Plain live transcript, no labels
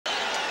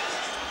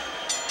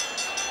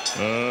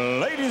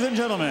Ladies and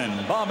gentlemen,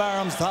 Bob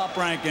Arum's Top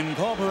Rank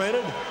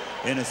Incorporated,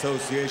 in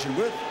association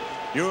with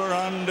your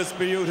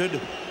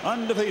undisputed,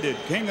 undefeated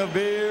king of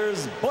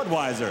beers,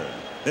 Budweiser.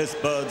 This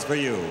Bud's for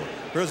you.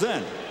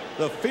 Present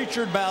the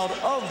featured bout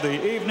of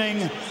the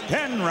evening,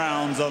 10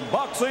 rounds of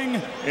boxing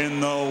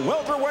in the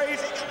welterweight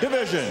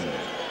division.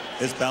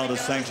 This bout is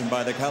sanctioned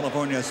by the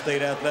California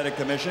State Athletic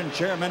Commission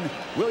Chairman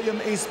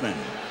William Eastman,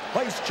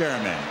 Vice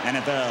Chairman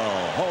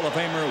NFL Hall of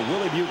Famer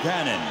Willie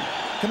Buchanan,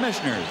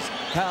 Commissioners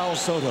Cal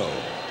Soto,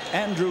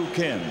 Andrew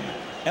Kim,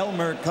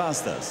 Elmer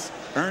Costas,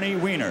 Ernie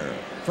Weiner,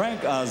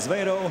 Frank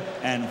Azevedo,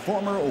 and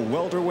former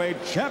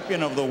welterweight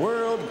champion of the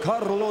world,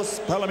 Carlos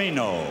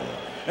Palomino.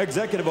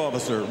 Executive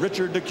Officer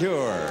Richard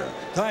DeCure.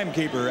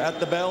 Timekeeper at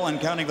the bell and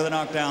counting for the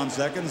knockdown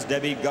seconds,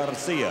 Debbie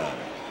Garcia.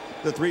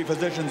 The three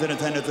physicians in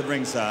attendance at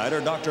ringside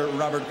are Dr.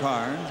 Robert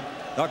Carnes,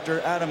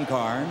 Dr. Adam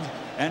Carnes,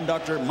 and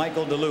Dr.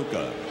 Michael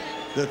DeLuca.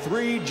 The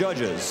three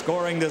judges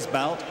scoring this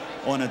bout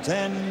on a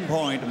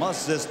 10-point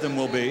must system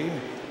will be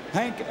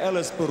Hank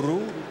Ellis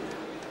Peru,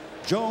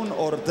 Joan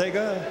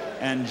Ortega,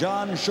 and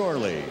John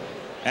Shorley.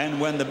 And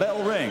when the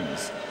bell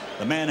rings,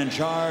 the man in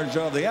charge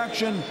of the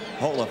action,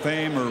 Hall of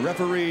Fame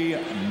referee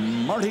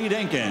Marty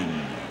Denkin.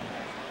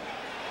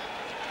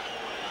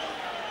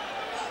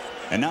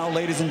 And now,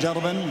 ladies and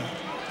gentlemen,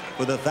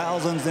 for the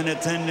thousands in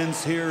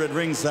attendance here at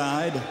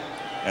ringside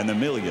and the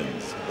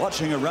millions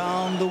watching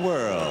around the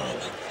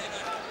world,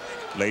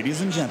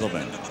 ladies and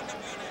gentlemen,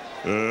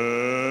 let's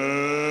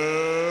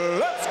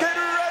get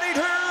ready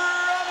to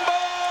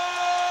rumble!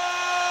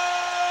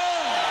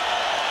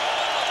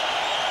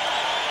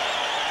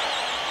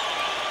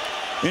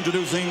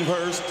 Introducing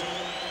first,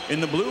 in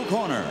the blue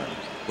corner,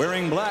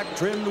 wearing black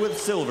trimmed with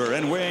silver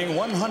and weighing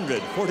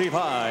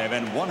 145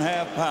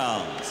 1/2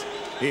 pounds.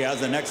 He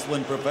has an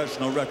excellent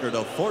professional record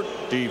of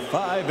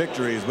 45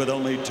 victories with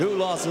only 2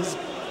 losses,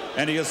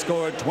 and he has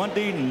scored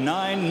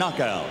 29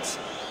 knockouts.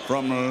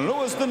 From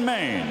Lewiston,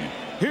 Maine,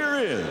 here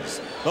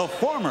is the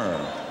former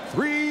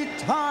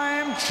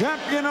 3-time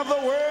champion of the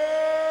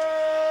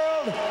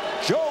world,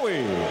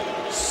 Joey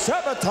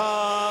Sabotage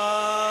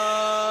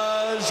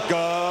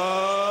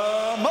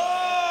Gamage.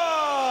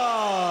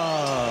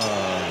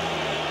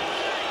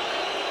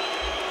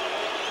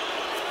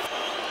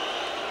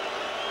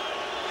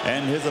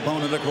 And his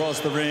opponent across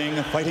the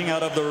ring, fighting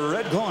out of the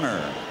red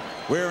corner,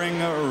 wearing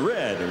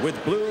red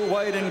with blue,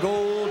 white, and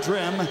gold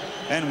trim,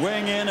 and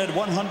weighing in at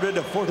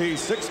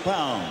 146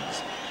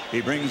 pounds.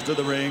 He brings to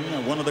the ring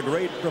one of the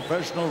great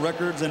professional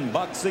records in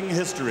boxing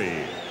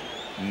history.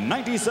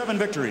 97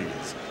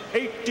 victories,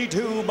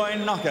 82 by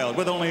knockout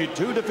with only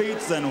 2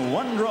 defeats and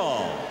 1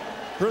 draw.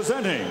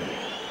 Presenting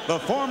the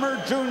former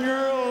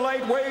junior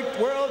lightweight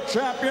world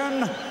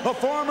champion, the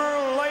former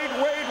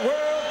lightweight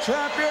world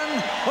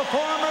champion, the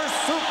former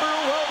super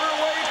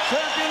welterweight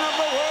champion of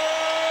the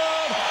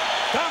world,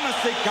 damas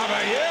y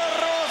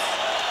caballeros,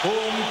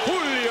 from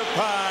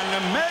Culiacan,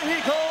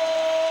 Mexico,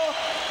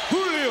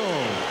 Julio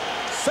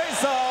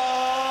Caesar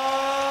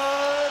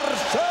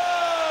Chavez.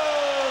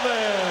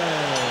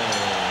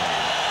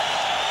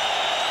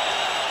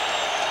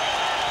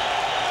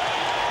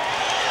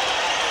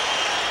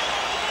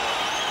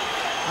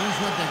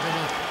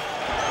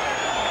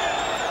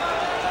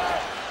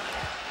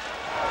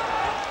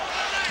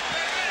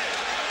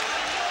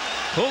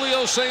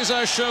 Julio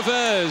Caesar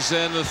Chavez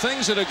and the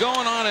things that are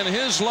going on in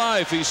his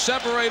life. He's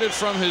separated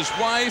from his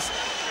wife.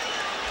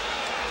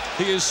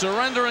 He is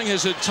surrendering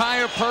his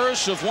entire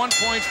purse of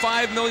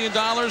 $1.5 million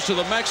to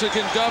the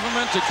Mexican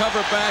government to cover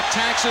back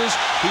taxes.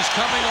 He's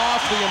coming off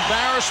the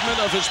embarrassment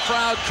of his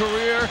proud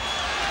career.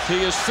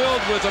 He is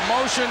filled with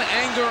emotion,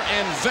 anger,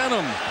 and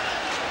venom.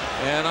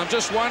 And I'm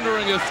just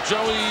wondering if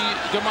Joey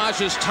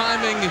Gamage's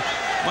timing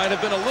might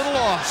have been a little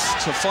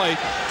off to fight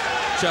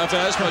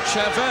Chavez, but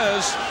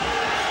Chavez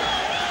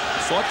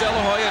fought De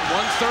La Hoya at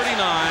 139.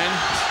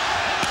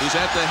 He's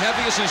at the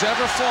heaviest he's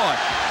ever fought,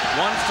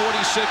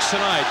 146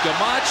 tonight.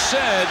 Gamage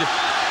said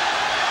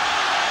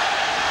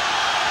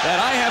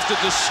that I have to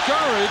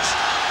discourage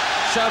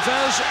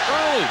Chavez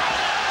early,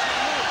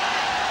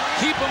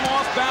 keep him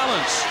off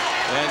balance.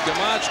 And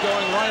Gamage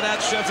going right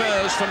at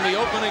Chavez from the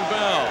opening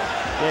bell.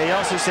 Yeah, he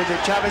also said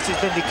that Chavez has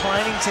been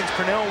declining since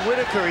Pernell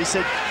Whitaker. He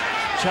said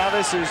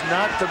Chavez is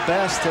not the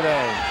best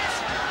today.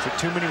 So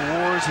too many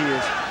wars. He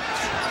has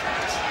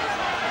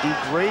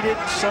degraded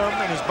some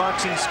in his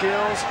boxing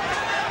skills,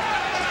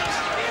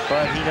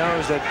 but he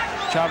knows that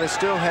Chavez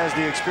still has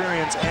the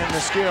experience and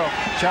the skill.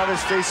 Chavez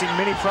facing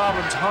many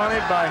problems,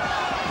 haunted by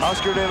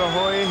Oscar De La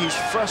Hoya. He's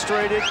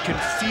frustrated,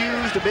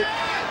 confused, a bit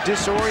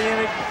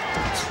disoriented,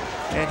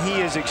 and he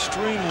is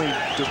extremely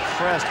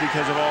depressed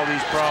because of all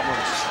these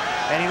problems.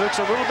 And he looks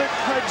a little bit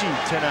pudgy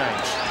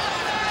tonight,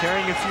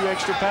 carrying a few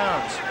extra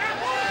pounds.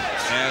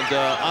 And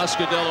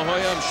Oscar De La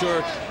Hoya, I'm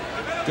sure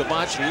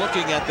Gamage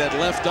looking at that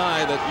left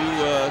eye that you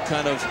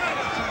kind of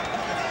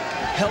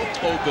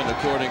helped open,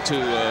 according to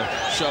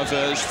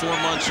Chavez 4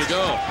 months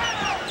ago.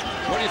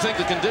 What do you think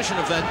the condition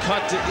of that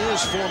cut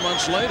is 4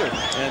 months later?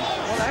 And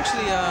well,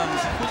 actually,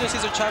 Julio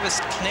Cesar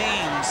Chavez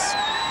claims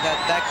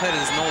that cut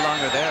is no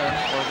longer there,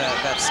 or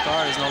that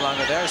scar is no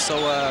longer there. So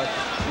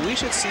we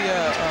should see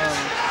a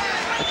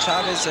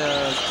Chavez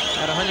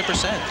at 100%.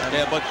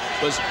 Yeah, but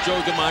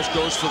Joey Gamache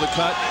goes for the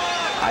cut.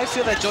 I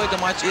feel that Joey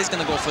Gamache is going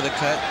to go for the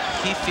cut.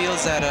 He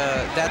feels that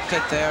that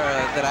cut there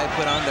that I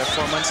put on there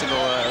 4 months ago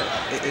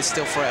is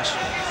still fresh.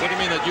 What do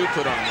you mean that you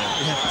put on there?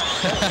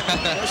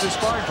 That was his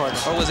sparring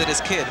partner. Or was it his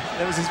kid?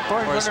 That was his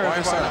sparring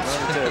partner. Son.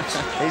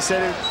 He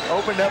said it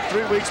opened up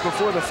 3 weeks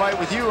before the fight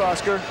with you,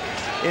 Oscar.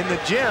 In the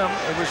gym,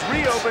 it was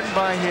reopened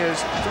by his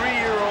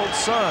 3-year-old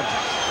son.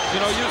 You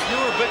know, you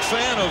were a big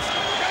fan of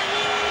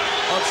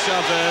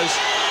Chavez.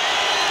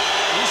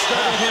 You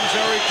studied him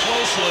very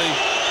closely,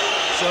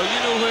 so you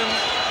knew him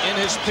in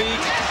his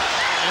peak.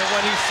 And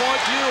when he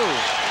fought you,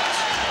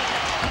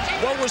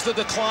 what was the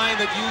decline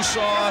that you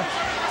saw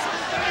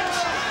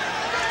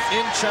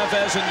in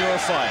Chavez in your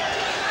fight?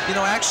 You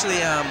know, actually,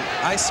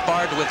 I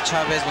sparred with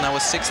Chavez when I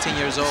was 16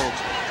 years old,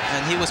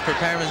 and he was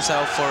preparing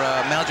himself for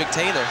Maldrick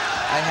Taylor.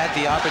 I had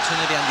the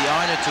opportunity and the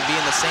honor to be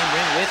in the same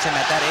ring with him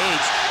at that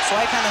age, so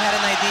I kind of had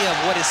an idea of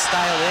what his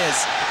style is.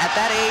 At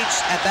that age,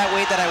 at that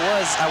weight that I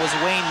was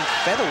weighing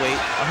featherweight,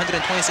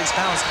 126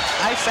 pounds.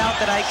 I felt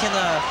that I can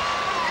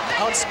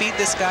outspeed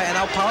this guy and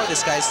outpower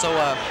this guy, so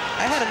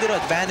I had a little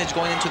advantage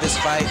going into this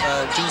fight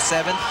June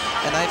 7th,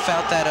 and I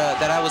felt that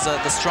that I was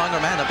the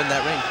stronger man up in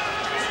that ring.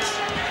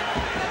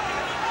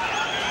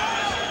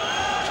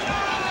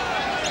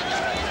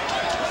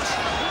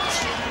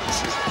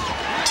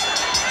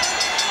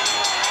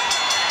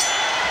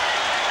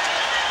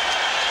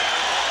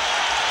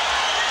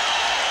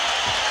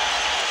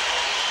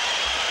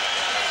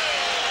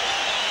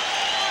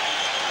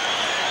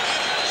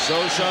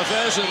 So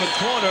Chavez in the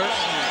corner,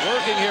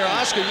 working here.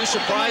 Oscar, you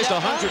surprised,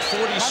 146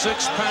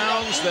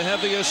 pounds, the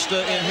heaviest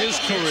in his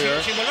career.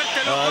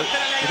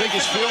 You think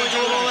he's feeling a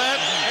little of that?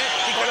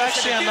 Well,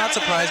 actually, I'm not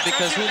surprised,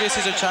 because Julio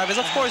Caesar Chavez,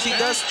 of course, he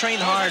does train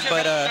hard,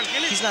 but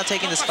he's not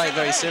taking this fight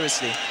very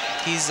seriously.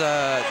 He's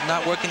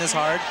not working as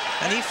hard,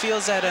 and he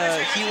feels that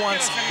he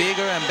wants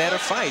bigger and better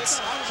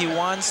fights. He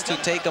wants to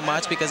take a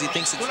match because he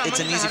thinks it's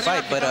an easy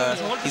fight, but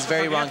he's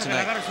very wrong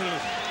tonight.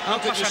 How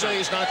could you say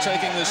he's not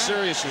taking this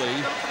seriously?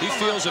 He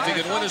feels if he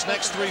can win his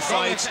next 3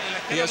 fights,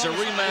 he has a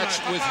rematch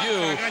with you.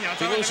 If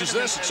he loses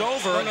this, it's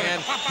over, and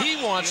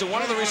he wants, and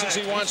one of the reasons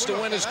he wants to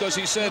win is because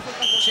he said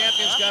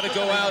champion's got to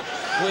go out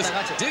with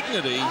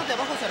dignity.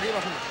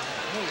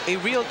 A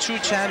real true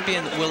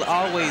champion will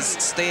always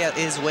stay at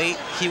his weight.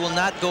 He will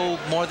not go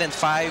more than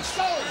 5,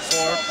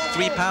 4,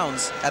 3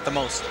 pounds at the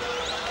most.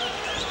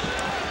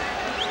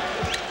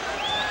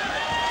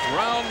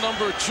 Round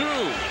number 2.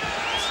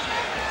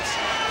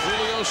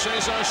 Julio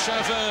Caesar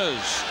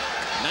Chavez,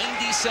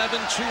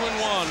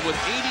 97-2-1 with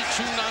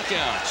 82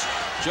 knockouts.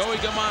 Joey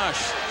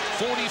Gamache,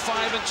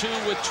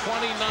 45-2 with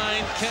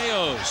 29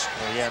 KOs.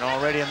 Yeah, and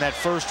already in that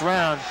first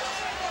round,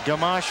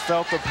 Gamache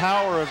felt the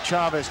power of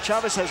Chavez.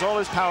 Chavez has all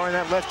his power in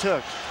that left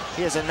hook.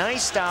 He has a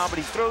nice style, but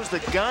he throws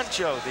the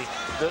gancho,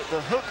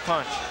 the hook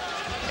punch.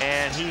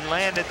 And he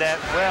landed that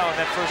well in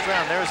that first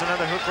round. There's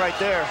another hook right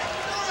there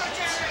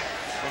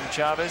from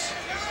Chavez.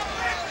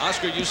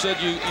 Oscar, you said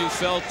you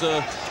felt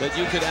that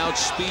you could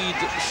outspeed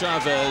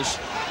Chavez.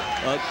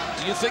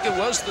 Do you think it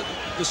was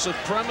the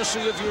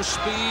supremacy of your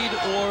speed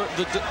or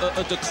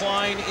a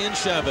decline in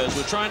Chavez?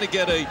 We're trying to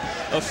get a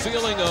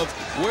feeling of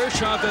where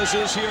Chavez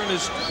is here in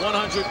his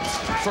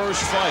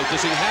 101st fight.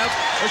 Does he have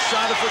a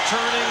shot of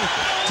returning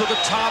to the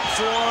top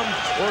form,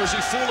 or is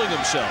he fooling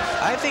himself?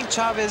 I think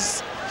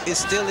Chavez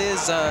still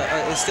is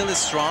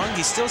strong.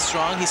 He's still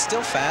strong. He's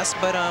still fast,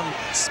 but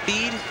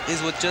speed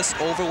is what just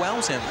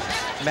overwhelms him.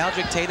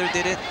 Maldrick Taylor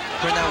did it,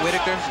 Pernell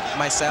Whitaker,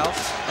 myself,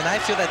 and I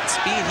feel that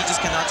speed, he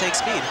just cannot take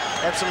speed.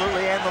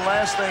 Absolutely, and the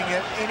last thing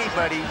that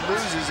anybody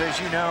loses, as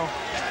you know,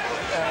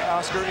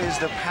 Oscar, is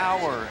the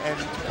power, and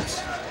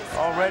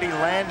already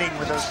landing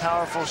with those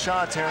powerful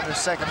shots here in the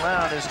second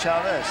round is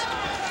Chavez.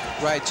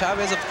 Right,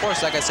 Chavez, of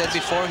course, like I said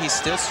before, he's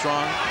still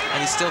strong,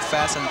 and he's still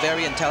fast and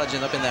very intelligent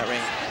up in that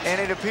ring. And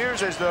it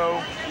appears as though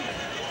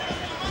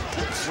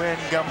when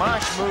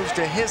Gamache moves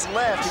to his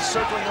left, he's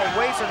circling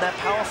away from that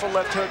powerful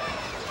left hook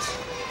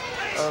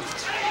of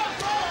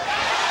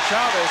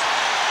Chavez.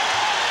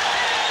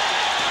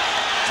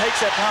 Takes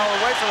that power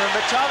away from him,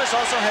 but Chavez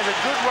also has a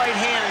good right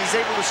hand, and he's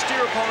able to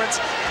steer opponents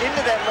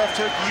into that left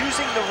hook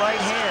using the right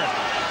hand.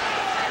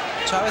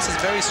 Chavez is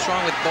very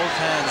strong with both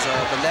hands,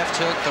 the left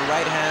hook, the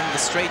right hand,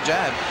 the straight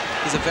jab.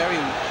 He's a very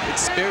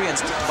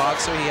experienced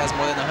boxer. He has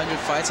more than 100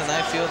 fights, and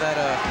I feel that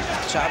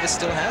Chavez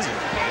still has it.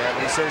 Yeah,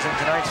 but he says in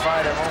tonight's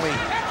fight, I'm only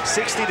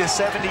 60 to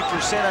 70%.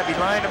 I'd be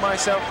lying to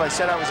myself if I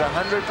said I was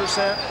 100%.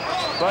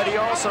 But he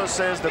also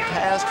says the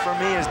past for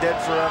me is dead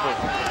forever.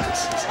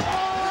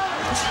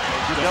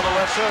 Double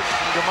left hook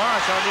from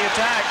Gamache on the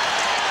attack.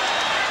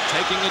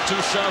 Taking it to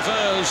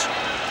Chavez.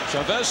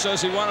 Chavez says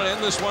he wanted to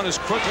end this one as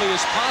quickly as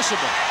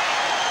possible.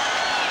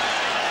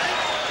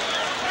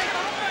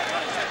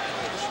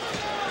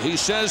 He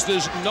says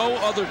there's no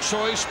other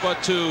choice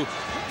but to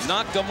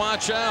knock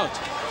Gamache out.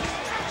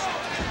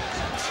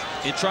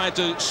 He tried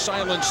to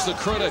silence the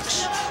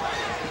critics.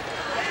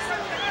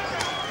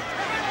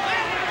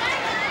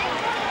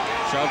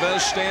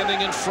 Chavez standing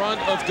in front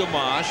of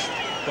Gamache,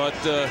 but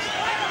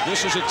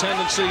this is a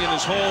tendency in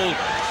his whole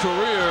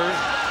career.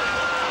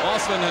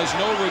 Often has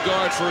no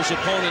regard for his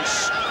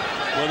opponents,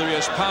 whether he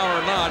has power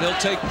or not. He'll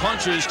take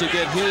punches to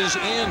get his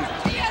in.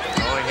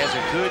 Oh, he has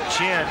a good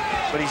chin,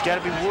 but he's got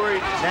to be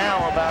worried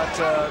now about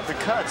the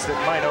cuts that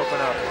might open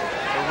up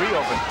or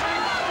reopen.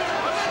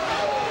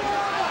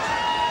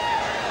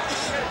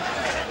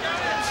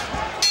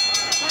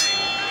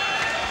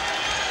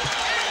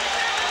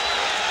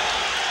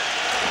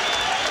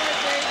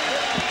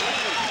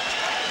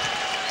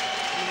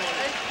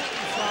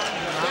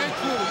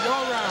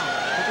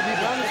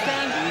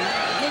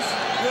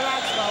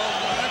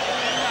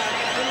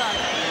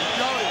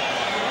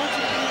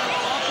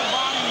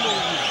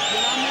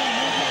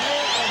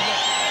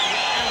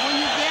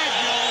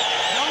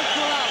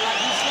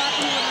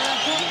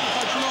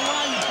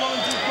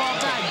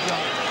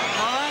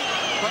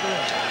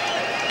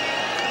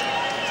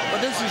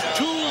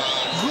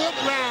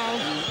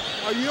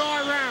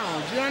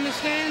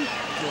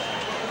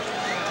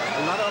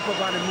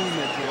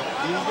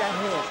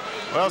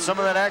 Well, some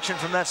of that action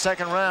from that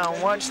second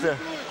round. Watch the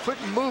quick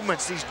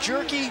movements, these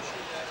jerky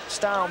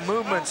style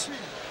movements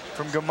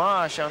from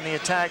Gamache on the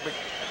attack. But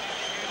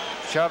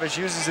Chavez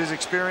uses his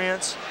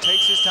experience,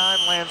 takes his time,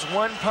 lands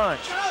one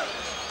punch.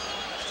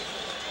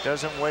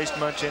 Doesn't waste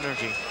much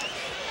energy.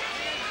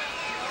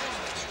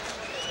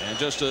 And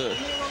just an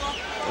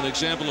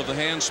example of the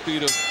hand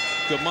speed of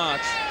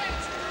Gamache.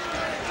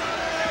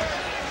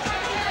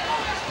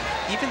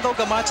 Even though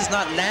Gamache is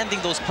not landing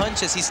those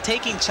punches, he's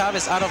taking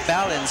Chavez out of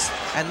balance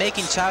and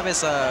making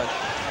Chavez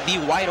be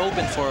wide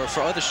open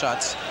for other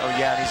shots. Oh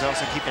yeah, and he's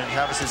also keeping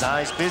Chavez's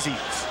eyes busy.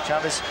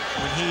 Chavez,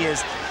 when he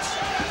is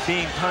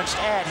being punched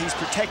at, he's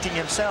protecting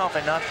himself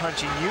and not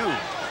punching you.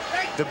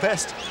 The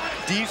best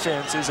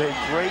defense is a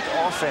great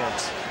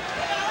offense.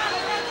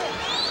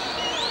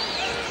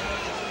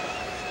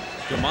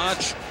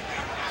 Gamache,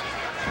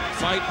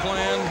 fight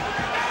plan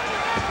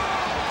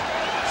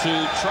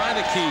to try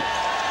to keep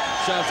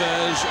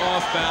Chavez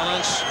off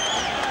balance.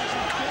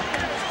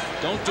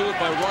 Don't do it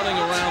by running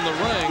around the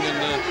ring,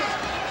 and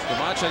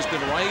Gamache has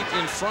been right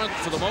in front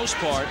for the most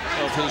part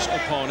of his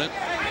opponent.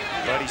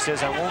 But he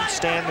says, I won't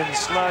stand and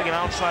slug, and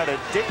I'll try to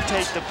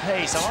dictate the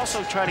pace. I'll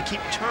also try to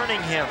keep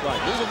turning him.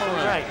 Right, move him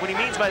around. Right, what he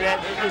means by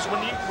that is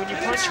when you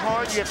punch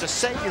hard, you have to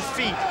set your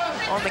feet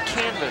on the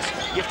canvas.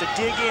 You have to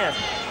dig in.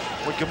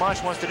 What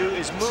Gamache wants to do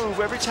is move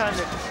every time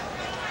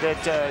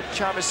that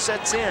Chavez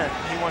sets in,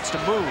 he wants to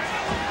move.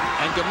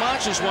 And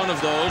Gamache is one of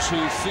those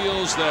who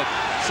feels that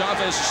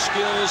Chavez's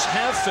skills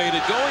have faded,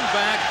 going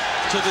back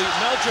to the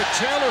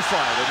Meldrick-Taylor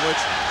fight, in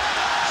which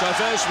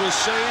Chavez was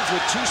saved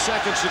with 2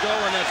 seconds to go,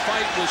 and that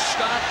fight was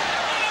stopped.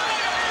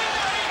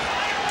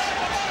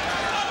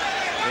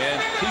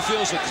 And he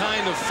feels the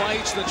kind of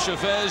fights that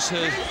Chavez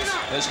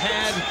has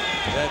had,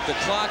 that the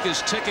clock is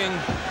ticking,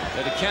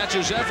 that it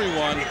catches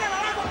everyone,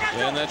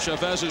 and that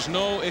Chavez is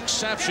no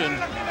exception.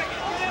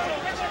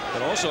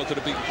 But also could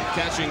be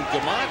catching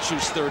Gamache,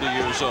 who's 30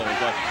 years old.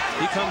 But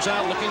he comes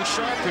out looking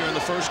sharp here in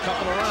the first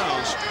couple of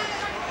rounds.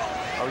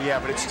 Oh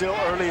yeah, but it's still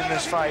early in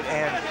this fight,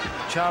 and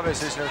Chavez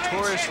is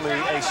notoriously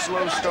a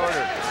slow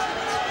starter.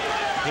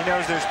 He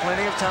knows there's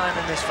plenty of time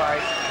in this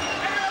fight.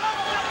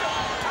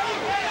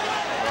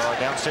 Oh,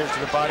 downstairs to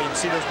the body, and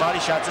see those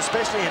body shots,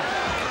 especially in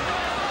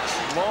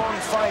long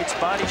fights,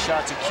 body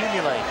shots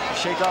accumulate. You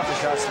shake off the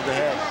shots to the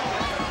head.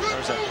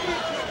 There's a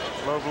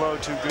low blow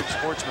to good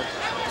sportsman.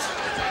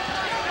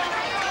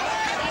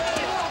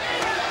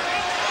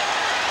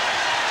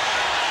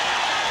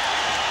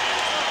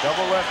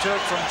 Double left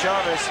hook from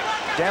Chavez.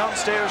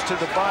 Downstairs to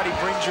the body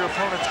brings your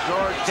opponent's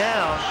guard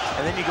down,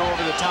 and then you go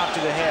over the top to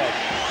the head.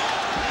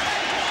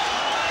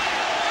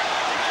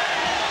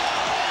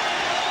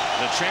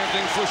 The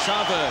chanting for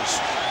Chavez.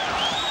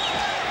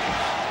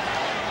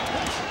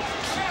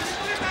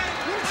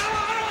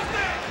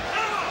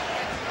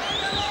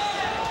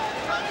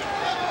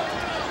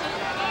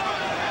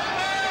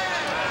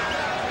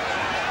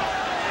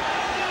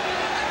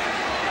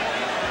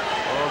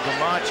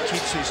 Gamache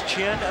keeps his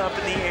chin up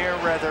in the air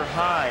rather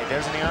high,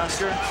 doesn't he,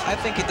 Oscar? I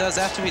think he does.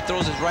 After he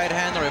throws his right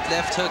hand or a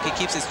left hook, he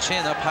keeps his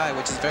chin up high,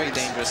 which is very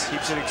dangerous.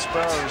 Keeps it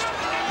exposed.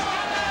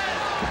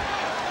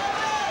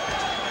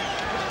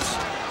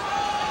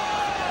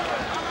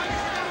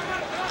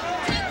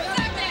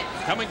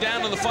 Coming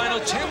down to the final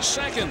 10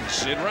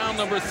 seconds in round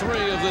number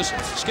 3 of this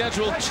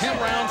scheduled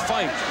 10-round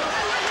fight.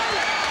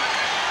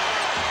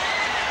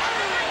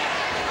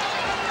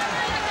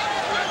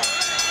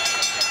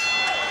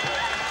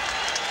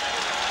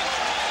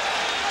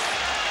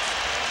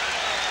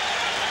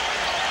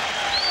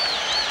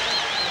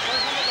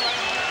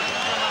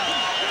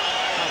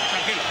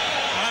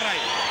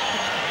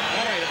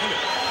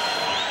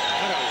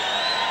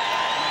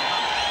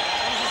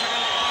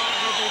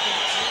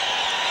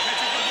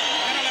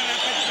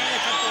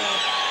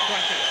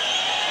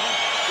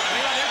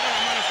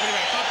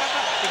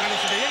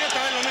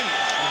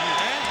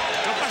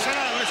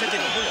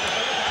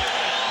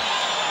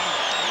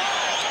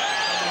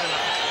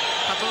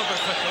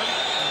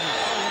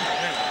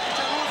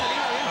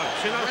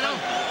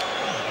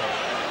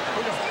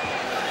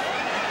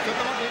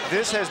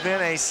 This has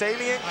been a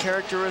salient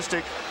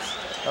characteristic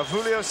of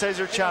Julio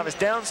Caesar Chavez.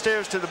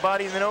 Downstairs to the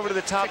body and then over to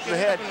the top of the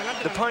head.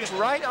 The punch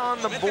right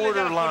on the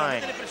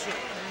borderline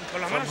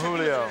from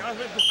Julio.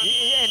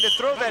 And to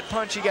throw that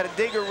punch, you got to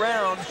dig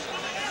around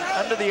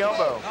under the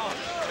elbow.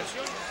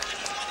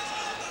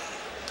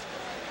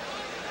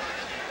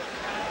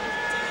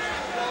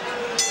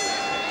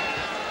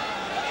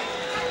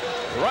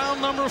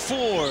 Round number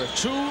 4,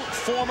 2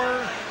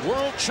 former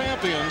world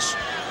champions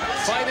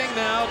fighting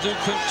now to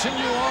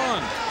continue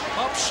on.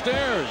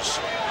 Upstairs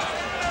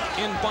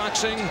in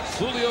boxing,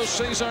 Julio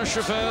Caesar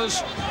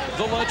Chavez,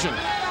 the legend.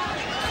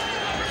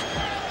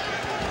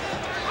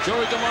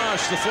 Joey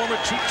Gamache, the former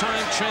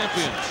 2-time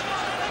champion.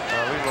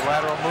 Leave a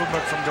lateral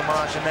movement from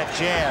Gamache and that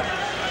jab.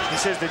 He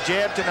says the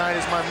jab tonight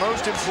is my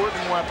most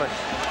important weapon.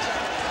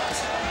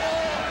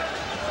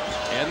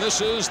 And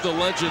this is the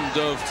legend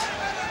of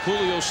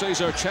Julio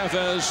Caesar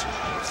Chavez.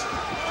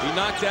 He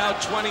knocked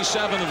out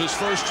 27 of his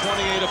first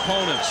 28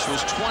 opponents.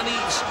 Was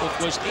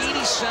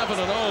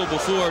 87-0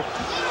 before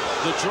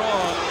the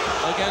draw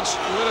against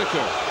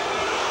Whitaker.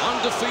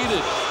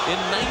 Undefeated in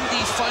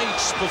 90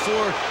 fights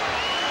before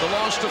the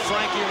loss to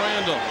Frankie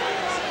Randall.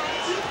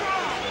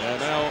 And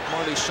now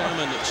Marty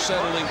Salmon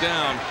settling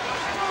down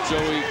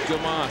Joey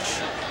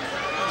Gamache.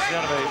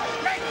 Kind of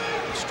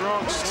a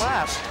strong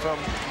slap from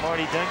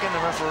Marty Duncan, the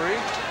referee.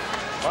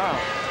 Wow.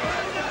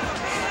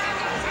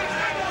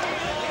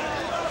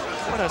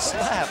 What a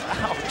slap.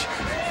 Ouch.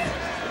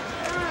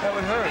 That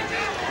would hurt.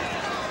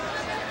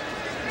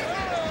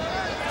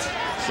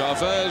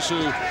 Chavez, who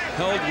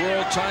held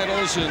world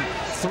titles in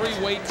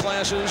 3 weight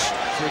classes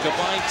for a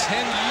combined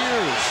 10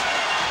 years.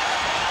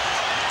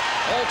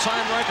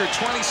 All-time record,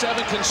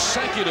 27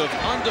 consecutive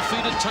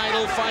undefeated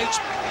title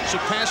fights,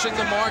 surpassing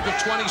the mark of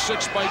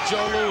 26 by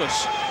Joe Louis.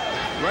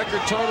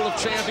 Record total of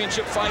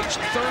championship fights,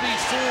 34.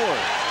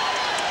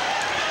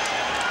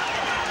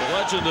 The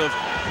legend of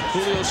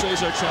Julio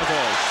Caesar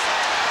Chavez.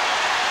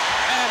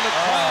 And the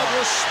crowd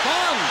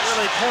responds.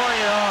 Really pouring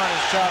it on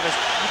is Chavez.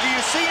 Do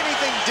you see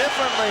anything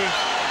differently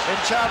in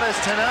Chavez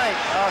tonight,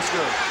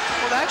 Oscar?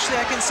 Well, actually,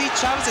 I can see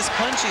Chavez's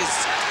punches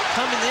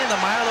coming in a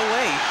mile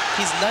away.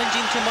 He's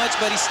lunging too much,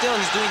 but he's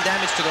doing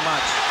damage to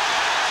Gamache.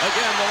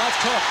 Again, the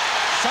left hook.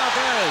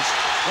 Chavez,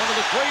 one of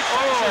the great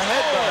fighters. A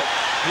headbutt.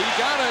 He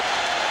got it.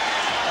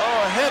 Oh,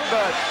 a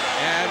headbutt.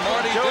 And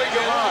Marty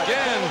Duncan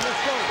again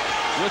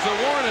with a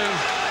warning.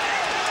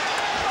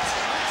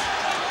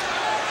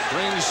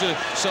 Brings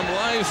some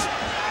life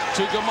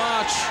to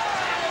Gamache.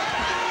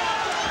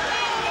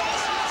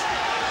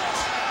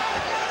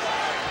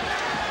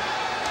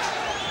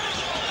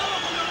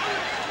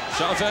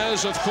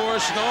 Chavez, of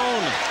course,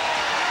 known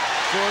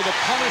for the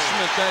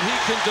punishment that he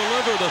can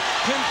deliver, the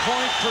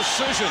pinpoint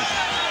precision.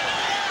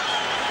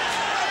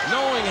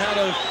 Knowing how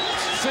to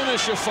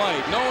finish a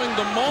fight, knowing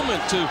the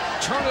moment to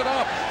turn it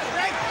up.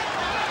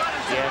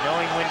 Yeah,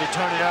 knowing when to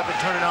turn it up and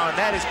turn it on.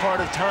 That is part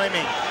of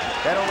timing.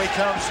 That only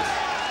comes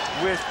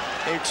with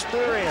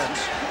experience.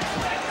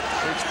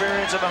 The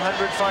experience of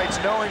 100 fights,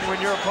 knowing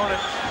when your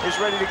opponent is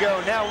ready to go.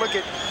 Now look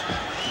at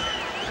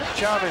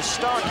Chavez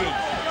stalking,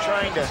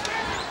 trying to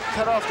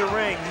cut off the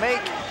ring,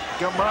 make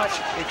Gamache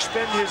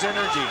expend his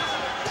energy,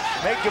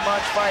 make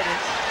Gamache fight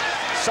it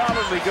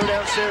solidly, go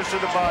downstairs to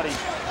the body.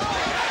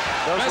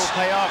 Those will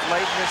pay off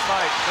late in this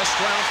fight. Best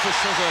round for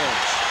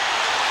Chavez.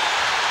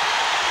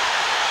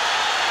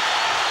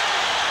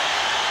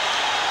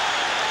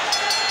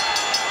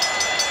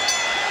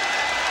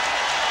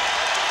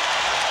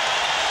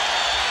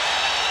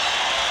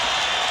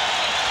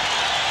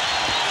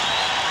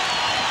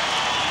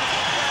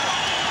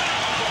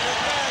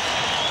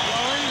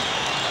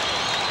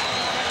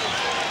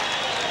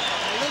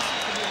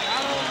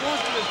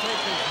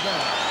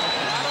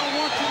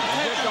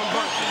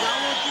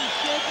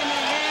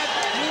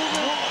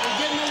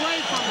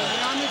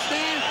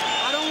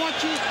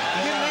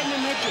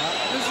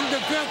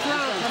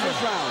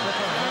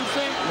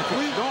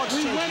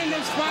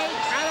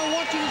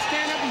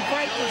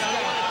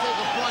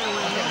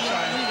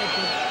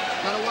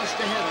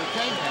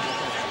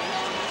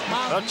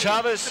 Well,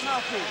 Chavez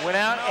went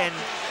out and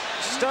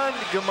stunned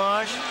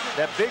Gamache.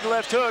 That big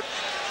left hook.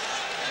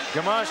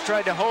 Gamache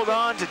tried to hold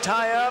on to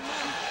tie up.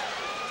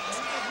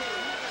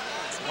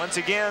 Once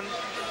again,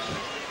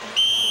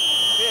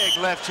 big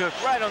left hook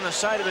right on the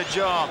side of the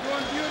jaw.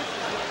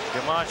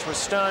 Gamache was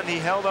stunned. He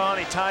held on.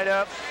 He tied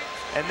up.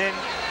 And then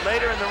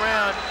later in the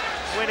round,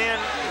 went in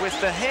with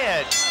the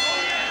head.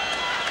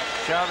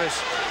 Chavez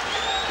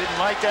didn't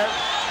like that.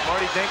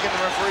 Marty Duncan,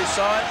 the referee,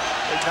 saw it,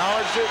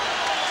 acknowledged it.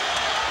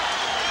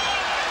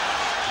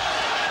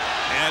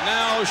 And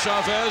now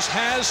Chavez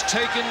has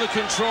taken the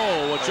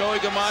control, what Joey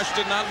Gamache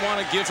did not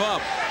want to give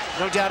up.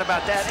 No doubt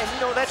about that. And, you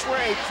know, that's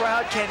where a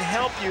crowd can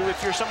help you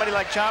if you're somebody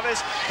like Chavez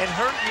and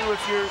hurt you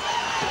if you're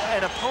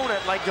an opponent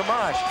like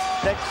Gamache.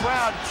 That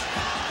crowd,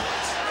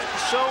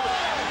 so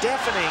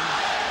deafening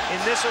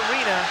in this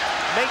arena,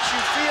 makes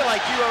you feel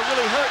like you are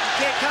really hurt.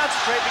 You can't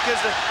concentrate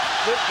because the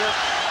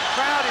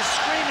crowd is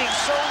screaming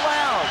so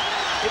loud.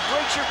 It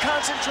breaks takes your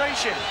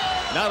concentration.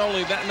 Not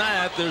only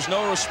that, there's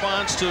no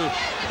response to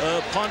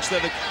a punch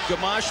that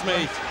Gamache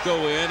may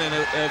go in, and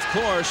of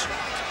course,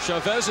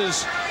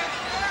 Chavez's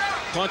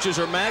punches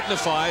are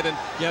magnified, and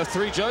you have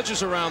 3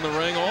 judges around the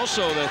ring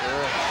also that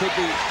could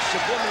be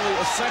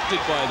subliminally affected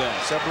by that.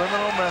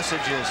 Subliminal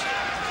messages.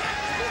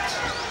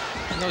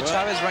 No,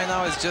 Chavez right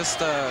now is just,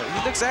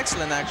 he looks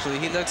excellent, actually.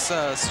 He looks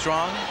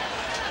strong.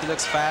 He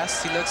looks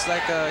fast. He looks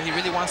like he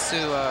really wants to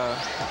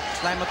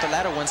climb up the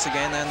ladder once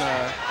again and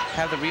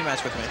have the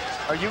rematch with me.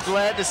 Are you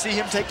glad to see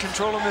him take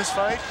control in this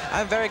fight?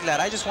 I'm very glad.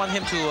 I just want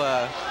him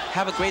to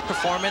have a great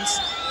performance,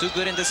 do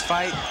good in this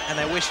fight, and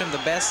I wish him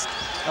the best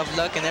of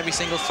luck in every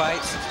single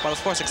fight. Well,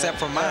 of course, except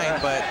for mine,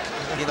 but,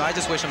 you know, I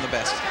just wish him the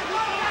best.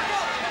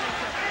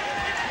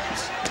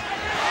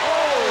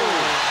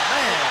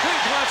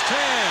 Big left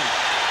hand.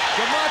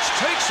 Gamache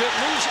takes it,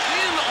 moves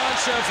in on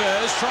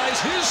Chavez, tries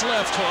his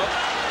left hook.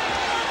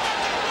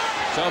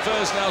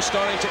 Chavez now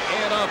starting to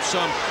add up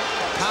some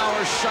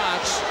power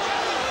shots.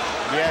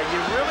 Yeah, you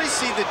really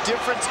see the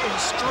difference in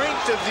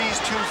strength of these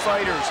 2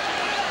 fighters.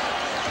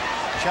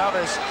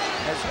 Chavez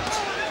has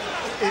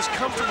his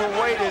comfortable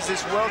weight is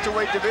this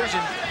welterweight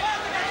division.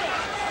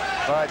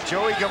 But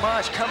Joey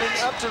Gamache coming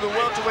up to the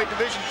welterweight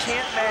division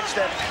can't match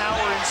that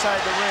power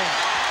inside the ring.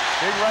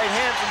 Big right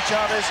hand from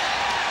Chavez.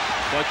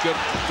 But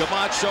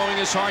Gamache showing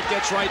his heart,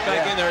 gets right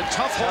back in there.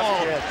 Tough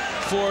haul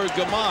for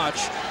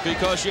Gamache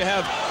because you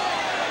have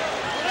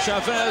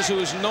Chavez, who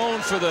is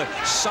known for the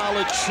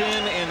solid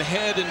chin and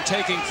head and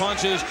taking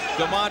punches.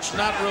 Gamache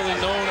not really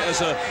known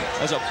as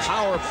a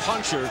power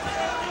puncher.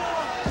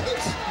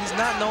 He's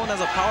not known as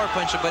a power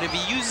puncher, but if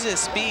he uses his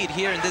speed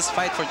here in this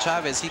fight for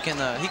Chavez, he can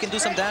do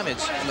some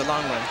damage in the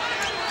long run.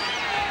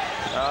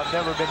 I've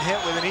never been hit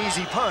with an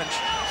easy punch.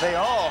 They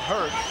all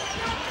hurt.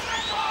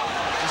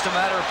 Just a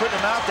matter of putting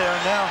them out there,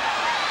 and now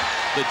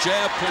the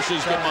jab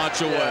pushes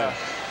Gamache away.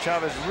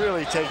 Chavez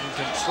really taking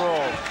control.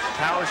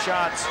 Power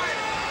shots.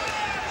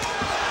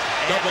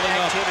 Doubling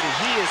activity. up.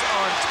 He is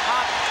on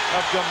top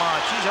of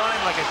Gamache. He's on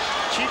him like a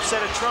cheap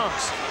set of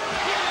trunks.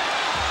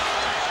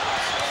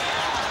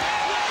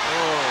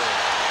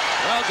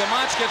 Well,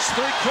 Gamache gets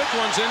 3 quick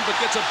ones in, but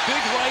gets a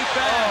big right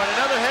back. Oh, and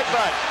another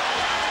headbutt.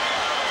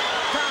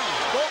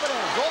 Go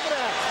over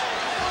there.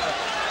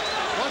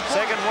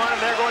 Second one, and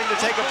they're going to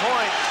take a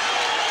point.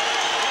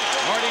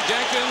 Marty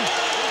Denkin,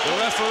 the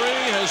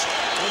referee, has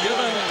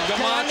given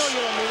Gamache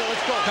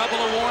a couple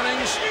of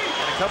warnings.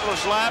 And a couple of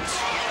slaps.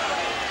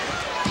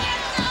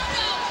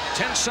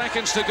 10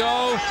 seconds to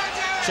go.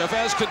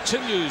 Chavez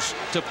continues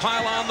to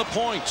pile on the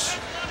points.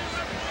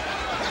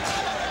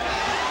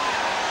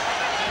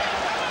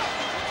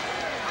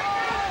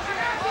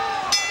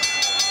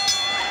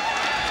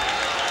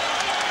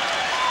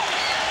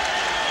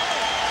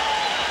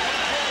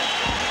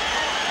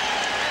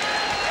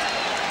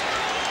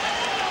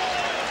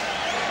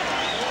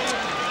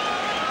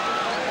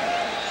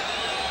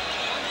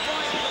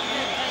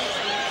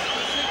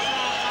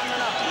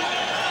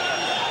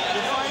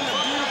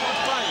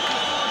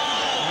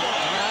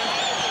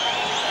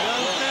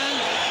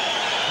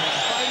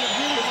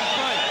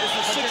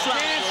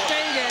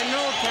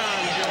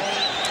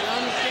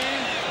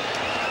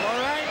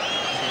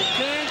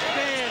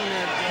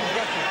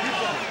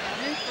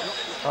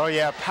 Oh,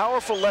 yeah,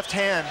 powerful left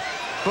hand.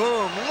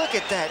 Boom, look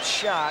at that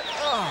shot.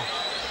 Oh,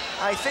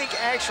 I think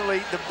actually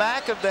the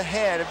back of the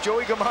head of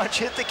Joey Gamache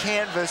hit the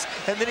canvas,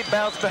 and then he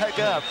bounced back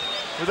up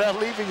without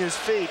leaving his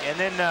feet. And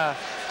then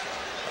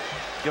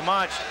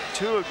Gamache,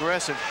 too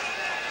aggressive.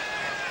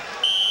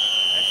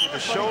 Actually, the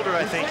shoulder,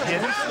 I think,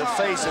 hit the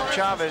face of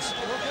Chavez.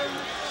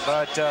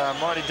 But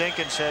Marty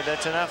Denkin said,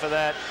 that's enough of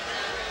that.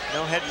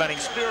 No headbutting,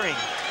 spearing.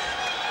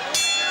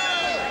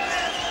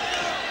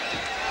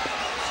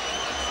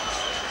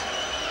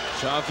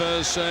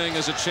 Chavez saying,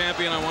 as a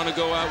champion, I want to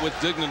go out with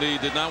dignity.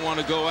 Did not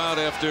want to go out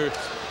after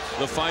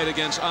the fight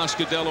against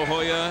Oscar De La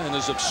Hoya, and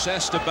is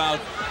obsessed about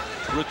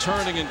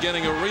returning and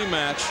getting a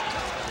rematch.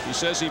 He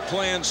says he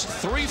plans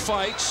 3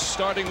 fights,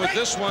 starting with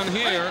this one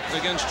here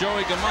against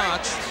Joey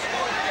Gamache,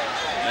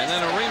 and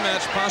then a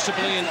rematch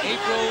possibly in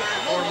April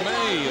or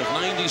May of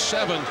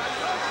 '97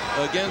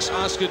 against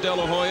Oscar De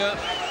La Hoya.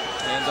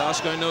 And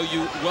Oscar, I know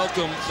you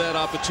welcome that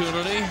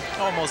opportunity.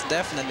 Almost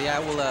definitely. I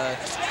will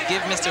give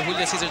Mr.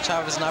 Julio Caesar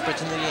Chavez an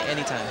opportunity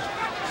anytime.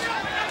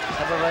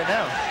 How about right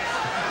now?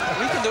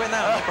 We can do it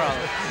now, no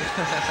problem.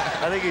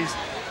 I think he's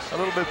a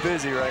little bit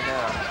busy right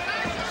now.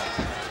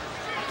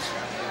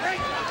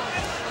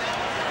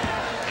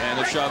 And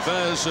if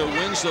Chavez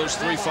wins those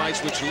 3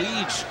 fights, which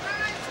leads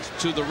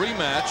to the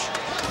rematch,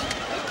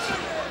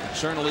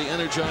 certainly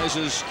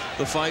energizes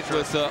the fight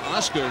with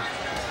Oscar.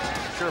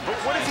 Sure, but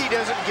what if he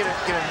doesn't get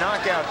a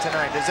knockout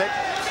tonight? Does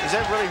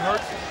that really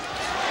hurt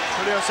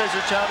Julio Caesar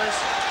Chavez?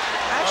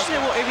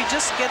 Actually, well, if he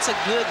just gets a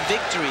good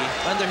victory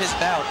under his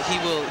belt, he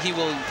will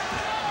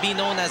be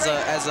known as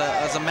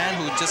a man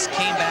who just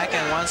came back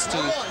and wants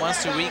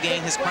to regain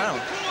his crown.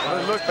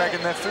 Well, look back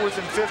in that 4th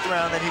and 5th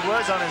round that he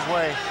was on his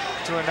way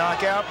to a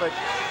knockout, but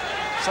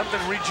something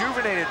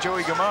rejuvenated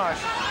Joey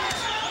Gamache.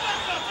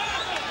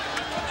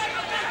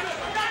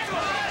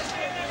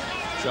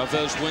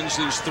 Chavez wins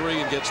these 3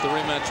 and gets the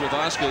rematch with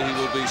Oscar, he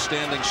will be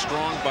standing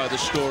strong by the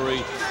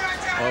story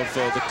of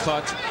the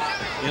cut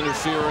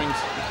interfering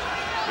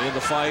in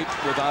the fight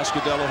with Oscar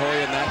De La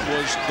Hoya, and that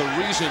was the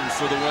reason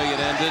for the way it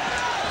ended,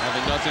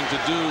 having nothing to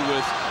do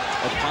with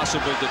a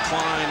possible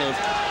decline of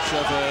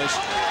Chavez.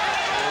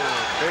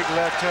 Big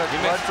left hook,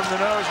 blood from the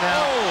nose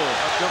now.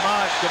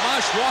 Gamache.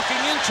 Gamache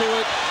walking into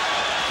it.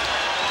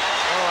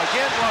 Oh,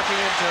 again walking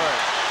into it.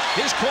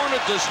 His corner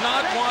does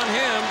not want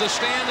him to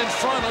stand in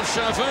front of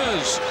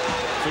Chavez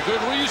for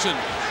good reason.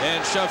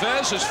 And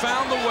Chavez has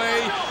found the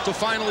way to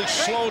finally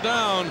slow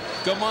down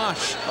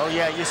Gamache. Oh,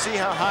 yeah, you see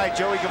how high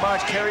Joey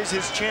Gamache carries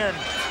his chin.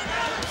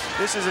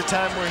 This is a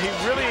time where he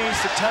really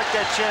needs to tuck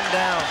that chin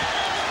down.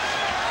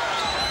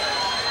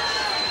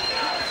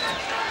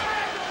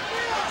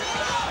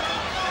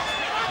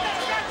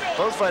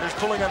 Both fighters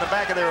pulling on the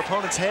back of their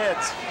opponent's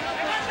heads.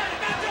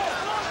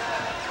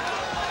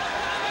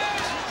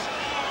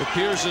 It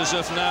appears as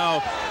if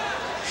now,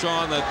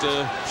 Sean, that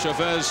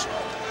Chavez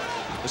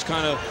has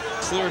kind of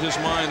cleared his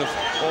mind of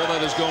all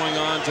that is going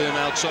on to him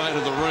outside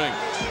of the ring.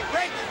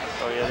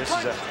 Oh, yeah, this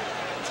is a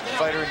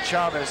fighter in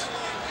Chavez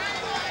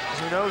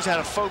who knows how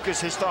to focus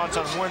his thoughts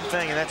on one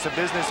thing, and that's the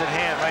business at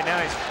hand. Right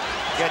now, he's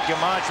got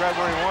Gamache right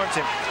where he wants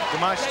him.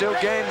 Gamache still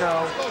game,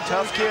 though.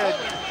 Tough kid.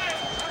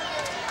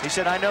 He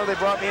said, I know they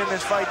brought me in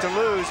this fight to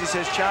lose. He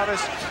says,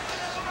 Chavez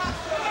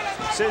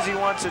says he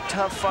wants a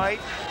tough fight,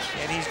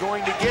 and he's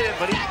going to get it,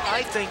 but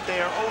I think they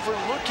are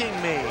overlooking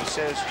me,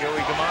 says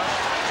Joey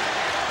Gamache.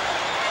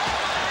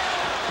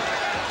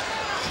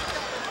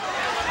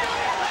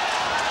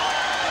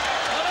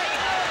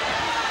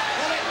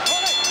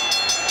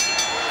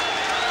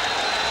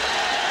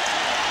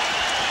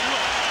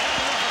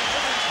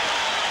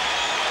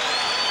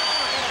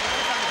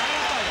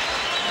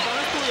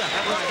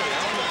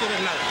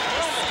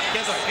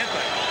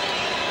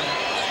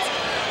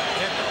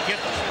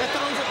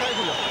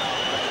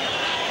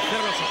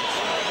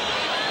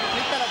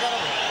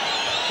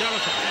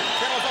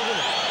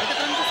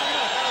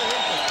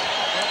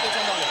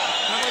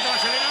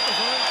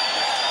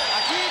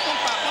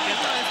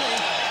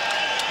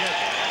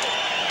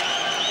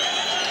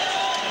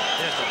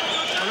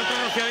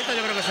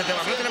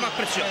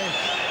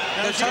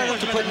 They're trying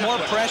to put more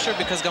pressure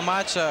because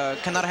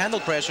Gamache cannot handle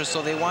pressure,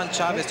 so they want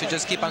Chavez to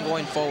just keep on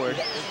going forward.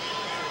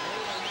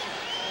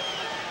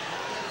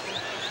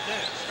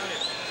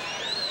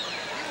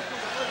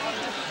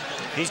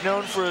 He's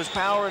known for his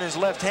power in his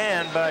left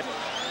hand, but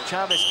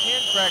Chavez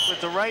can crack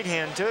with the right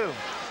hand, too.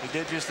 He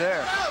did just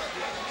there.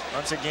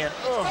 Once again,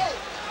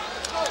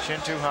 chin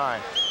too high.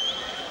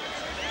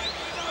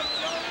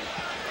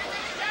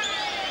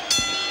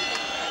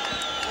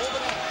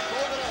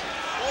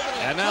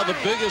 And now the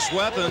biggest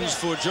weapons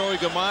for Joey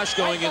Gamache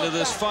going into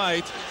this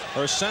fight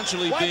are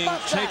essentially being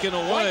taken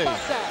away.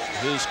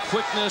 His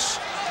quickness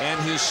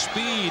and his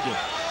speed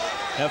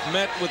have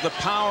met with the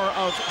power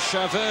of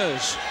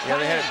Chavez. Yeah,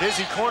 they had a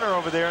busy corner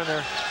over there, and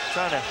they're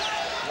trying to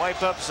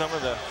wipe up some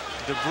of the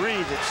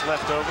debris that's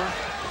left over.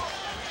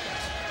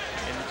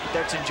 And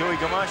that's in Joey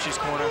Gamache's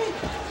corner.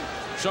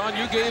 Sean,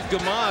 you gave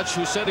Gamache,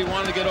 who said he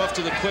wanted to get off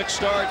to the quick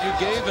start, you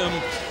gave him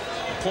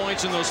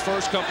points in those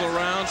first couple of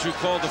rounds. You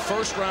called the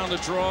first round a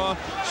draw.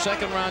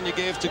 Second round you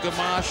gave to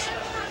Gamache.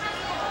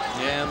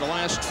 And the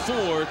last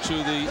 4 to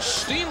the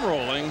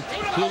steamrolling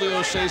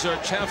Julio Caesar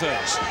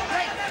Chavez.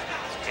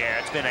 Yeah,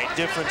 it's been a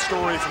different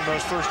story from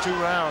those first 2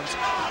 rounds.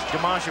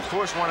 Gamache, of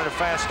course, wanted a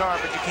fast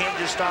start, but you can't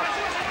just stop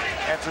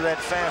after that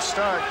fast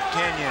start,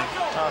 can you,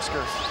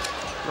 Oscar?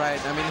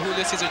 Right. I mean,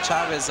 Julio Caesar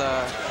Chavez,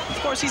 of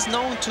course, he's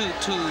known to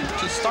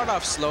start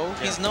off slow.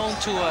 Yeah. He's known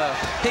to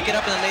pick it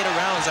up in the later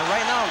rounds. And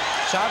right now,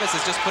 Chavez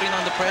is just putting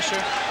on the pressure.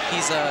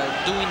 He's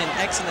doing an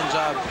excellent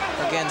job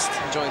against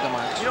Joey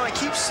Gamache. You know, I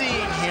keep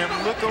seeing him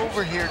look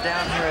over here,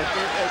 down here at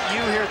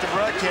you here at the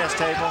broadcast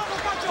table.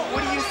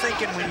 What are you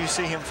thinking when you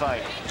see him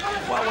fight?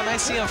 Well, when I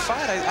see him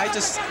fight,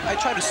 I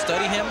try to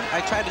study him. I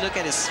try to look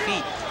at his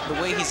feet,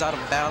 the way he's out of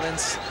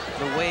balance,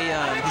 the way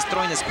he's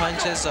throwing his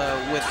punches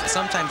with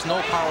sometimes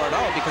no power at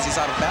all because he's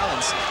out of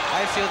balance.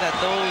 I feel that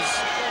those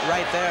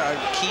right there are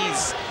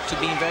keys to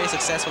being very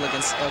successful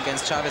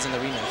against Chavez in the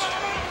rematch.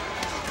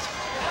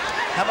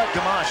 How about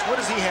Gamache? What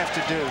does he have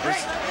to do?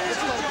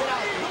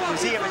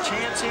 Does he have a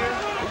chance here?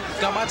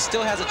 Gamache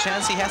still has a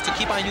chance. He has to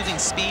keep on using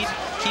speed,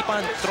 keep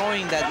on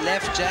throwing that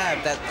left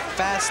jab, that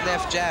fast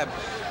left jab.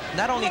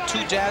 Not only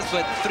 2 jabs,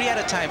 but 3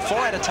 at a time, 4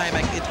 at a time.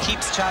 It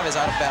keeps Chavez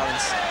out of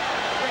balance.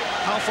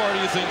 How far do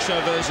you think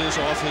Chavez is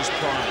off his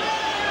prime?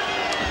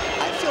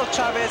 I feel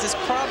Chavez is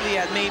probably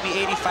at maybe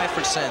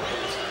 85%.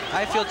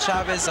 I feel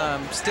Chavez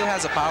still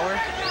has the power.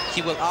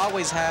 He will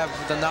always have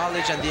the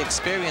knowledge and the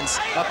experience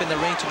up in the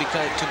ring to be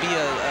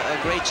a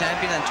great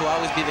champion and to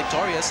always be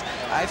victorious.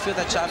 I feel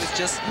that Chavez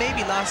just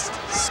maybe lost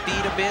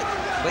speed a bit,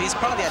 but he's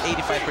probably at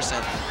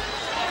 85%.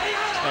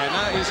 And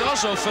now he's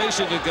also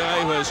facing a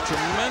guy who has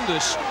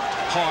tremendous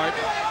heart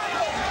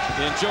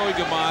in Joey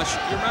Gamache.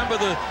 You remember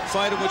the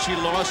fight in which he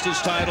lost his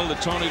title to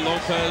Tony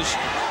Lopez?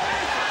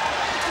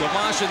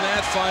 Gamache in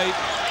that fight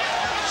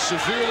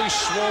severely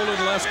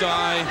swollen left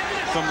eye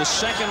from the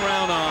second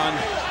round on.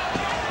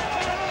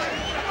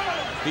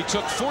 He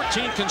took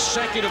 14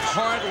 consecutive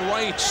hard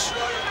rights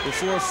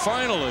before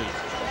finally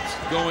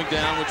going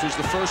down, which was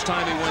the first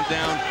time he went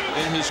down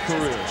in his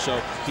career. So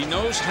he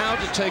knows how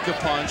to take a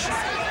punch,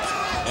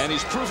 and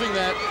he's proving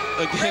that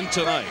again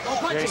tonight.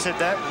 Yeah, he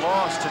said that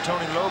loss to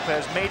Tony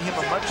Lopez made him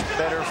a much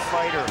better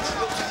fighter.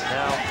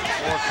 Now,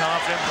 more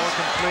confident, more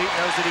complete,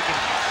 knows that he can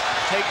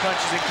take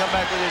punches and come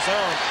back with his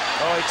own.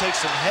 Oh, he takes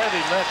some heavy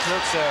left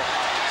hooks,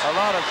 a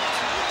lot of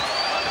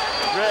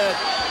red.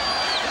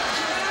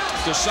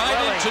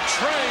 Decided to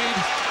trade.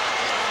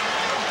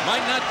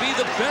 Might not be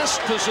the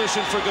best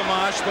position for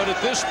Gamache, but at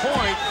this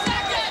point,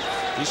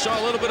 he saw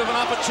a little bit of an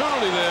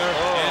opportunity there.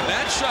 Oh. And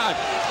that shot,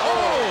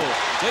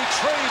 they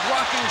trade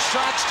rocking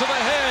shots to the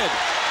head.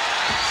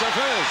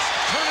 Chavez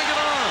turning it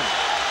on.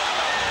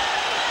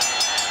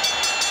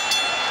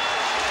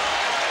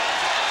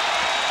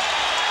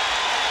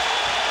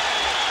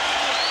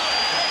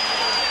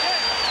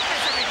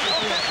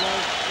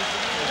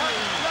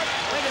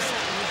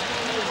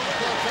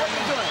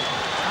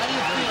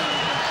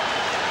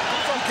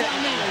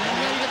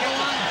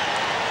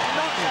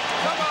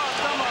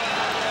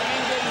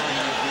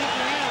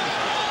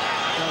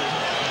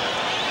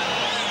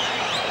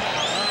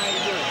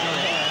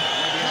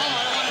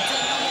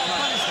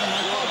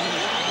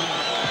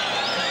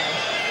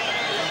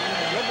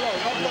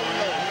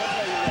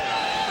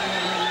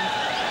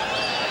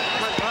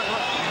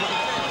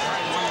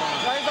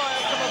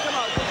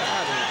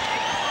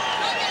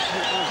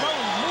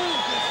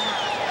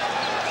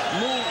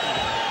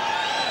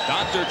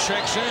 Doctor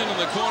checks in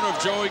the corner of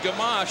Joey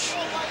Gamache.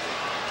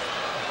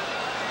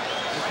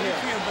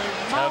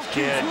 Tough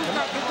kid.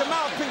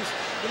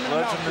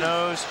 Blood from the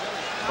nose,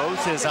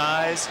 both his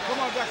eyes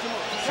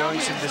showing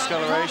some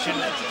discoloration,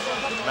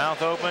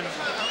 mouth open,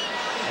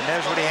 and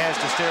there's what he has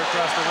to stare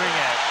across the ring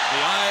at.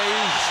 The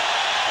eyes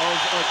of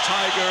a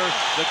tiger,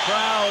 the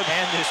crowd.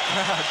 And this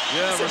crowd.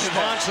 Yeah,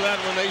 response to that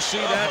when they see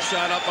that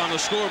shot up on the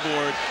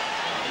scoreboard.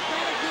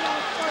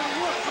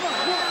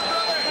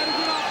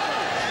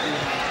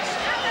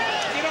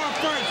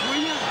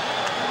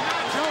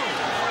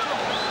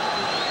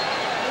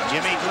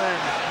 Jimmy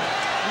Glenn.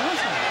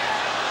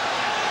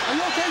 Are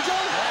you okay, Joe?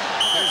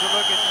 Here's a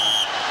look at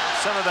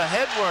some of the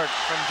head work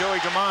from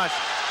Joey Gamache.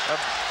 A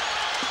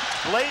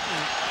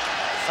blatant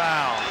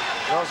foul.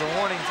 Draws a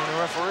warning from the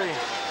referee.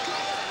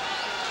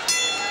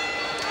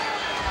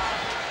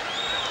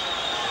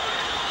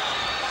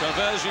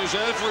 Chavez used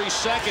every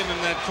second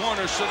in that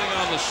corner sitting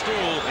on the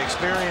stool.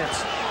 Experience.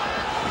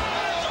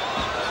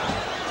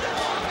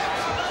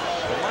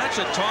 Gamache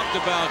had talked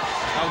about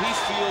how he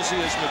feels he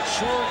has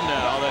matured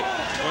now, that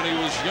when he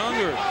was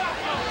younger,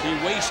 he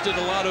wasted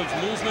a lot of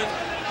movement,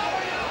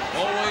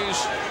 always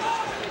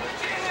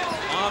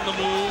on the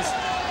move.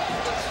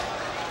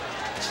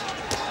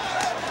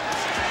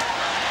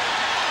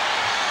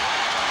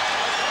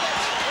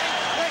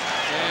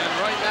 And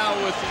right now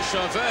with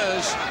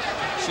Chavez,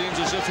 seems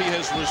as if he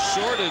has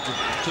resorted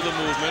to the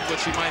movement,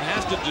 which he might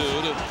have to do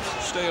to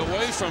stay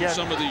away from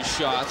some of these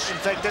shots. In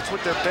fact, that's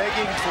what they're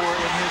begging for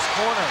in his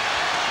corner.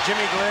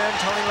 Jimmy Glenn,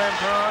 Tony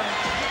Lampron,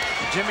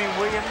 Jimmy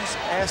Williams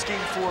asking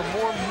for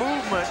more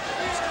movement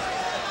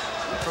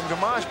from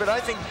Gamache, but I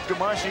think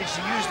Gamache needs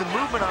to use the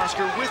movement,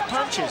 Oscar, with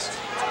punches.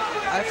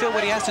 I feel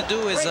what he has to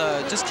do is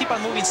just keep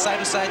on moving side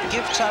to side,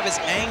 give Chavez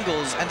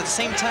angles, and at the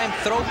same time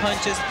throw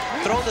punches,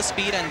 throw the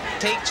speed, and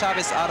take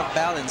Chavez out of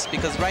balance.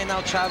 Because right now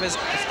Chavez,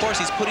 of course,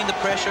 he's putting the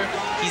pressure,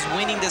 he's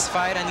winning this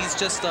fight, and he's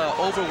just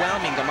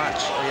overwhelming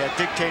Gamache. Oh, yeah,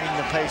 dictating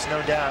the pace,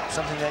 no doubt.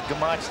 Something that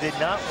Gamache did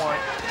not want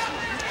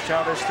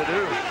Chavez to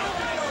do.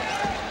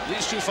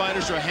 These two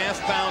fighters are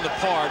half-pound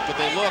apart, but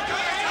they look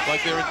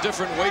like they're in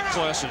different weight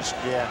classes.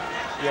 Yeah,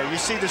 you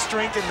see the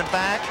strength in the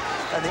back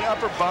and the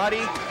upper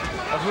body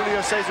of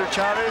Julio Caesar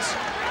Chavez,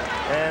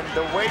 and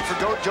the weight for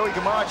Joey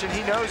Gamache, and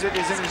he knows it,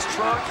 is in his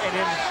trunk and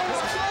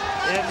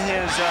in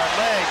his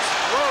legs.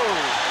 Whoa!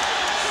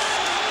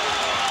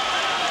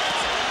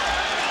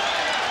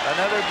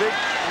 Another big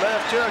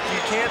left hook.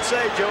 You can't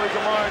say Joey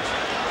Gamache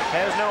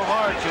has no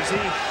heart, because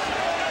he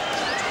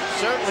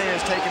certainly has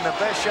taken the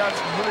best shots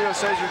from Julio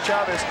Caesar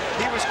Chavez.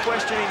 He was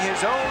questioning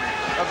his own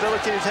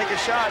ability to take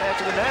a shot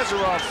after the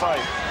Nazarov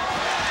fight.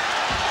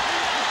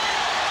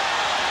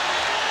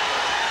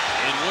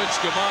 In which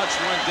Gamache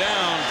went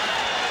down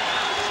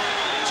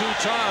 2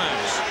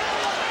 times.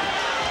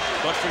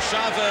 But for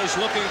Chavez,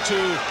 looking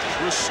to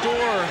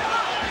restore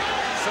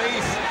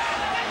faith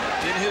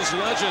in his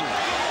legend,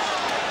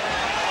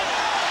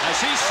 as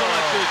he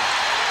selected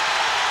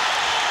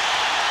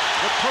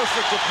the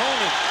perfect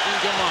opponent in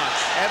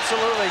Gamache.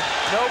 Absolutely.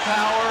 No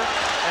power,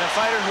 and a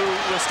fighter who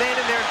will stand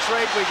in there and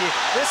trade with you.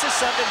 This is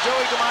something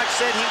Joey Gamache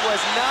said he was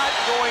not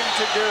going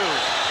to do.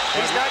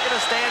 He's not going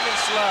to stand and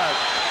slug.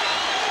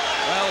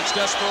 Well, it's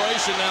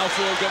desperation now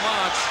for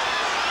Gamache.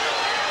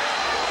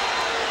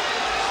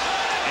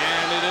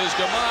 And it is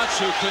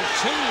Gamache who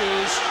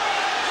continues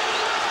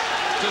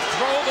to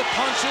throw the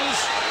punches.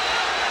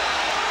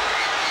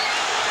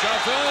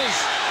 Chavez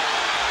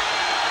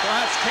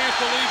Perhaps can't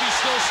believe he's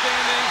still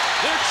standing.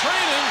 They're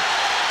training.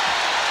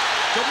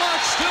 Qazaq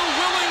still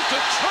willing to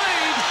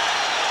trade.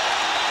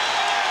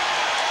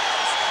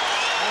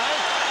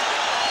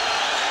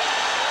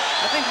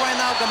 I think right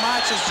now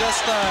Qazaq is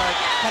just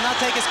cannot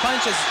take his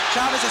punches.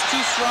 Chavez is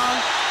too strong,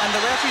 and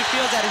the referee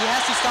feels that he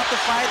has to stop the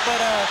fight.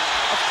 But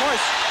of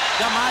course,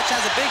 Qazaq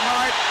has a big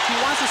heart. He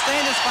wants to stay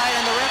in this fight,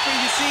 and the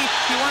referee, you see,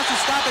 he wants to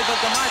stop it, but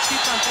Qazaq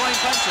keeps on throwing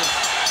punches.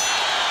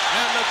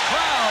 And the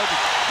crowd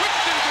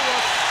whipped into a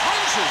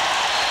frenzy.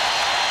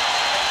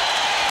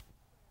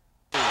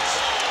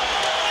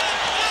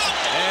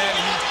 And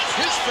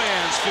his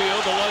fans feel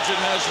the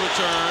legend has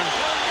returned.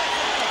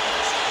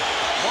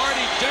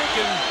 Marty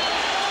Denkin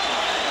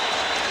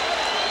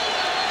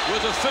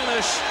with a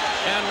finish,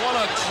 and what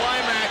a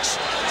climax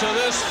to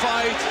this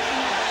fight.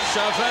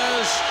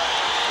 Chavez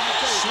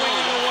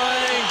swinging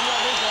away,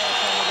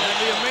 and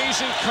the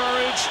amazing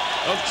courage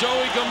of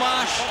Joey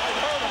Qazaq,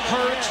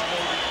 hurt,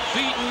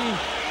 beaten,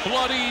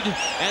 bloodied,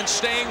 and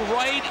staying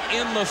right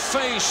in the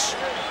face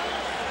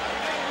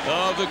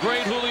of the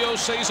great Julio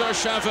Caesar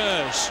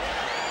Chavez.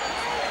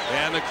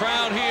 And the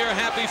crowd here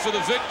happy for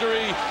the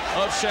victory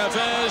of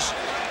Chavez,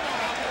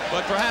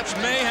 but perhaps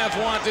may have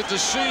wanted to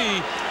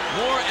see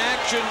more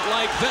action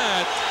like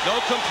that. No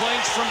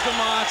complaints from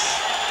Qazaq.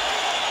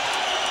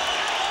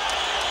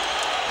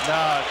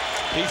 No.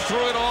 He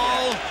threw it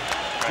all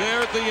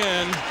there at the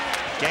end.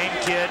 Game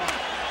kid,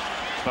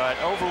 but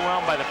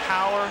overwhelmed by the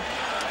power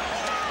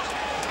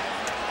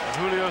of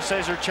Julio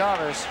Caesar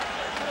Chavez.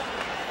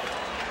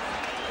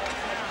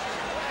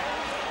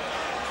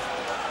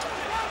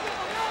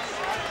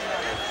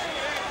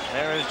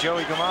 There is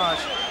Joey Qazaq.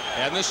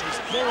 And this is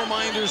more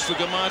reminders for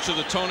Qazaq of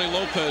the Tony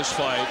Lopez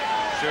fight.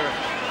 Sure.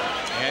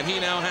 And he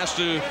now has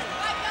to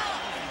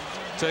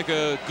take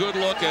a good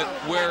look at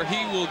where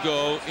he will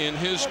go in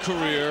his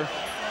career.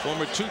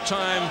 Former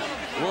two-time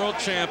world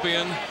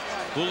champion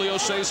Julio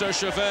Caesar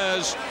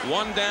Chavez,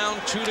 1 down,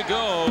 2 to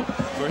go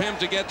for him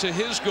to get to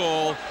his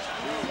goal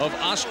of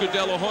Oscar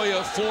De La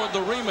Hoya for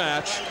the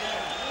rematch.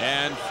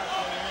 And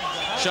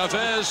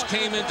Chavez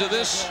came into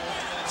this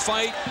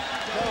fight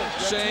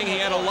saying he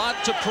had a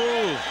lot to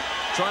prove,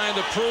 trying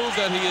to prove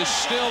that he is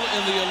still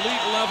in the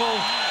elite level,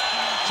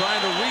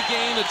 trying to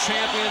regain a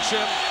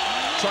championship,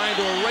 trying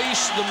to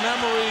erase the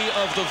memory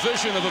of the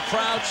vision of a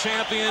proud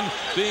champion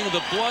being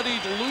the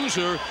bloodied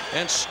loser,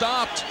 and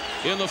stopped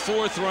in the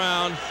 4th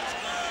round,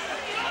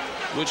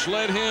 which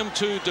led him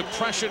to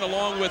depression,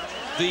 along with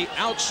the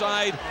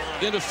outside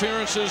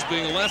interferences,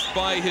 being left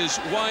by his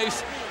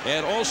wife,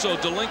 and also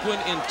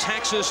delinquent in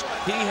taxes.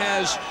 He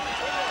has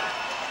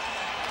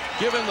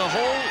given the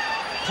whole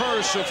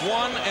purse of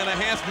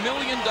 $1.5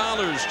 million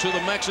to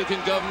the Mexican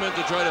government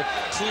to try to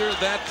clear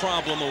that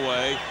problem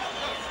away.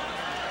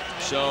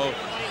 So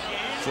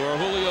for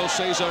Julio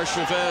Caesar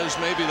Chavez,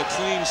 maybe the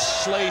clean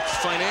slate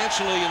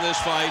financially in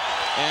this fight,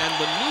 and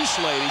the new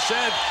slate. He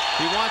said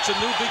he wants a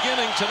new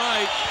beginning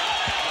tonight,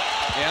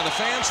 and the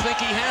fans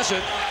think he has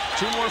it.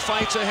 2 more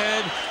fights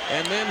ahead,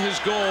 and then his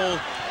goal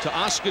to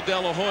Oscar De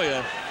La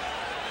Hoya,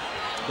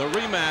 the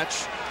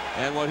rematch,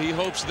 and what he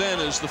hopes then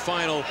is the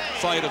final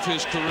fight of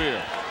his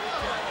career.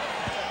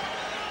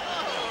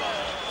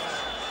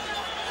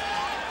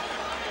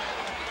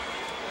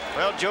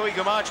 Well, Joey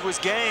Qazaq was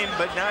game,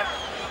 but not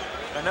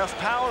enough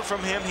power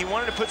from him. He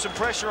wanted to put some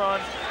pressure on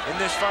in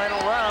this final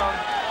round,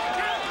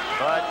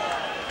 but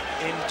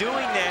in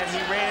doing that, he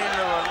ran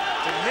into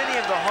many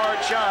of the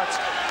hard shots.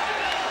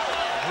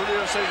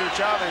 Julio Caesar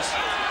Chavez.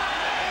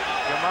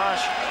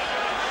 Qazaq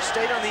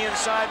stayed on the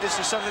inside. This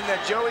is something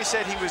that Joey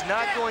said he was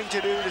not going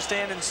to do, to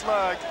stand and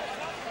slug,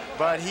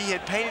 but he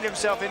had painted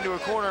himself into a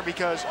corner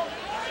because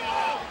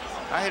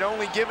I had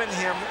only given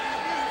him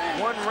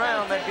 1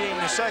 round, that being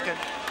the 2nd.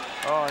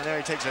 Oh, and there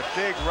he takes a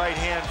big right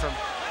hand from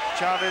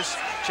Chavez.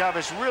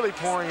 Chavez really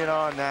pouring it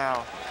on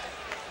now.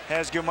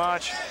 Has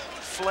Qazaq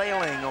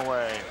flailing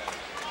away.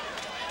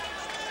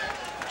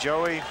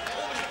 Joey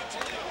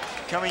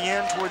coming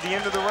in toward the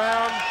end of the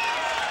round.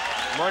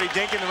 Marty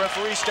Denkin, the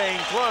referee, staying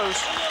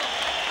close.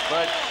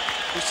 But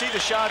you see the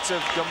shots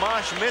of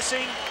Qazaq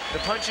missing, the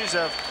punches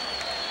of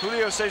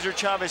Julio Caesar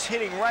Chavez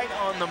hitting right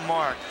on the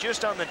mark,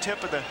 just on the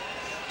tip of the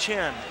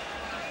chin.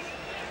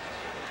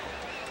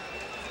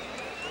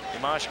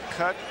 Qazaq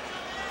cut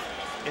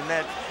in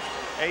that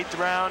 8th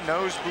round,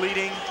 nose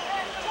bleeding.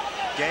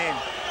 Game,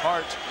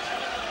 heart.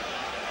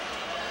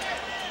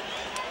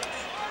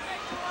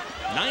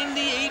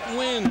 98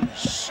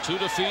 wins, 2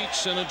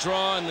 defeats and a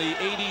draw in the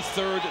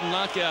 83rd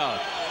knockout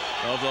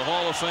of the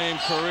Hall of Fame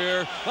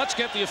career. Let's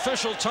get the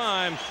official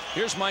time.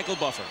 Here's Michael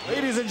Buffer.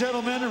 Ladies and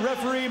gentlemen,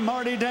 referee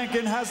Marty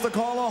Denkin has to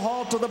call a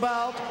halt to the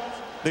bout.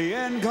 The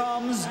end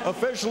comes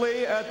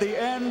officially at the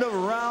end of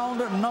round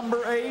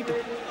number 8.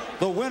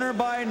 The winner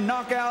by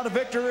knockout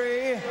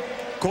victory,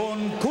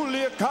 con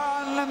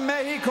Culiacan,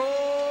 Mexico,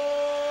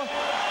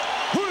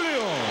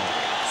 Julio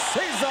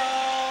Caesar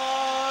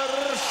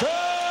Chavez.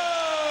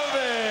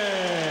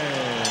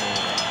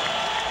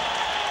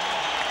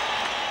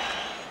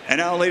 And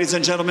now, ladies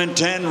and gentlemen,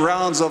 10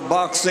 rounds of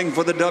boxing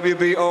for the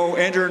WBO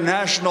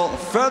International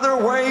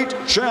Featherweight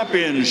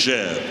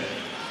Championship.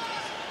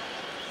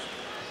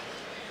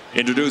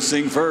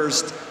 Introducing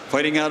first,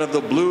 fighting out of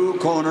the blue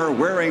corner,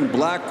 wearing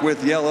black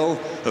with yellow,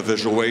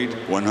 official weight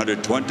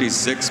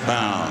 126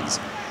 pounds.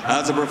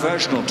 As a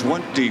professional,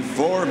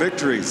 24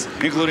 victories,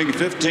 including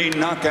 15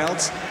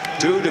 knockouts,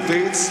 2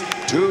 defeats,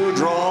 2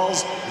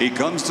 draws. He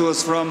comes to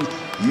us from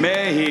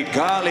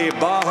Mexicali,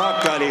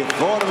 Baja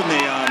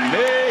California,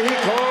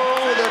 Mexico,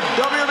 the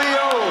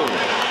WBO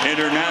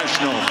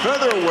International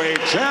Featherweight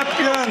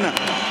Champion,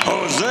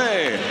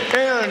 Jose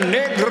El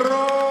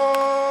Negro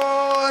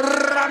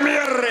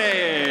Ramirez.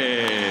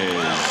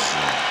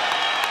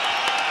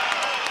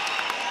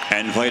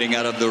 And fighting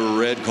out of the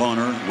red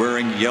corner,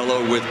 wearing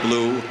yellow with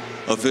blue,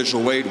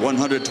 official weight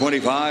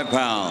 125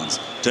 pounds.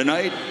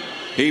 Tonight,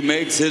 he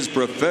makes his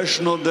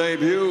professional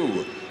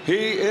debut.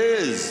 He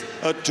is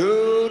a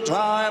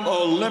 2-time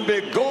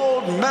Olympic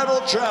gold medal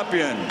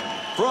champion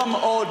from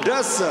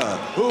Odessa,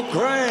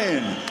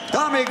 Ukraine,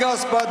 Dami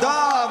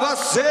Gospoda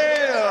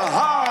Vasil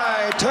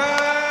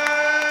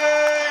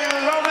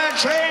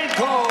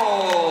Lomachenko.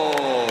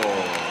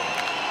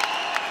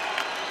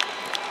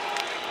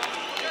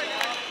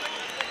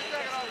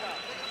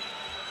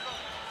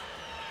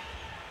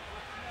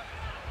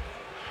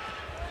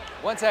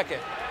 One second.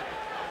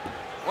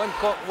 One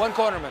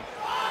cornerman.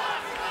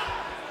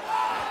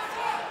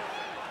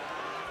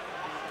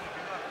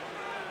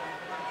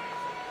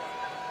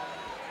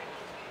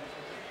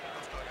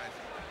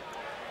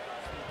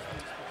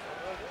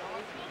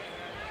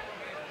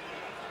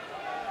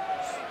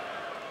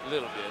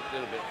 Little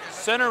bit.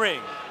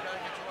 Centering.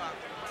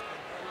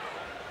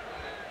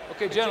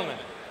 Okay, gentlemen.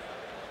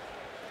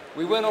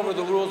 We went over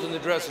the rules in the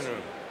dressing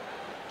room.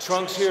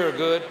 Trunks here are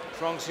good,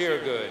 trunks here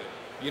are good.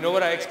 You know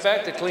what I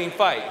expect? A clean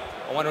fight.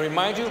 I want to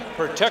remind you,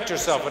 protect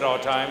yourself at all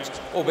times.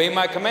 Obey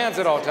my commands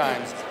at all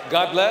times.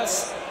 God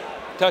bless.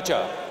 Touch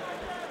up.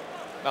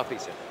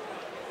 Mouthpiece.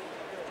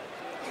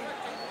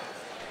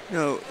 You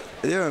know,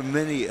 there are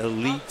many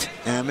elite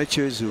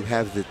amateurs who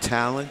have the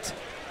talent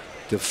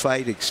to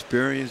fight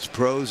experienced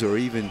pros or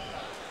even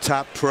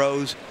top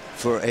pros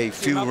for a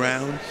few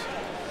rounds.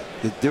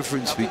 The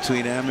difference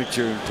between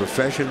amateur and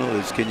professional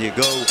is, can you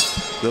go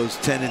those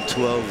 10 and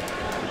 12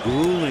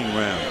 grueling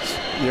rounds?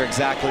 You're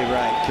exactly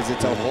right, because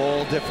it's a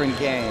whole different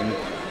game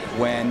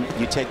when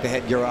you take the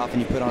headgear off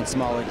and you put on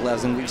smaller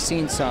gloves. And we've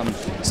seen some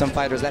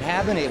fighters that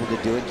have been able to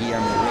do it.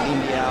 Guillermo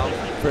Reyniel,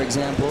 for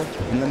example,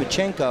 and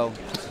Lomachenko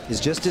is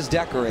just as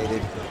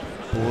decorated.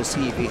 But we'll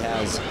see if he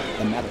has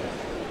a medal.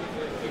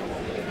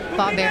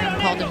 Bob Arum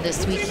called him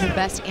this week the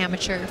best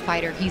amateur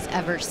fighter he's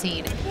ever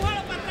seen.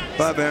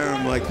 Bob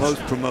Arum, like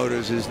most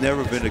promoters, has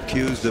never been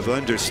accused of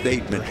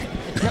understatement.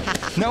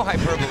 No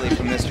hyperbole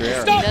from Mr.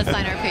 Arum. He does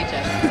sign our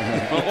paycheck.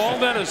 Well, all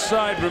that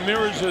aside,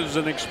 Ramirez is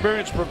an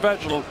experienced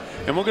professional,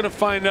 and we're going to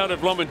find out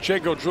if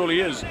Lomachenko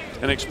truly is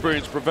an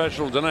experienced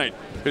professional tonight.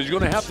 Because you're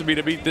going to have to be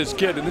to beat this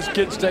kid, and this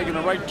kid's taking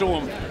it right to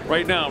him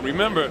right now.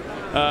 Remember,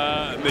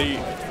 the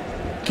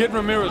kid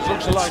Ramirez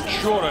looks a lot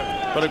shorter,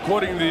 but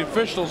according to the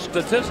official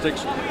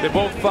statistics, they're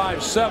both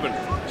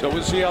 5'7". So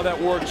we'll see how that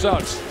works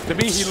out. To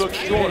me, he looks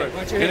shorter,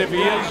 and if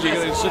he is, you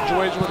get a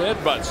situation with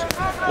headbutts.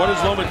 What does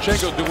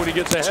Lomachenko do when he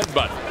gets a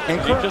headbutt? And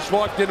he just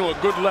walked into a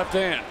good left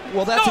hand.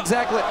 Well, that's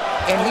exactly,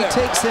 and he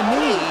takes a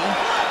knee.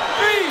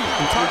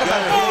 And talk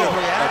about a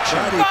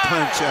body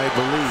punch, I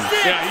believe.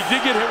 Yeah, he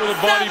did get hit with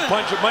a body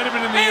punch. It might have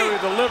been in the area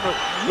of the liver,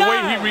 the way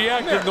he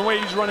reacted, the way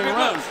he's running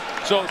around.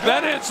 So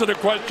that answered the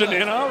question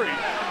in a hurry.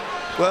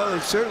 Well,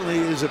 it certainly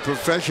is a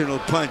professional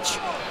punch.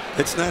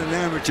 It's not an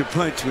amateur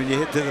punch when you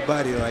hit to the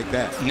body like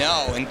that.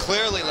 No, and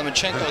clearly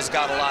Lomachenko's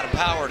got a lot of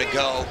power to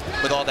go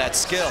with all that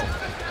skill.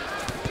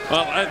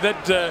 Well,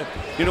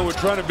 you know, we're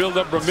trying to build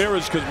up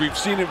Ramirez because we've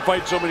seen him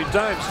fight so many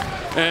times,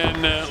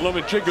 and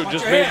Lomachenko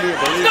just made me a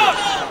believer.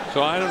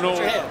 So I don't know.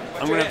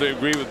 I'm going to have to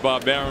agree with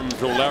Bob Arum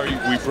until Larry,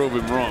 we prove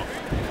him wrong.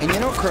 And you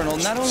know, Colonel,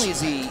 not only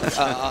is he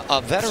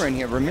a veteran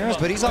here, Ramirez,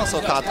 but he's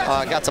also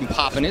got some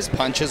pop in his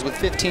punches with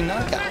 15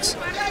 knockouts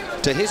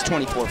to his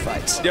 24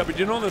 fights. Yeah, but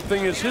you know the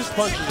thing is, his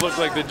punches look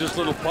like they're just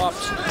little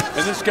pops,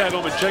 and this guy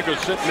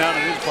Lomachenko's sitting down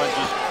in his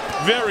punches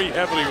very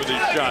heavily with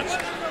his shots.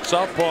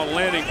 Southpaw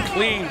landing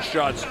clean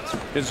shots.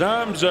 His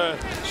arms are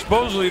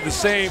supposedly the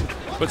same,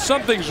 but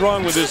something's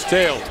wrong with his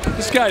tail.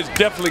 This guy's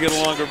definitely got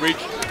a longer reach.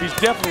 He's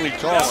definitely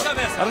taller.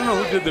 I don't know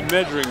who did the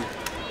measuring,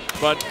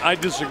 but I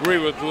disagree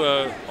with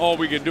all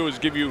we can do is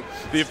give you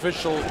the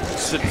official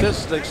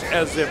statistics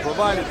as they're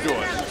provided to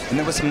us. And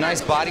there was some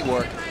nice body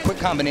work, quick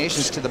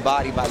combinations to the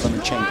body by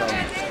Lomachenko.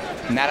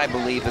 And that, I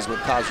believe, is what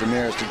caused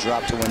Ramirez to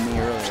drop to one knee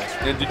earlier.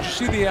 And did you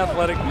see the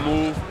athletic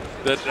move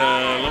that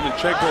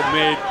Lomachenko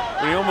made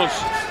when he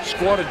almost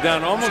squatted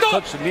down, almost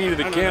touched the knee to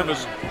the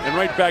canvas, and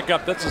right back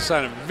up? That's a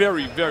sign of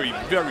very, very,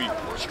 very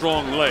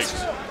strong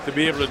legs to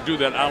be able to do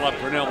that a la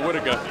Pernell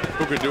Whitaker,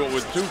 who could do it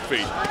with 2 feet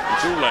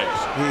and 2 legs.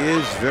 He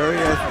is very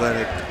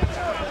athletic.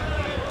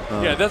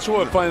 Yeah, that's what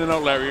we're finding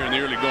out, Larry, here in the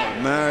early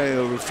going.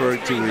 Mario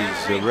referred to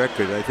his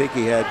record. I think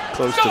he had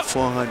close to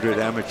 400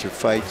 amateur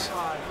fights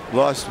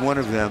lost one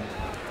of them,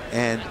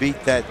 and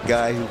beat that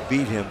guy who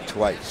beat him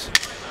twice.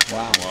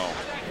 Wow.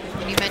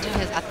 And you mentioned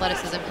his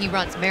athleticism. He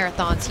runs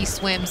marathons. He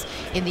swims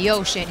in the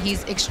ocean.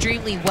 He's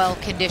extremely well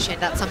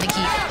conditioned. That's something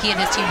he and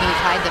his team really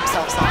pride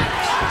themselves on.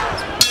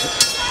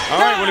 All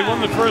right, well, he won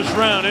the first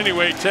round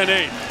anyway,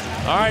 10-8.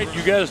 All right,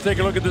 you guys take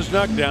a look at this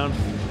knockdown.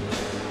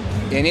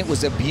 And it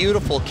was a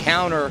beautiful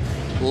counter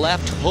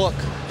left hook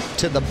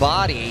to the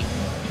body.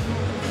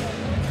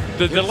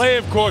 The delay,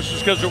 of course, is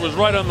because it was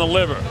right on the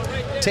liver.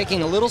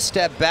 Taking a little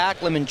step back,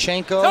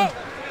 Lomachenko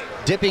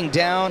dipping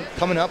down,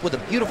 coming up with a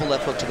beautiful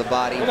left hook to the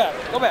body. Go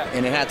back, go back.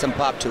 And it had some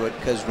pop to it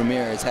because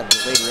Ramirez had a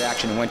delayed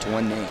reaction and went to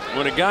one knee.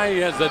 When a guy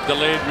has that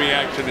delayed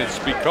reaction, it's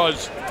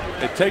because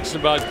it takes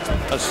about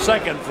a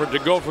second for it to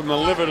go from the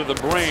liver to the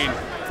brain,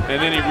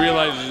 and then he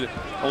realizes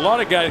a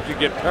lot of guys could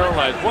get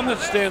paralyzed. One that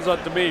stands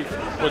out to me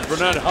was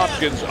Bernard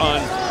Hopkins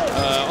on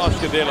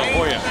Oscar De La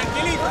Hoya.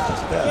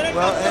 Yeah,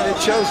 well, and it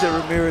shows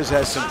that Ramirez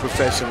has some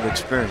professional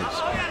experience.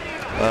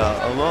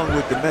 Along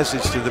with the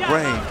message to the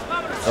brain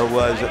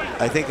was,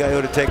 I think I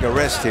ought to take a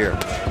rest here.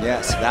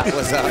 Yes, that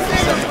was a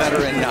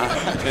veteran.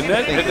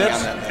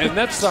 And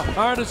that's the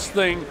hardest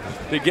thing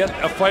to get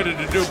a fighter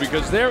to do,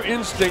 because their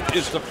instinct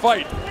is to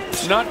fight,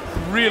 not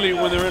really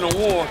when they're in a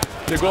war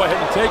to go ahead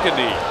and take a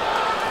knee.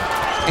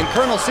 And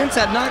Colonel, since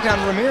that knockdown,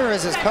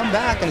 Ramirez has come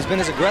back and has been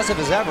as aggressive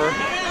as ever.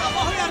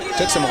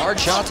 Took some hard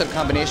shots at a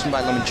combination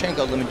by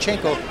Lomachenko.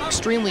 Lomachenko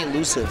extremely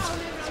elusive.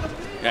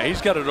 Yeah,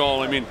 he's got it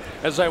all. I mean,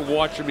 as I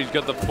watch him, he's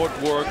got the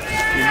footwork.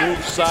 He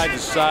moves side to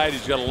side.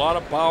 He's got a lot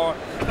of power,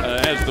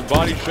 as the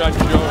body shot shows.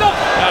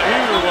 Now,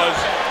 here he was.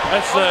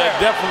 That's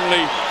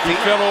definitely, he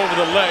fell over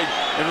the leg.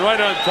 And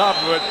right on top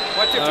of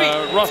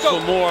it,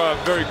 Russell Moore, a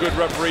very good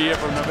referee here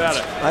from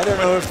Nevada. I don't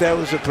know if that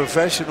was a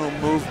professional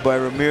move by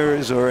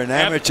Ramirez or an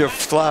amateur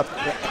flop.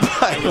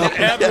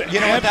 You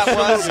know what that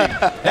was?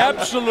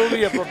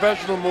 Absolutely a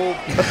professional move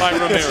by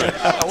Ramirez.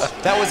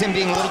 That was him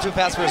being a little too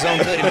fast for his own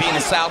good and being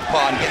a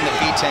southpaw and getting the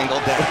feet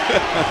tangled there.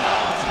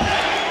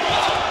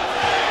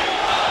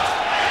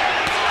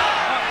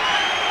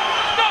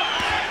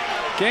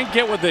 Can't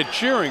get what they're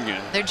cheering in.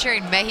 They're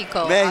cheering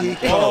Mexico.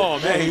 Mexico.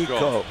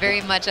 Mexico.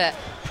 Very much a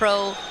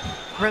pro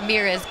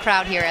Ramirez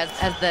crowd here as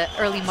the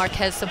early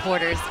Marquez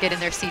supporters get in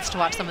their seats to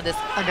watch some of this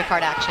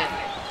undercard action.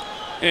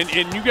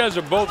 And you guys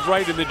are both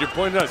right in that you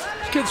pointed out,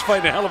 this kid's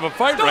fighting a hell of a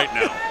fight right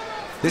now.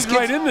 He's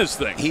right in this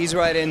thing. He's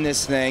right in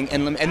this thing.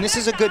 And this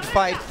is a good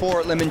fight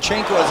for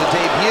Lomachenko as a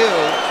debut.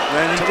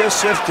 And he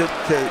just shifted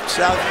to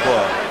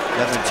southpaw,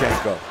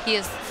 Lomachenko. He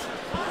is.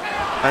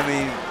 I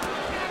mean,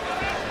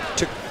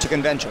 to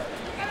convention.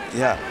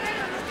 Yeah.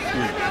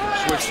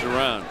 Switched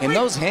around. And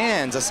those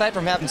hands, aside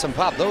from having some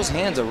pop, those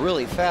hands are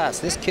really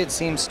fast. This kid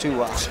seems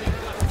to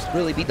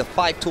really be the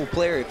five-tool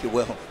player, if you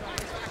will.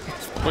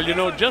 Well, you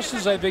know, just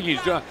as I think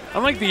he's doing,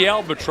 I'm like the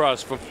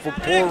albatross for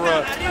poor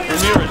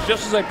Ramirez.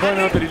 Just as I point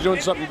out that he's doing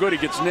something good, he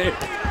gets nailed.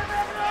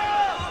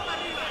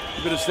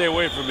 You better stay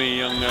away from me,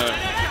 young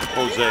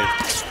Jose.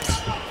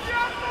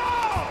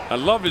 I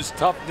love his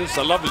toughness.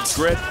 I love his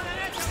grit.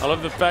 I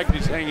love the fact that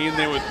he's hanging in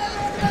there with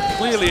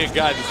clearly a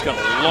guy that's got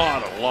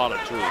a lot of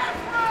tools.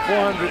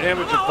 400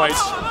 amateur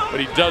fights, but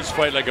he does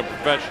fight like a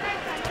professional.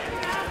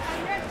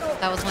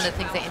 That was one of the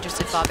things that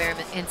interested Bob Arum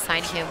in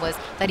signing him, was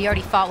that he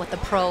already fought with the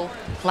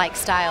pro-like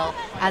style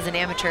as an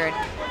amateur. And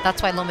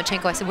that's why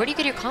Lomachenko, I said, where do you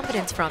get your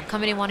confidence from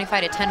coming in wanting to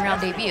fight a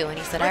 10-round debut? And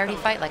he said, I already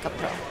fight like a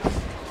pro.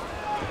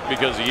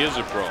 Because he is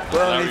a pro.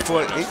 Well,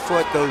 he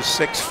fought those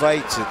 6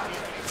 fights at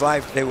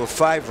 5. They were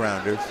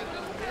 5-rounders.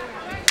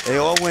 They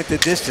all went the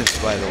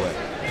distance, by the way.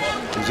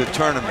 It was a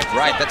tournament.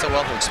 Right, that's a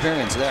wealth of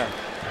experience there.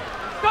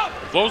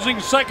 Closing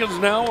seconds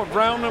now of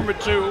round number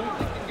 2.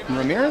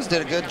 Ramirez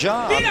did a good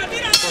job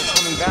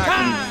coming back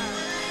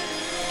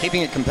and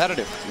keeping it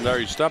competitive.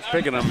 Larry, stop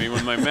picking on me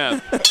with my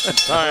math. I'm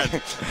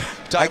tired.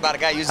 Talk about a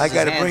guy using his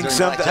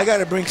hands. I got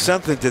to bring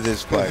something to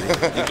this party.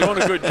 You're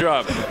doing a good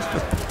job.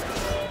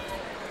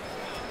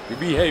 You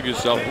behave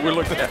yourself. We're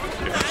looking at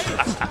you.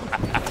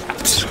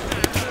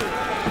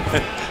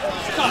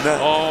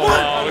 Oh,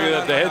 wow, look at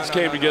that. The heads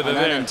came together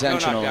there.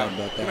 Unintentional. Come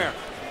here.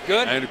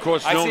 Good. And, of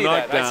course, I no see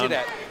knockdown. That. I see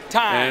that.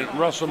 Time. And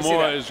Russell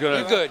Moore is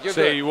going to you're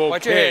say good. you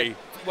Watch your okay. head.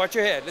 Watch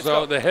your head. Let's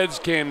So go. the heads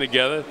came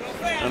together.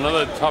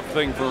 Another tough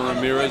thing for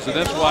Ramirez. And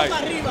that's why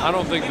I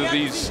don't think that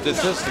these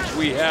statistics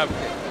we have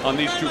on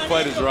these two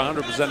fighters are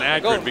 100%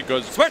 accurate,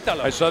 because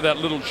I saw that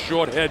little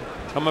short head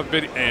come up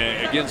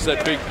against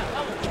that big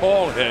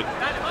tall head,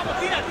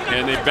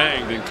 and they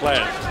banged and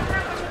clashed.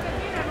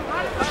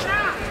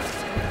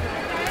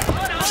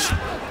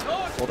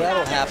 Well,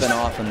 that'll happen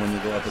often when you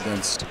go up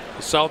against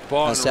a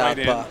southpaw. A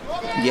southpaw.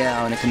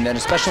 Yeah, and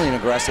especially an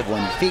aggressive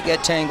one. Feet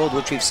get tangled,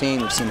 which we've seen.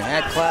 We've seen the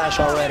head clash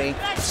already.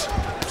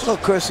 Well,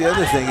 of course, the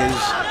other thing is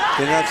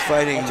they're not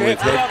fighting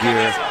with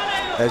headgear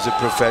as a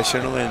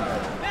professional, and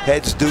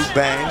heads do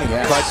bang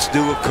and cuts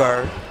do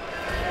occur.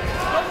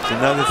 It's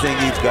another thing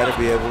you've got to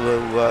be able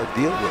to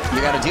deal with. You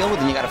got to deal with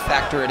it, and you got to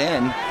factor it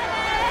in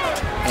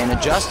and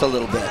adjust a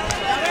little bit.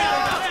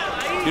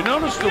 You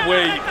notice the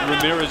way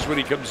Ramirez, when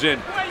he comes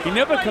in, he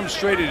never comes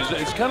straight.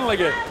 It's kind of like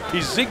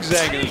he's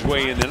zigzagging his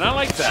way in, and I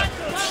like that.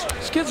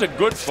 This kid's a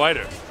good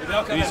fighter.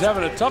 And he's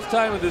having a tough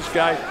time with this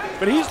guy,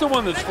 but he's the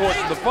one that's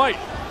forcing the fight.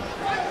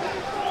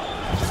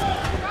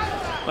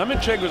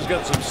 Lomachenko's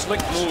got some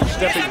slick moves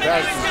stepping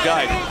past his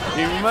guy.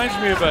 He reminds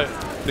me of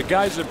the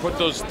guys that put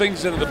those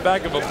things into the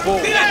back of a bull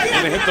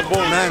when they hit the bull.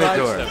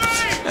 Matador.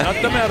 Not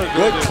the Matador.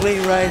 Good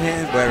clean right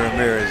hand by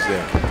Ramirez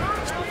there.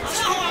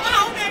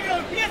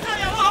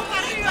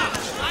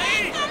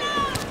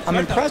 I'm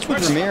impressed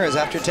with Ramirez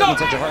after taking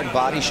such a hard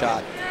body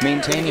shot,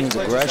 maintaining his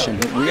aggression,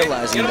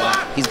 realizing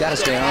that he's got to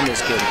stay on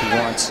this kid if he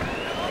wants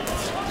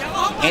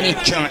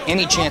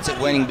any chance at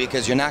winning,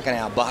 because you're not going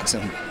to outbox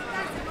him.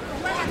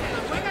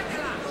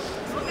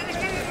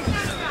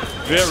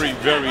 Very,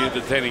 very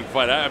entertaining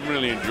fight. I'm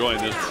really enjoying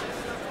this.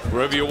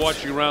 Wherever you're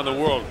watching around the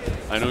world,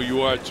 I know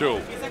you are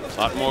too. A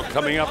lot more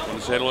coming up. I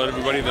want to say hello to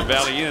everybody in the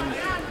Valley Inn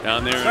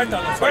down there in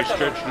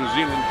Christchurch, New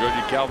Zealand.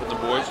 Georgie Calvin, the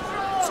boys.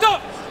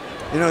 Stop!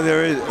 You know,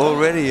 there is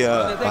already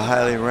a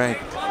highly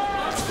ranked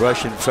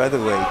Russian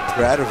featherweight,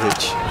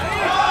 Pradovich,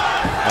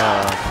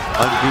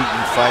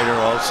 unbeaten fighter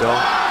also.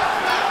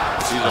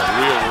 He's a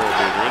real world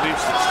beater, isn't he?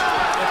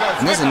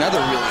 And there's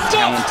another really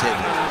talented,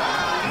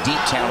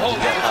 deep talented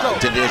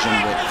division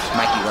with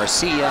Mikey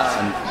Garcia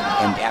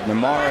and Abner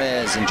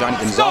Mares and Johnny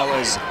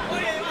Gonzalez.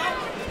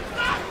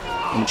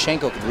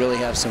 Lomachenko could really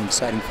have some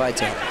exciting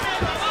fights out.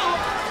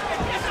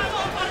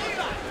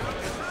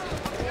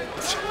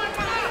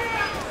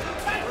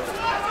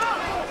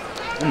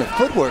 And the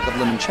footwork of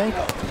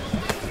Lomachenko.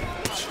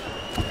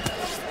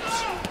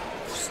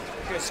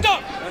 Okay,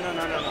 stop! No.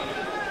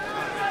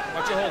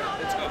 Watch your hold.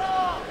 Let's go.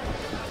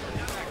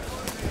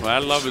 Well, I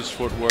love his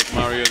footwork,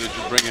 Mario, that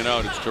you bring it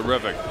out. It's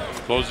terrific.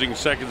 Closing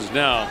seconds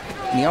now.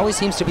 And he always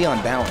seems to be on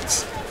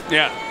balance.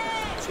 Yeah.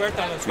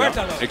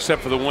 Suéltalo.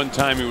 Except for the one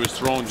time he was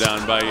thrown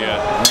down by...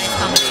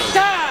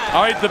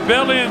 All right, the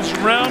bell ends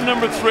round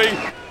number 3.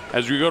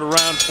 As we go to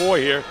round 4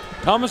 here,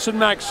 Thomas and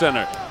Mack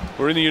Center.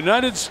 We're in the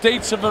United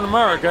States of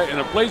America in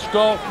a place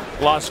called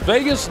Las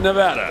Vegas,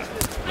 Nevada.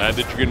 Glad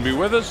that you can be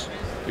with us.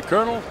 The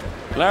Colonel,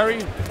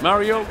 Larry,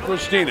 Mario,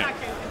 Christina.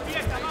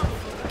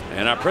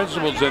 And our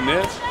principals in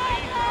there,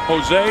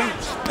 Jose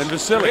and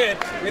Vasily.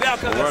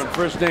 We're on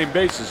first name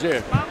basis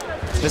here.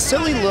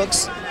 Vasily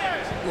looks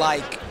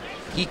like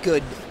he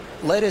could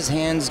let his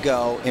hands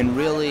go and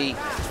really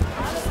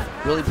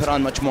put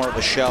on much more of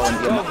a show and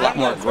be a lot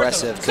more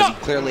aggressive, because he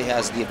clearly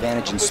has the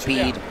advantage in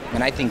speed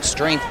and I think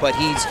strength, but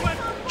he's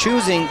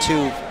choosing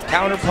to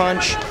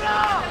counterpunch,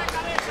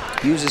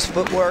 use his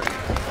footwork,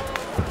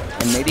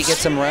 and maybe get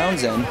some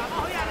rounds in.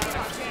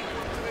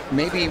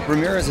 Maybe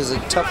Ramirez is a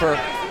tougher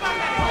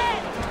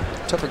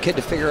kid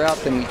to figure out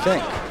than we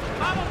think.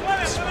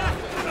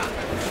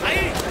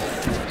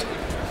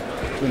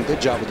 Doing a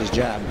good job with his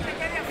jab.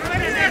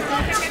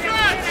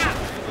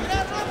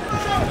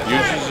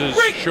 Uses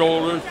his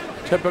shoulders,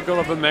 typical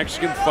of a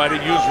Mexican fighter.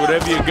 Use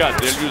whatever you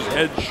got. They'll use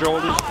head,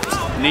 shoulders,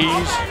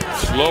 knees,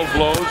 slow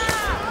blows.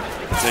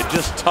 They're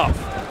just tough,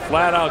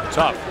 flat out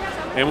tough.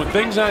 And when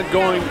things aren't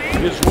going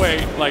his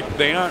way, like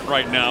they aren't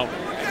right now,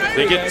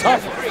 they get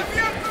tougher.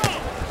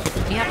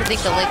 You have to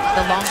think the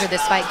longer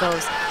this fight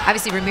goes.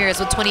 Obviously, Ramirez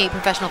with 28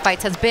 professional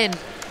fights has been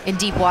in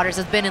deep waters,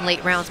 has been in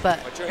late rounds, but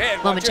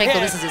Lomachenko,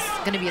 this is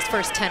going to be his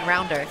first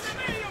 10-rounder.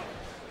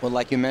 Well,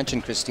 like you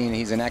mentioned, Christina,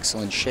 he's in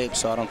excellent shape,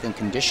 so I don't think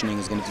conditioning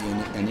is going to be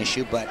an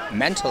issue, but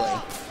mentally,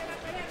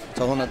 it's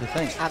a whole other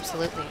thing.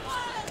 Absolutely.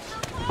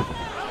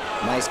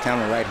 Nice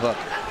counter right hook.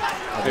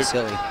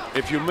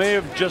 If you may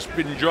have just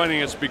been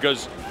joining us,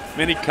 because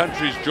many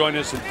countries join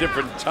us at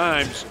different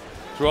times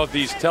throughout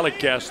these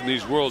telecasts and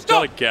these world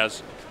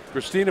telecasts,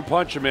 Christina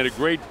Pancha made a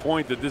great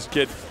point that this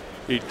kid,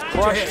 he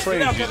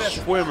cross-trains, he's a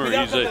swimmer,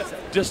 he's a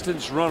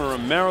distance runner, a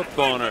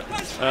marathoner.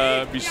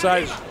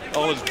 Besides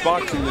all his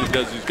boxing that he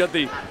does, he's got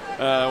the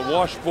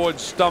washboard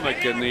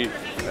stomach and the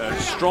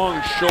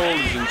strong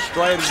shoulders and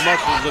striated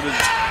muscles in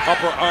his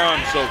upper arm.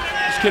 So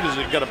this kid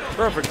has got a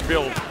perfect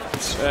build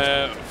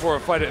for a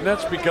fighter, and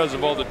that's because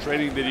of all the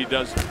training that he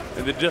does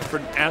and the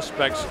different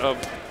aspects of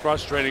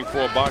cross-training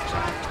for boxing.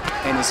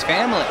 And his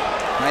family,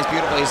 nice,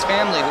 beautiful, his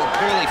family, who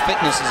clearly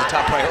fitness is a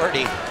top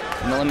priority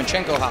in the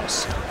Lomachenko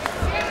house.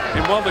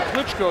 And while the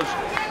Klitschko's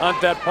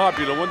aren't that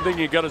popular, one thing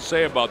you got to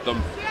say about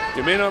them,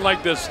 you may not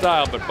like their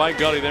style, but by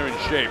golly, they're in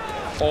shape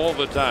all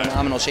the time.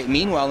 Phenomenal shape.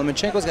 Meanwhile,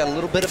 Lomachenko's got a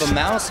little bit of a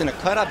mouse and a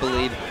cut, I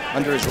believe,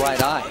 under his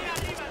right eye.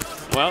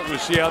 Well, we'll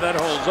see how that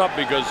holds up,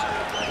 because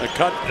the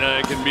cut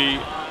can be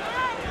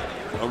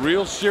a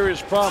real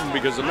serious problem,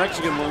 because the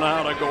Mexican will know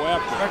how to go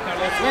after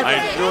it. I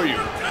assure you.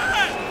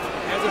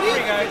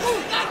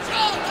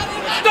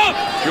 Stop!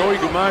 Joey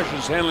Gamache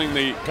is handling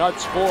the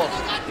cuts for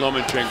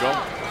Lomachenko.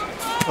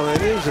 Well,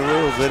 it is a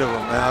little bit of a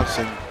mouse,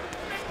 and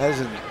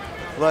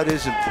blood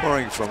isn't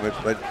pouring from it,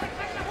 but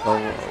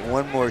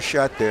one more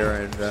shot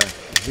there, and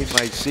he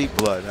might see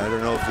blood. I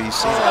don't know if he's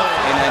seen it.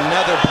 And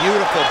another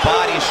beautiful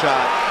body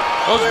shot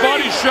Those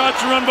body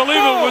shots are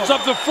unbelievable. It's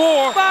up to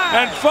 4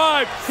 and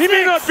 5. He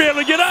may not be able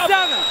to get up.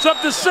 It's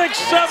up to 6,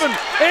 7,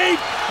 8,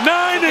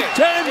 9, and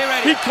 10.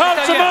 He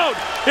counts them out.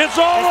 It's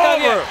all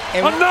over.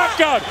 A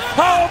knockout.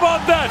 How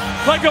about that?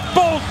 Like a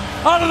bolt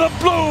out of the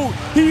blue.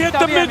 He hit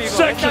the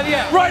midsection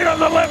right on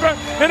the liver,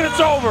 and it's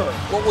over.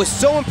 What was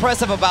so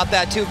impressive about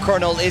that too,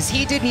 Colonel, is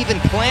he didn't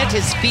even plant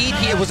his feet.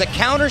 It was a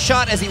counter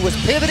shot as he was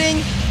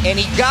pivoting, and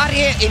he got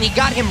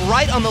him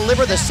right on the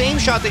liver, the same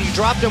shot that he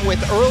dropped him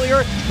with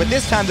earlier, but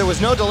this time there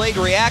was no delayed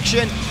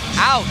reaction.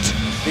 Out.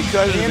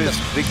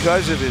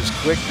 Because of his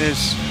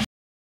quickness.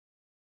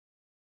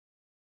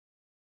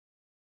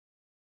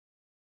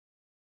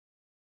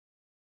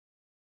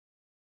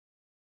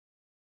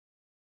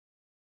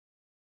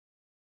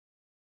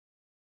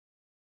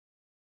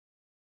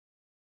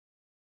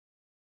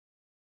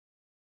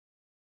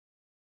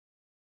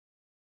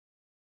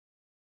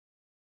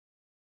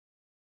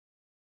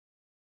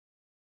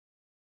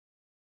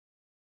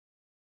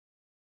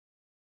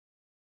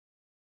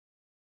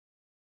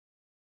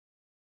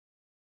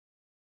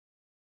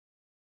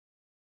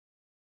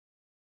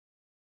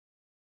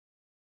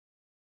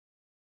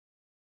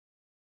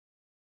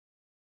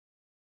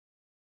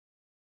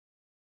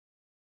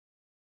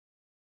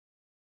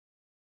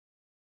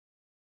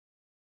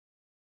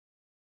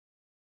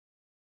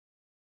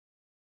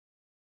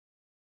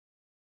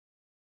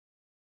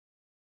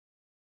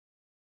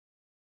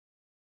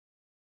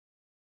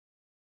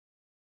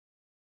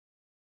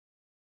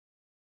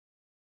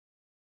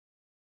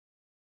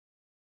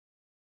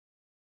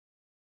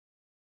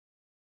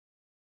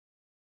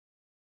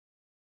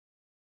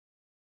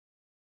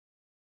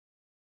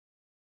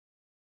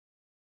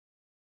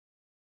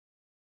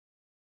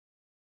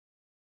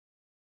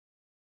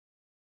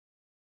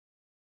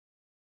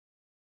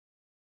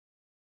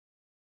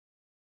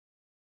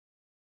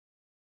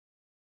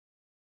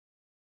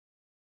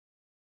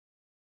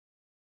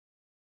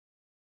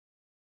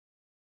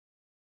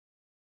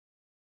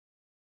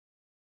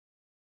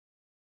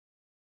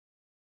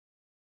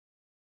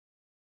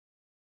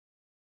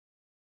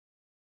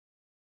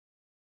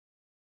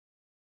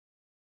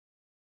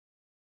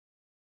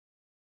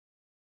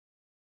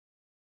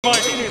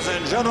 Ladies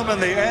and gentlemen,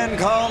 the end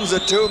comes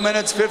at 2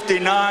 minutes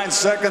 59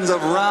 seconds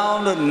of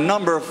round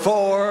number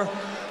 4.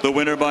 The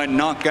winner by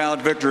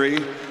knockout victory,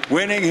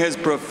 winning his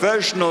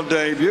professional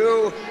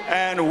debut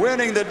and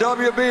winning the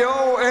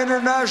WBO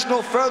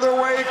International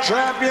Featherweight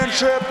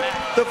Championship,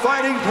 the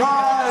fighting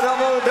pride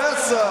of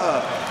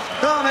Odessa,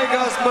 Dami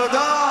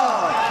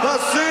Gospoda,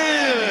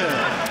 Vasil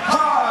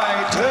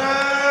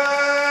High-Tech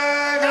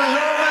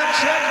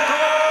Lomachenko.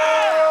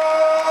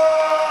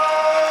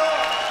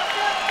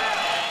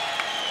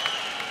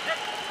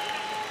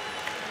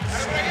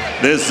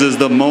 This is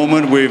the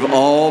moment we've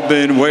all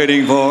been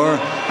waiting for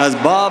as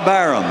Bob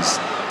Arum's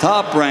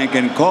Top Rank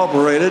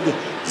Incorporated,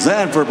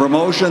 Zanfer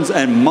Promotions,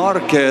 and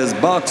Marquez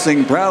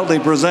Boxing proudly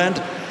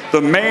present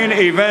the main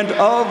event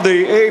of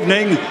the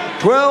evening,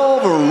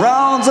 12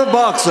 rounds of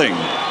boxing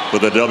for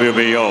the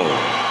WBO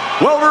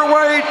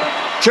Welterweight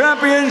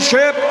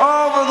Championship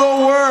of the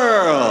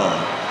World.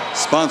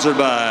 Sponsored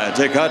by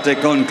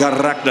Tecate Con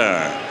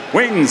Character,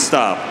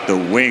 Wingstop, the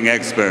wing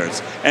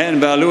experts,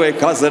 and Value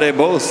Casa de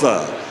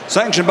Bolsa.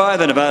 Sanctioned by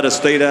the Nevada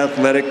State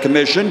Athletic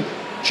Commission,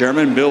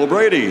 Chairman Bill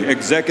Brady,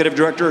 Executive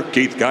Director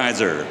Keith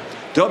Kaiser,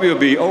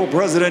 WBO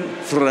President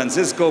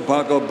Francisco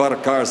Paco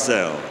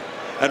Barcarcel.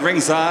 At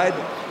ringside,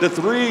 the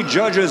 3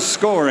 judges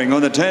scoring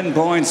on the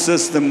 10-point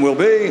system will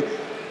be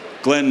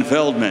Glenn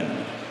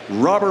Feldman,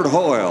 Robert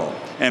Hoyle,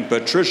 and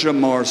Patricia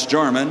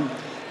Morse-Jarman.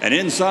 And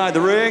inside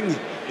the ring,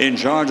 in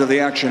charge of the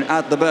action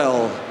at the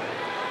bell,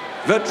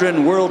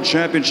 veteran World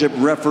Championship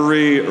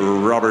referee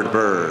Robert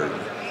Bird.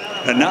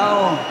 And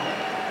now,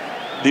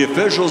 the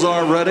officials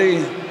are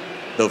ready,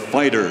 the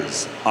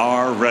fighters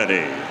are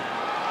ready.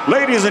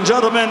 Ladies and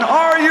gentlemen,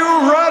 are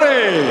you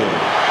ready?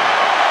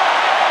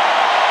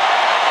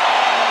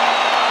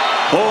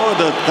 For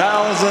the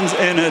thousands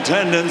in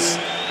attendance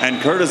and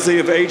courtesy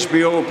of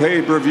HBO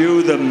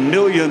pay-per-view, the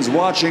millions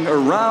watching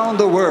around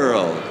the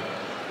world.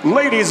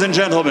 Ladies and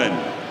gentlemen,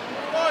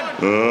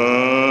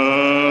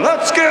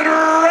 let's get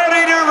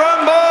ready to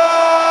rumble!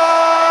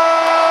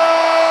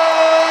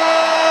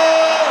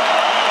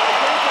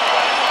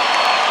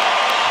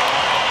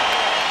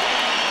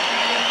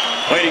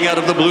 Fighting out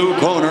of the blue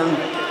corner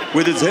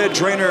with his head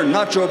trainer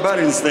Nacho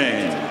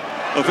Berenstein,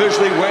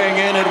 officially weighing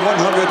in at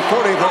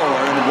 144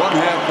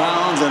 1/2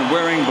 pounds and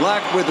wearing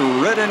black with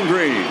red and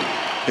green.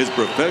 His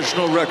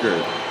professional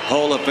record,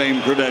 Hall of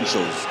Fame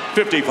credentials,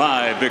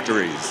 55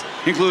 victories,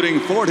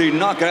 including 40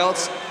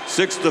 knockouts,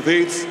 6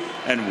 defeats,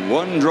 and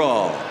 1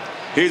 draw.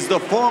 He's the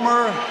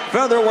former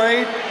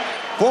featherweight,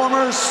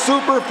 former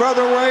super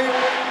featherweight,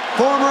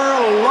 former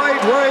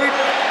lightweight,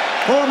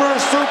 former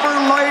super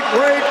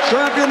lightweight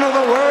champion of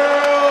the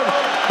world,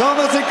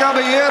 damas y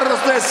caballeros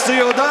de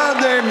Ciudad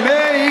de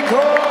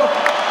México,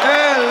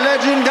 el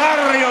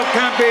legendario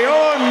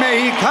campeón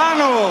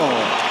mexicano,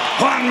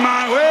 Juan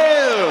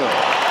Manuel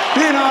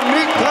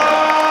Dinamita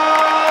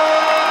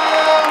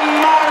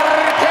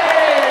Marquez.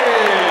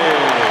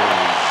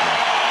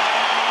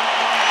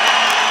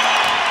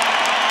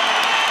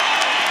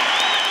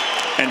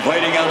 And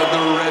fighting out of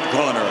the red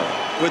corner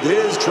with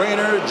his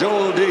trainer,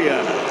 Joel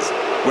Diaz,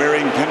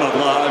 wearing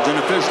camouflage and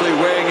officially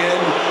weighing in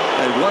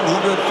at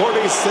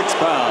 146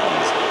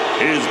 pounds.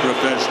 His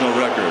professional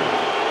record,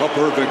 a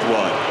perfect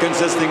one,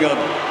 consisting of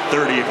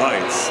 30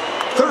 fights,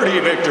 30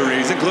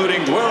 victories,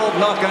 including 12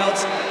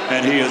 knockouts,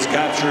 and he has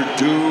captured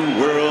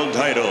 2 world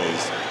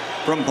titles.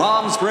 From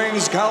Palm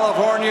Springs,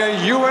 California,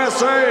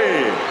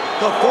 USA,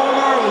 the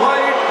former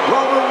light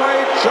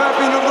welterweight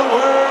champion of the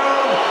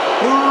world,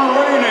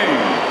 reigning,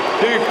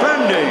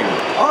 defending,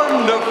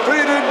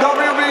 undefeated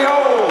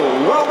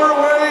WBO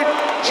welterweight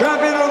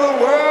champion of the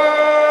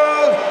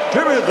world,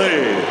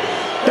 Timothy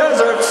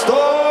Desert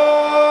Storm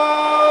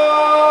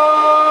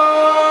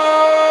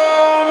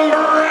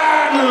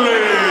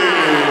Bradley.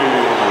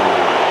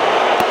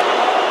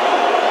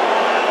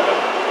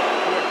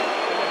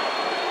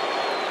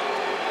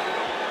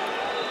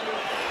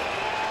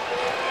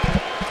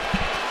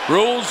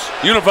 Rules,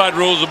 unified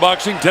rules of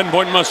boxing,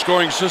 10-point must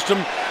scoring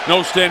system,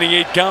 no standing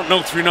 8 count,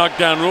 no 3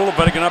 knockdown rule. A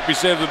fighter cannot be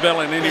saved with the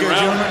bell in any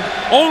round.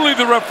 Only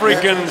the referee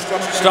can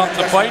stop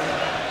the fight.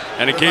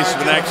 And in case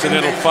of an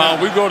accidental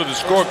foul, we go to the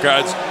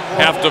scorecards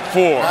after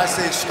 4.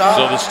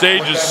 So the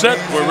stage is set,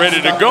 we're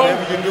ready to go.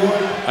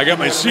 I got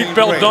my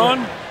seatbelt on,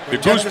 the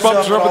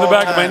goosebumps are up in the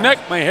back of my neck,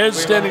 my head's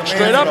standing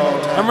straight up.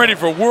 I'm ready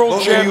for a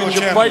world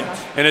championship fight,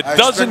 and it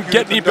doesn't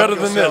get any better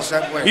than this.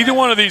 Either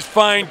one of these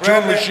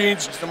fine-tuned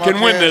machines can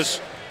win this,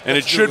 and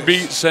it should be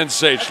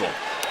sensational.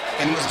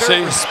 And was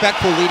very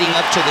respectful leading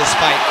up to this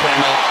fight,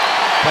 Colonel.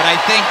 But I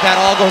think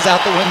that all goes out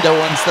the window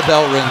once the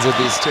bell rings with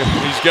these two.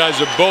 These guys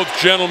are both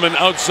gentlemen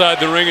outside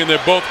the ring, and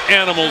they're both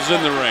animals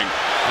in the ring.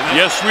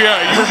 Yes, we are.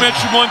 You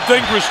mentioned one thing,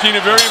 Christina,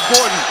 very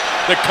important.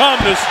 The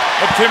calmness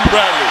of Tim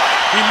Bradley.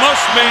 He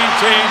must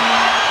maintain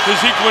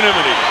his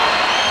equanimity.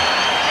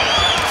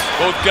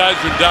 Both guys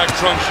with dark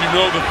trunks, you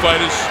know the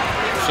fighters.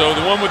 So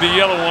the one with the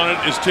yellow on it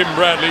is Tim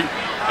Bradley.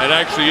 It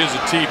actually is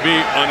a TB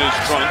on his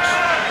trunks.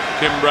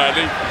 Tim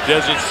Bradley,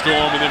 Desert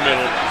Storm in the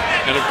middle.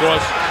 And of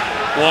course,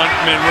 Juan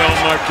Manuel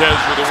Marquez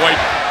with a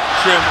white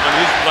trim on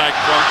his black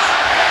trunks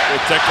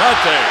with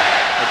Tecate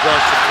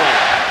across the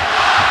front.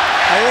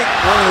 I think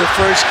one of the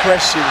first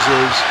questions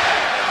is,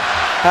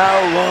 how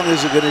long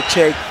is it going to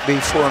take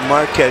before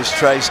Marquez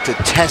tries to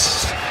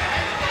test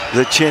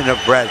the chin of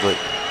Bradley?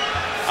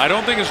 I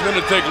don't think it's going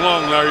to take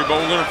long, Larry, but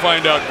we're going to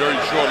find out very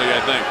shortly,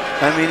 I think.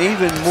 I mean,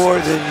 even more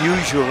than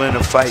usual in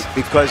a fight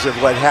because of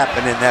what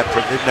happened in that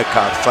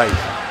Providnikov fight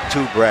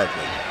to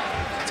Bradley.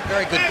 It's a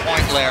very good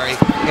point, Larry.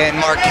 And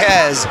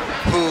Marquez,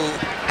 who,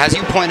 as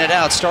you pointed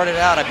out,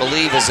 started out, I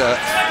believe, as a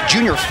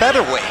junior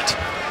featherweight,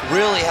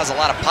 really has a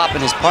lot of pop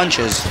in his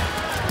punches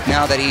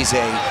now that he's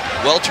a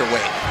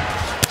welterweight.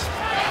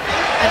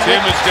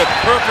 Tim has got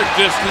perfect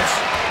distance.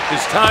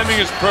 His timing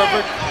is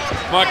perfect.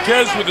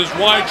 Marquez with his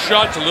wide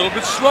shots a little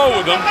bit slow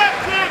with him,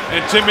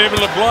 and Tim able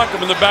to block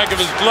him in the back of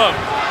his glove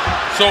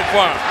so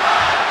far.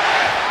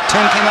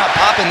 Tim came out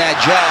popping that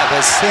jab,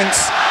 has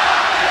since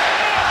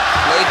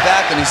laid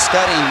back and he's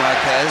studying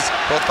Marquez.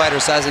 Both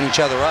fighters sizing each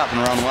other up in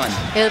round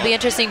 1. It'll be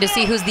interesting to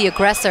see who's the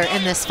aggressor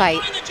in this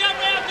fight.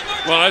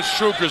 Well, that's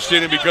true,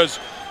 Christina, because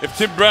if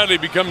Tim Bradley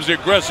becomes the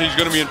aggressor, he's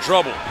going to be in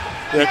trouble.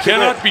 He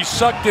cannot be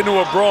sucked into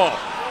a brawl.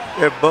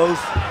 They're both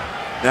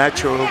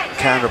natural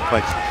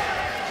counterpunches.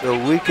 So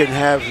we can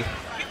have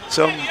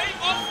some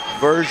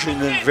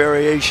version and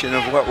variation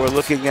of what we're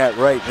looking at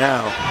right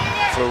now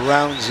for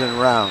rounds and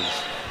rounds.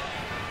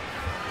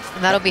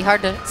 And that'll be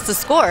hard to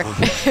score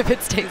if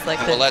it stays like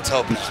this. Well, let's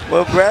hope not.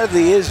 Well,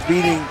 Bradley is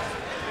beating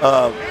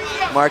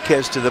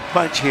Marquez to the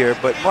punch here,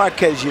 but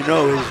Marquez, you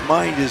know, his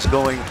mind is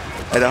going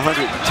at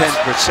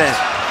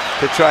 110%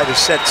 to try to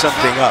set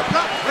something up.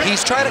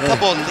 He's tried a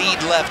couple of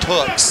lead left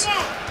hooks.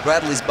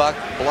 Bradley's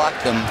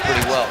blocked them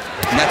pretty well.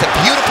 And that's a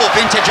beautiful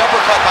vintage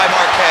uppercut by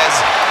Marquez.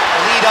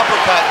 A lead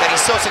uppercut that he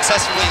so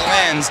successfully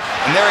lands.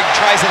 And there he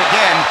tries it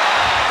again.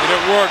 And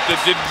it worked. It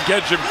didn't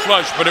catch him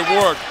flush, but it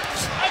worked.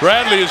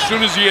 Bradley, as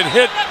soon as he had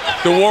hit,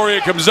 the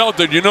Warrior comes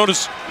out there. You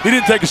notice he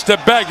didn't take a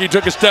step back. He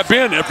took a step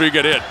in after he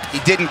got hit.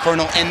 He didn't,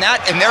 Colonel. And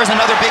there's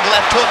another big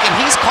left hook. And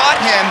he's caught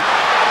him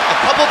a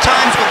couple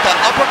times with the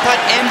uppercut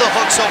and the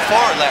hook so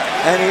far, Larry.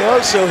 And he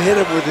also hit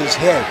him with his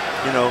head,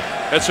 you know.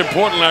 That's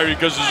important, Larry,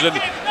 because there's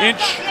an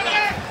inch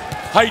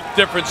height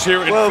difference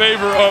here in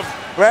favor of...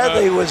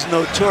 Bradley was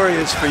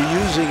notorious for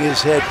using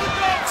his head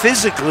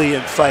physically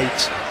in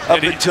fights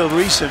up until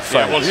recent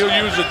fights. Yeah, well,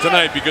 he'll use it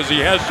tonight because he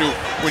has to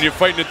when you're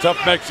fighting a tough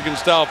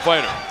Mexican-style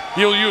fighter.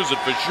 He'll use it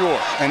for sure.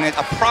 And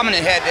a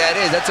prominent head that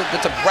is. That's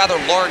a rather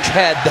large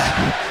head that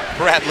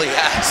Bradley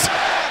has.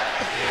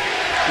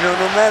 You know,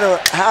 no matter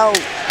how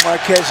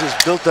Marquez has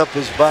built up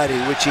his body,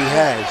 which he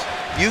has,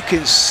 you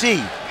can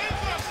see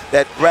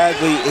that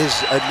Bradley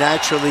is a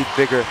naturally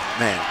bigger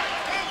man.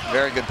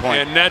 Very good point.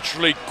 And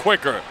naturally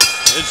quicker.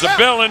 It's the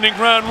bell ending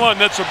round 1.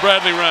 That's a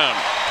Bradley round.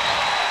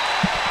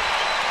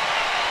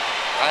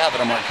 I have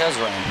it a Marquez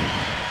round.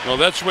 Well,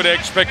 that's what I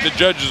expect. The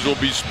judges will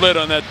be split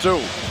on that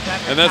too.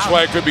 And that's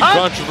why it could be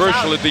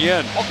controversial at the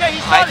end.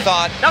 I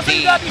thought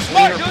the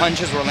leaner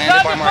punches were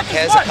landed by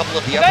Marquez, a couple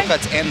of the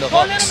uppercuts and the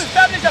hooks.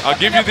 I'll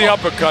give you the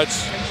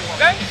uppercuts.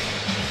 okay?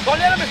 Don't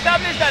let him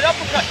establish that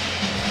uppercut.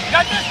 You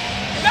got this?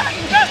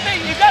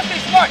 You got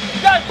this smart.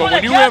 But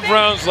when you have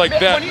rounds like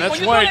that, and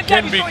that's why it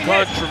can be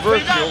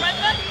controversial,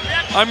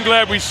 I'm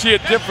glad we see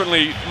it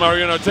differently,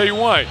 Mario, and I'll tell you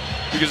why.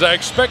 Because I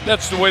expect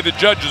that's the way the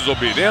judges will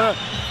be.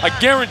 I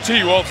guarantee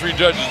you all three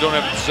judges don't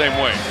have it the same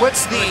way.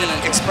 What's the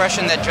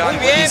expression that John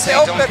would say,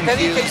 don't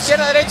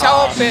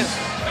confuse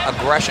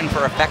aggression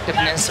for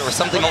effectiveness or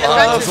something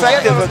along those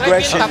lines? Effective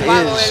aggression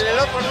is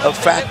a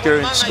factor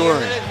in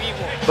scoring.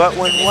 But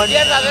when one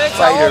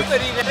fighter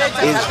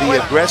is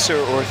the aggressor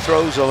or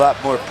throws a lot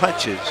more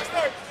punches,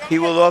 he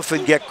will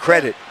often get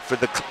credit for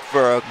the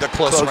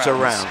closer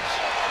rounds.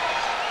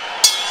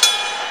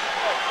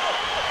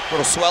 A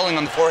little swelling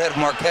on the forehead of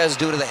Marquez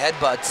due to the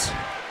headbutts.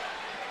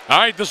 All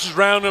right, this is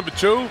round number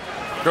 2.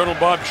 Colonel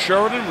Bob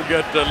Sheridan. We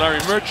got Larry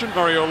Merchant,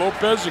 Mario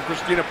Lopez, and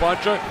Cristina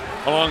Pancha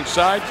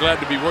alongside.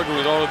 Glad to be working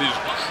with all of these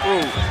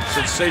true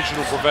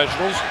sensational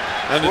professionals.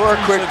 And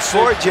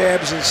four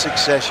jabs in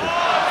succession.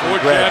 4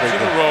 jabs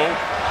in a row.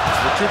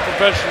 The 2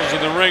 professionals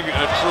in the ring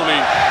are truly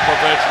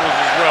professionals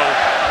as well.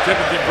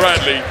 Timothy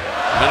Bradley,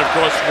 and of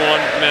course Juan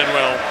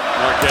Manuel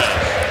Marquez.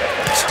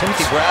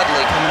 Timothy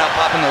Bradley coming out,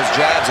 popping those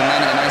jabs and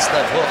landing a nice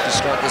left hook to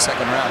start the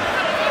second round.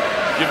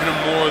 Giving him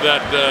more of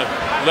that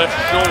left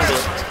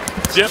shoulder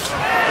dip,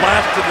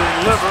 blast to the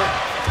liver.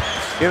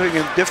 Giving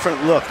him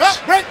different looks.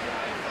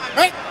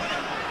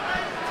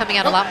 Coming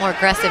out a lot more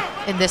aggressive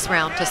in this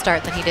round to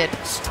start than he did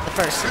the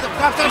first.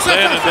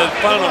 Landed that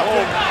final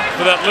home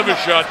for that liver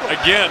shot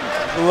again.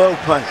 Low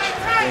punch.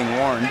 Being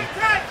warned.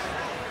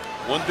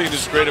 One thing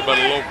that's great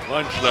about a low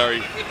punch,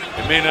 Larry,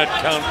 it may not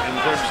count in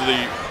terms of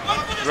the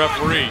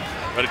referee,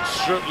 but it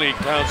certainly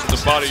counts in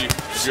the body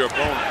of your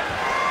opponent.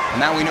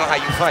 And now we know how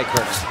you fight,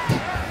 Curtis.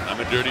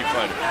 I'm a dirty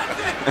fighter.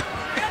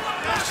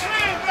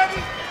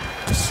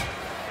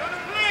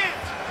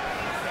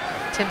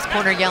 Tim's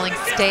corner yelling,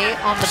 stay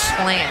on the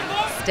plan.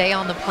 Stay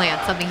on the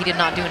plan, something he did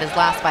not do in his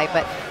last fight,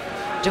 but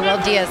Joel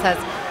Diaz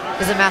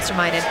is a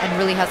mastermind and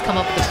really has come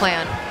up with a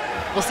plan.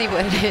 We'll see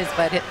what it is,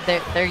 but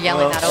they're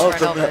yelling that over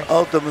and over.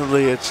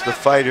 Ultimately, it's the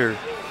fighter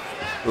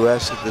who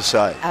has to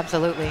decide.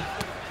 Absolutely.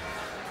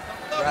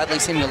 Bradley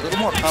seeming a little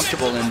more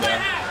comfortable in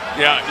there.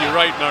 Yeah, you're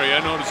right, Murray. I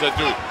noticed that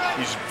too.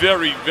 He's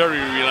very,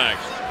 very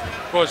relaxed.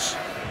 Of course,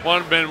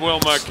 Juan Manuel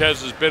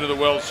Marquez has been to the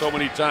well so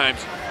many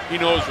times. He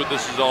knows what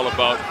this is all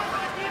about.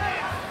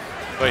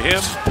 For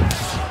him,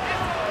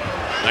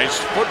 nice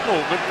foot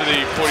movement for the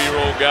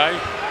 40-year-old guy.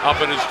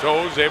 Up on his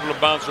toes, able to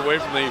bounce away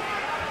from the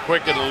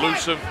quick and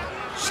elusive,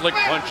 slick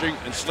punching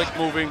and slick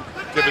moving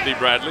Timothy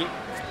Bradley.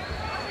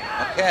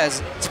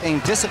 Marquez staying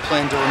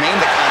disciplined to remain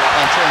the counter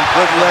puncher. And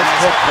good left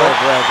hook for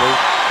Bradley.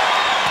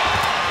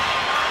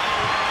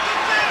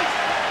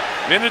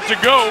 Minute to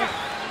go.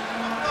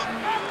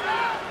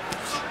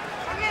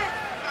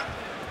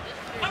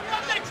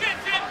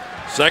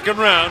 Second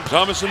round,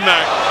 Thomas and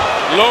Mack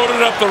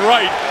loaded up the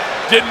right,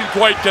 didn't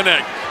quite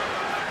connect.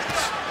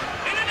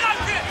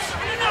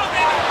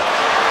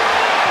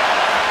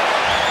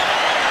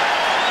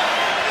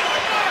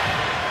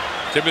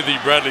 Timothy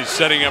Bradley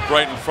setting up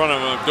right in front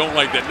of him. Don't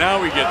like that. Now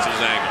he gets his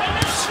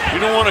angle. You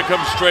don't want to come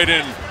straight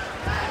in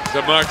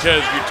to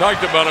Marquez. You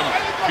talked about him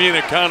being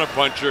a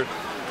counterpuncher,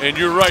 and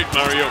you're right,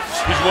 Mario.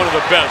 He's one of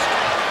the best.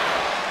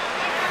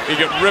 He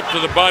got ripped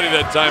to the body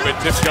that time by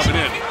Tim coming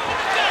in.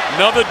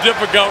 Another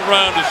difficult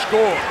round to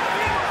score.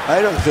 I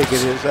don't think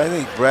it is. I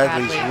think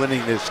Bradley's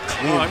winning this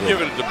cleanly. I'm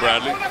giving it to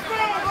Bradley.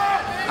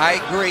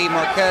 I agree.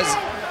 Marquez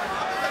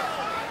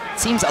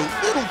seems a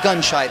little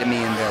gun shy to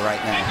me in there right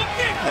now.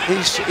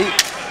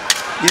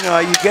 You know,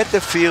 you get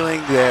the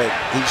feeling that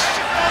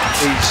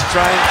he's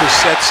trying to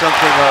set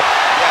something up.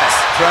 Yes.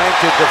 Trying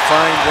to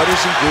define what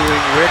is he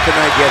doing, where can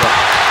I get him?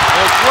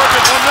 It's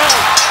working, but no.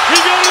 He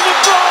got in the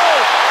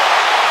brawl.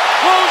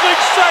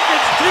 Closing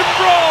seconds, Tim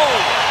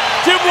brawled.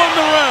 Tim won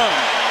the round.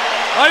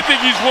 I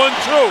think he's won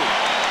too.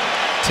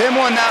 Tim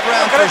won that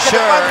round for sure,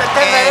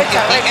 and if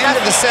the end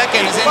of the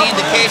second is any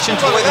indication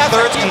to the way the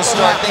third's going to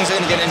start, things are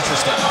going to get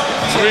interesting.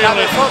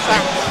 Really.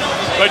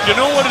 But you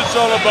know what it's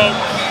all about?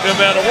 No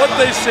matter what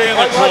they say in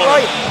the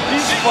corner,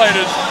 these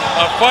fighters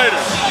are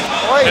fighters,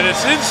 and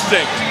it's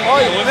instinct.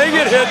 And when they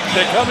get hit,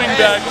 they're coming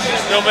back,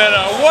 no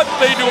matter what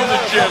they do in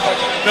the gym,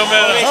 no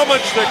matter how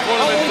much their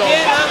cornerman tells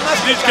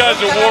them. These guys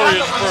are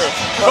warriors first,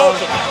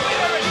 both of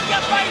them.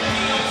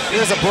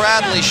 Here's a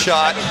Bradley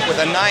shot with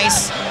a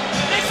nice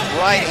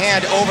right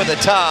hand over the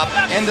top.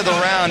 End of the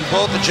round,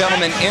 both the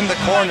gentlemen in the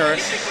corner.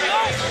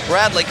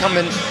 Bradley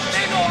coming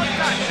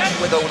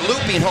with a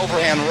looping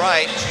overhand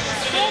right,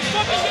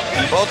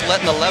 and both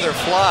letting the leather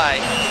fly.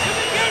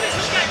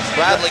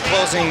 Bradley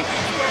closing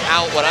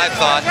out what I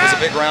thought was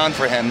a big round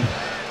for him.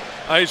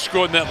 I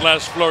scored in that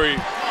last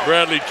flurry.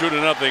 Bradley 2-0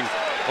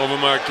 over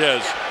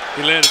Marquez.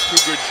 He landed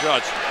 2 good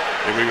shots.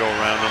 Here we go,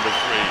 round number 3.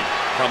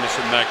 Thomas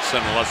and Mack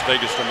Center, Las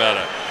Vegas,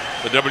 Nevada.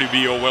 The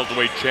WBO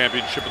welterweight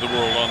championship of the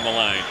world on the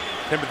line.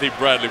 Timothy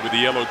Bradley with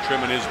the yellow trim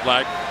on his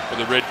black,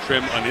 with the red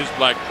trim on his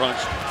black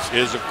trunks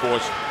is, of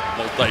course,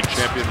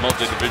 multi-champion,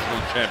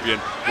 multi-divisional champion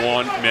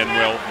Juan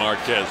Manuel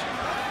Marquez.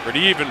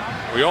 pretty even.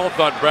 We all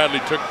thought Bradley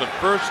took the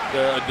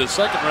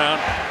second round,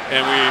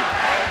 and we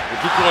were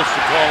too close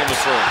to call him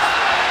the first.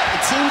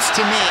 It seems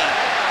to me,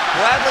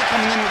 Bradley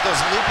coming in with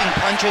those looping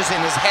punches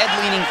and his head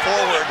leaning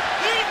forward,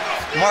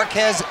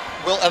 Marquez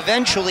will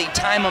eventually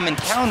time him and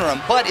counter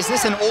him. But is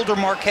this an older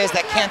Marquez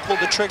that can't pull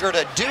the trigger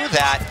to do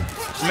that?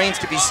 Remains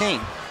to be seen.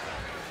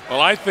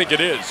 Well, I think it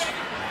is,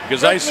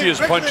 because I see his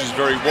punches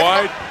very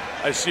wide.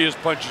 I see his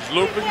punches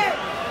looping.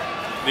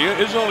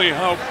 His only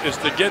hope is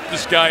to get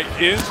this guy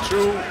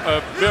into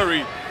a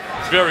very,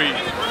 very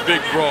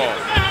big brawl.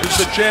 This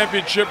is the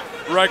championship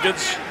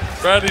records.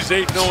 Bradley's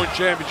 8-0 in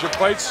championship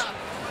fights,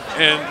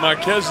 and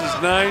Marquez is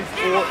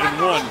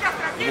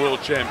 9-4-1 in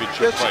world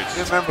championship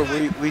fights. Remember,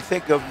 we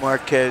think of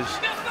Marquez,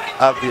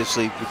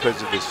 obviously,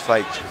 because of his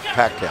fights with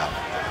Pacquiao.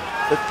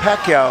 But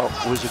Pacquiao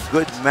was a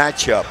good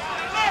matchup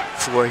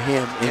for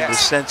him in the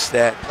sense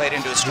that played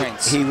into his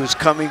strengths. He was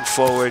coming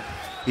forward.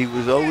 He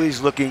was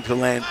always looking to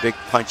land big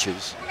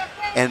punches,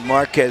 and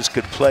Marquez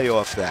could play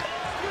off that.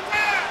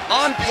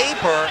 On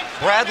paper,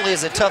 Bradley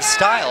is a tough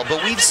style,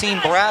 but we've seen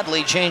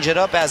Bradley change it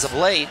up as of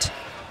late.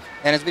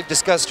 And as we've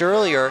discussed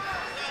earlier,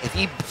 if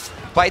he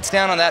bites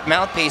down on that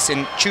mouthpiece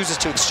and chooses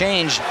to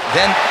exchange,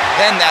 then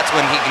that's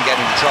when he can get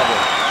into trouble.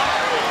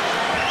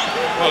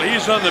 Well,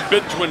 he's on the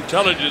bit to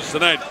intelligence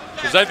tonight,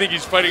 because I think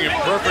he's fighting a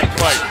perfect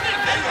fight.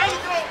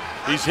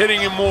 He's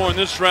hitting him more in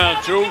this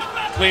round, too.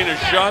 Cleaner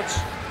shots.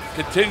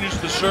 Continues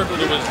to circle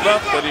to his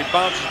left, but he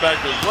bounces back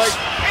to his right,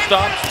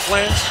 stops,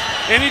 plants,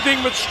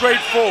 anything but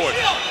straightforward.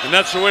 And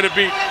that's the way to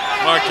beat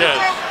Marquez.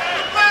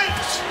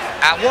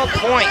 At what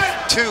point,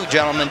 too,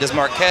 gentlemen, does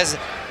Marquez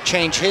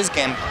change his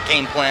game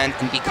plan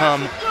and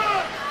become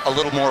a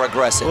little more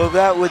aggressive? Well,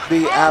 that would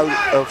be out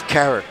of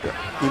character.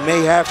 He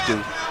may have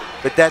to,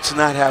 but that's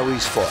not how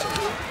he's fought.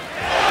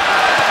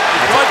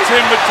 He caught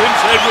Tim, but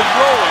Tim's head was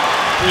rolling.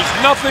 There's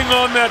nothing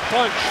on that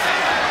punch.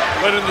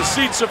 But in the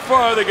seat so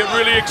far, they get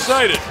really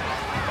excited.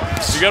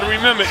 You got to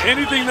remember,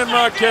 anything that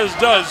Marquez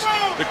does,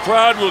 the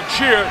crowd will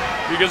cheer,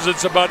 because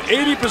it's about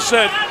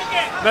 80%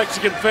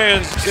 Mexican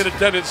fans in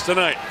attendance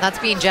tonight. That's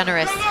being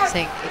generous.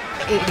 Saying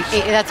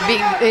that's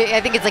being. I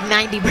think it's like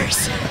 90%.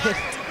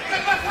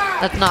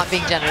 That's not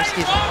being generous.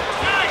 Excuse me.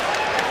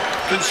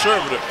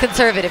 Conservative.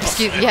 Conservative.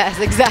 Excuse me. Yes,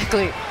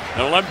 exactly.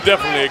 Well, I'm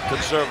definitely a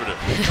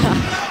conservative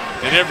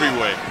in every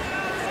way.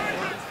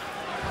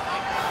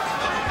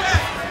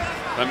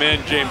 My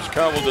man James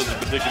Cowell doesn't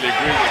particularly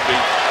agree with me,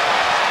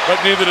 but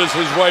neither does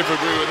his wife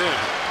agree with him.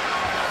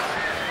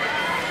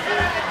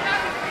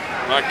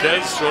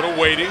 Marquez sort of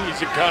waiting. He's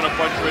a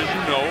counterpuncher, as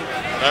you know.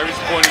 Larry's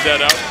pointed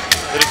that out,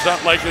 but it's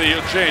not likely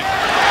he'll change.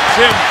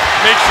 Tim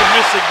makes him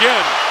miss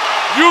again.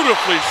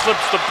 Beautifully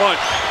slips the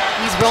punch.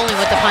 He's rolling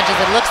with the punches.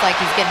 It looks like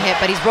he's getting hit,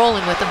 but he's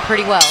rolling with them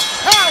pretty well.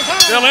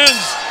 Still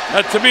ends.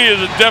 That, to me, is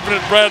a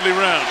definite Bradley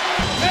round.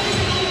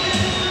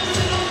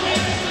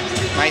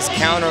 Nice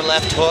counter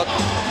left hook.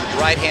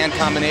 Right-hand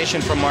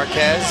combination from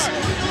Marquez.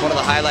 One of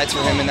the highlights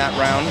for him in that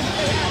round.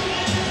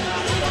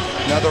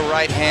 Another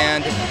right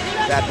hand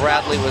that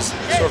Bradley was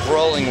sort of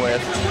rolling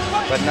with,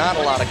 but not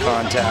a lot of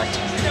contact.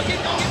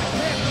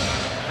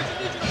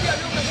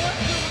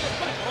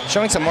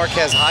 Showing some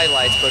Marquez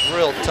highlights, but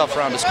real tough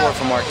round to score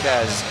for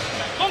Marquez.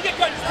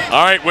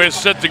 All right, we're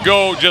set to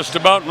go just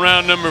about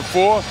round number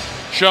 4.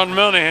 Sean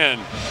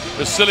Monahan,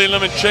 Vasily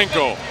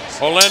Lomachenko,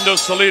 Orlando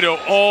Salido,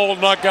 all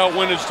knockout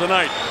winners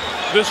tonight.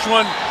 This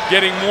one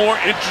getting more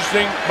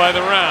interesting by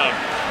the round.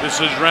 This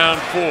is round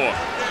 4.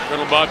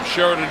 Colonel Bob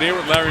Sheridan here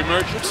with Larry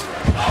Merchant.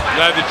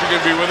 Glad that you're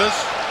going to be with us.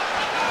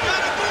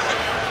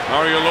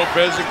 Mario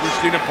Lopez and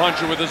Christina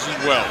Poncher with us as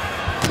well.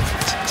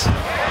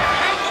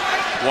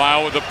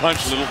 Wow with the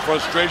punch, a little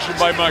frustration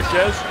by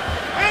Marquez,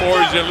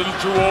 or is he a little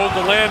too old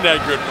to land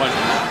accurate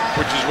punches,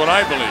 which is what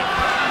I believe.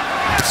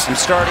 I'm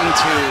starting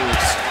to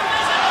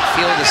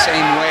feel the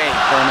same way,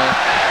 Colonel.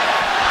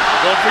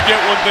 Don't forget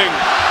one thing.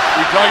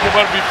 We talked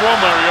about it before,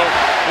 Mario.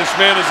 This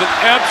man is an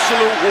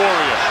absolute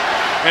warrior.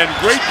 And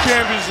great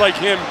champions like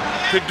him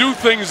can do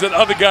things that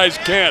other guys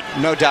can't.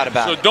 No doubt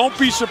about it. So don't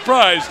be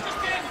surprised,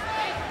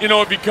 you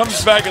know, if he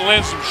comes back and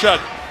lands some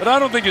shots. But I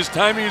don't think his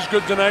timing is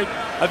good tonight.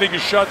 I think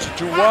his shots are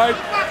too wide.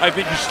 I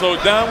think he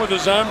slowed down with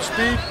his arm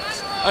speed.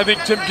 I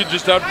think Tim could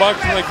just outbox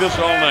him like this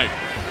all night.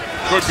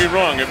 Could be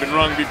wrong. I've been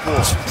wrong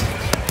before.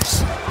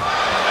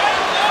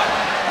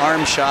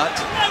 Arm shot.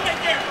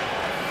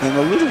 And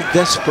a little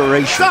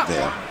desperation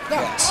there.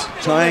 Yes.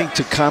 Trying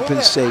to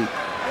compensate.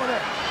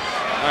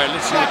 All right,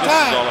 let's see what this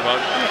is all about.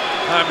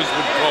 Time has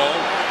been called.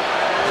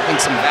 I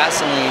think some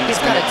Vaseline. He's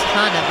got a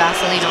ton of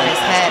Vaseline on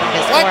his head and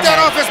his Wipe forehead. that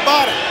off his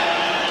body.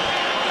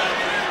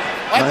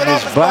 On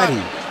his body.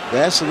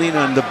 Vaseline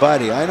on the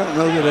body. I don't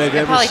know that I've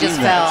ever Probably seen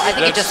just that. fell. I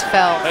think it just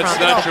fell from That's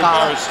the not your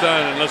gall.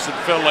 Maristan unless it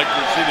fell like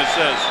Christina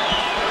says.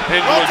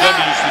 Angelo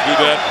Dundee used to do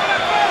that.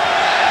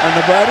 On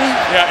the body?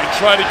 Yeah, and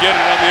try to get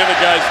it on the other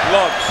guy's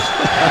gloves.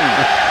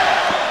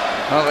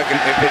 Well, if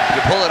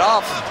you pull it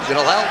off,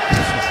 it'll help.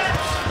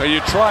 Well, you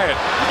try it.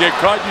 You get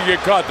caught, you get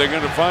caught. They're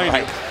going to find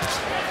you.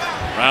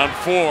 Round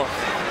 4.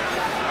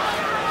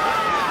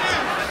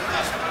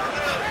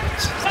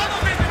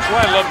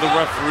 why I love the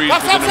referees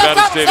with the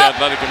Nevada State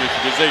Athletic Commission,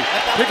 because they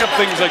pick up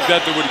things like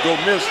that that would go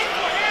missed.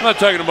 I'm not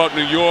talking about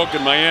New York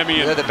and Miami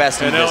and, they're the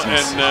best in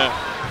business.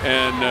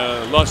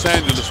 and Los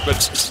Angeles, but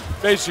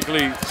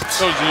basically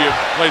those are your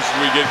places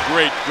where you get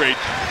great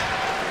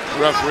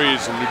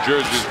referees, in New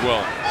Jersey as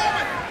well.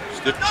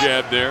 Stiff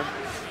jab there.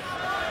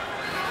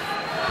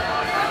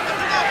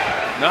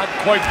 Not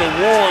quite the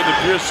war in the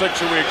Pierce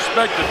section we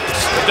expected,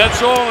 but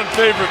that's all in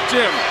favor of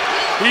Tim.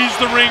 He's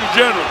the ring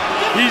general.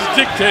 He's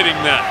dictating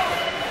that.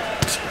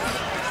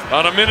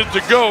 About a minute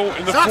to go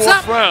in the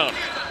fourth round.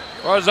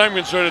 As far as I'm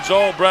concerned, it's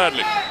all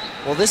Bradley.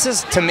 Well, this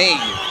is, to me,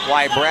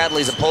 why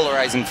Bradley's a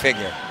polarizing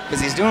figure. Because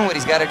he's doing what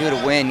he's got to do to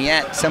win,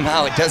 yet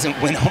somehow it doesn't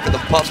win over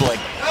the public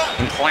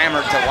and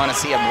clamor to want to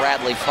see a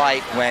Bradley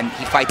fight when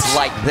he fights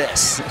like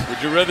this.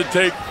 Would you rather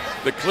take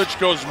the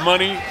Klitschko's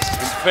money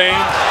and fame,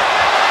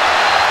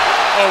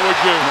 or would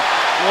you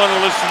want to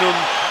listen to him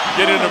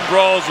get into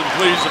brawls and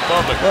please the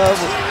public? Well,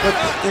 but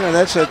you know,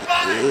 that's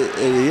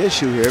the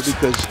issue here,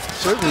 because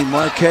certainly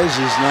Marquez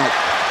is not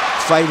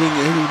fighting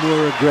any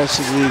more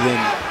aggressively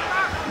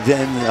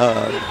than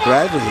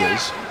Bradley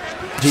is.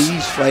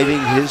 He's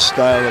fighting his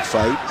style of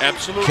fight,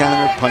 absolutely,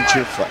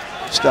 counter-puncher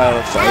style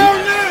of fight,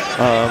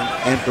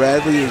 and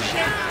Bradley is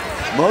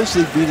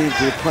mostly beating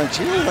to the punch.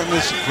 You know, one of the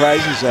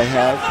surprises I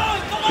have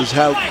is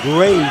how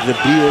gray the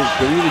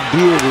little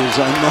beard is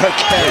on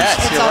Marquez.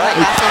 Yes, you're right.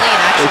 Vaseline,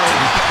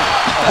 actually.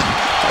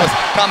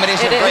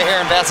 Combination of gray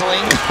hair and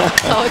Vaseline.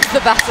 Oh, it's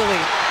the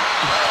Vaseline.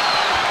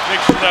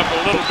 Mix it up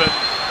a little bit,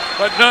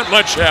 but not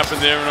much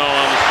happened there in all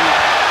honesty.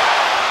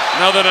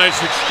 Another nice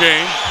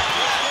exchange.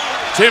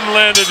 Tim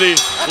landed the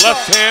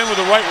left hand with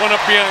the right one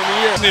up behind the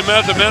ear. The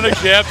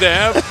mathematics you have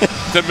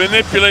to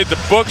manipulate the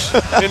books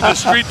in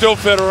Distrito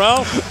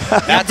Federal,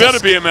 you better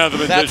be a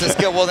mathematician. That's a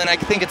skill. Well, then I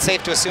think it's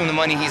safe to assume the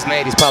money he's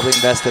made, he's probably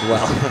invested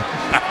well.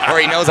 Or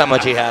he knows how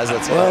much he has.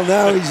 That's well,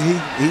 now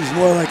he's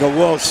more like a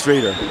Wall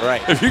Streeter.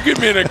 Right. If you give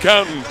me an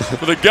accountant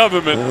for the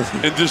government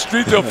in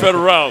Distrito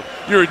Federal,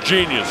 you're a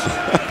genius.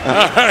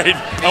 All right,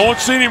 I won't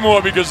see any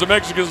more because the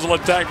Mexicans will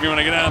attack me when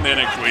I get down there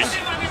next week.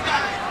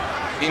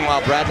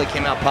 Meanwhile, Bradley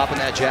came out popping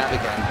that jab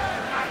again.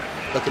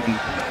 Looking in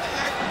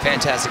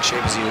fantastic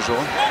shape as usual.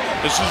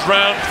 This is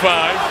round 5.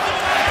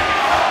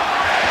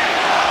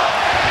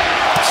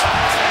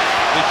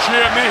 The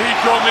cheer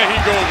Mexico,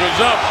 Mexico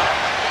goes up,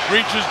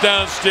 reaches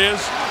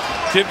downstairs.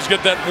 Tim's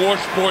got that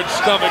washboard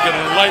stomach, and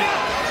a light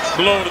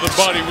blow to the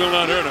body will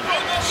not hurt him.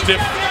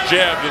 Stiff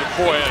jab to the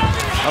forehead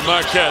of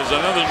Marquez.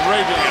 Another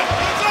right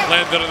hand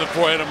landed on the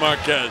forehead of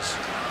Marquez.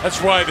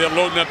 That's why they're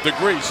loading up the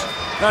grease.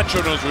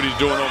 Nacho knows what he's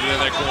doing over there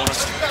in that corner.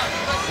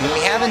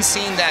 We haven't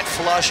seen that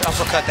flush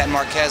uppercut that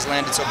Marquez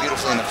landed so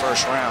beautifully in the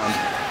first round.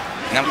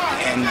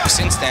 And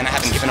since then, I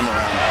haven't given him a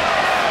round.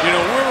 You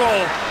know, we're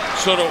all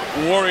sort of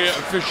warrior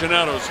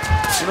aficionados.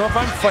 You know, if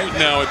I'm fighting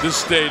now at this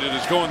stage and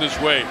it's going this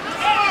way,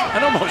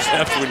 I'd almost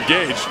have to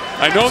engage.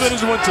 I know that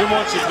isn't what Tim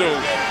wants to do,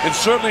 and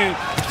certainly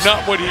not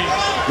what his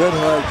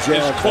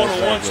corner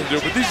wants to do,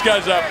 but these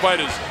guys are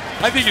fighters.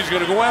 I think he's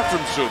going to go after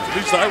him soon. At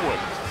least I would.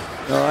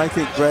 No, I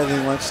think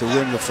Bradley wants to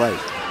win the fight.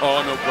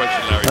 Oh, no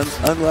question, Larry.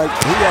 Unlike,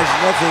 he has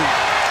nothing,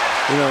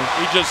 you know.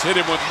 He just hit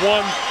him with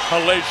one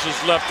hellacious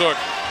left hook.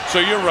 So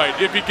you're right.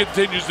 If he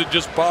continues to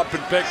just pop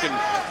and pick and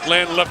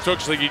land left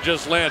hooks like he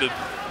just landed,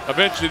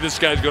 eventually this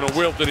guy's going to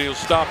wilt and he'll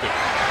stop him.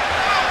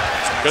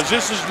 Because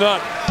this is not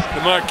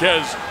the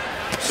Marquez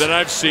that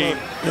I've seen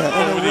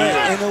over the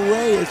years. In a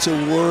way, it's a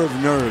war of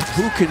nerve.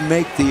 Who can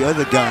make the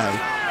other guy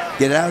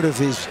get out of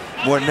his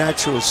more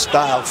natural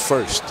style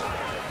first?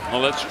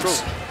 Well, that's true.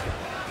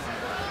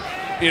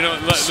 You know,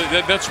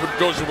 that's what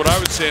goes to what I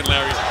was saying,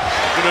 Larry.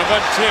 You know, if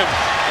I'm Tim,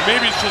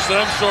 maybe it's just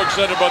that I'm so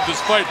excited about this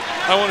fight,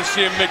 I want to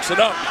see him mix it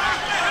up.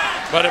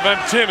 But if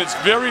I'm Tim, it's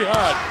very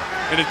hard,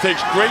 and it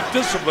takes great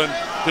discipline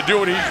to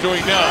do what he's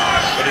doing now,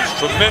 but it's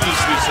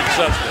tremendously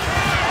successful.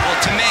 Well,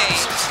 to me,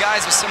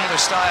 guys with similar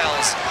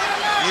styles,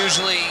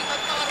 usually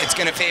it's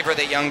going to favor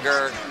the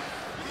younger,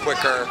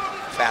 quicker,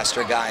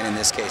 faster guy, and in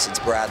this case, it's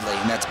Bradley,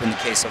 and that's been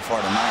the case so far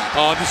tonight.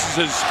 Oh, this is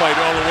his fight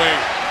all the way,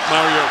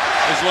 Mario.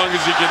 As long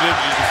as he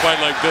continues to fight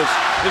like this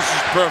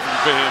is perfect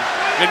for him.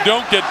 And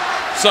don't get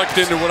sucked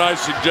into what I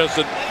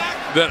suggested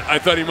that I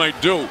thought he might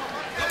do.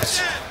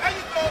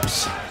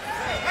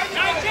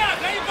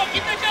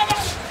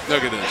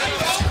 Look at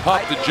this.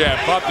 Pop the jab,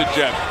 pop the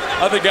jab.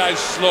 Other guy's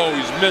slow,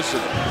 he's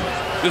missing.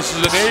 This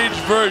is an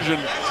aged version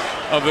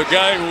of the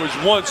guy who was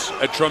once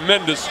a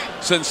tremendous,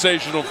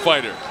 sensational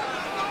fighter.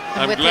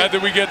 I'm glad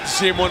that we get to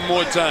see him one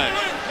more time.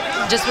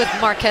 Just with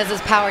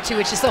Marquez's power, too,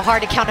 which is so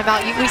hard to count him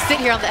out. We sit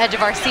here on the edge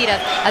of our seat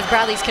as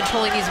Bradley's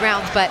controlling these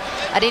rounds, but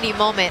at any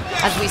moment,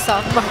 as we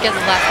saw Marquez's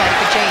last fight, it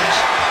could change.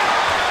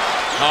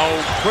 How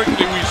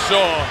quickly we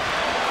saw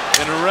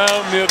in a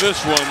round near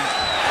this one.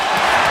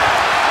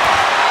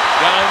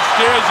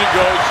 Downstairs he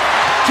goes.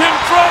 Tim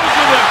throws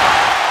to him.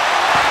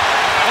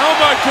 Now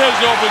Marquez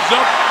opens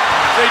up.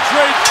 They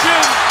trade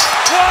spins.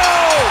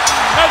 Whoa!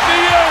 At the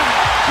end,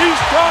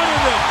 he's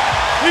taunted him.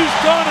 He's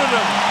taunted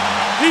him.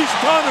 He's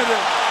taunted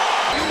him.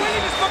 You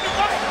winning this fucking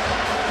fight.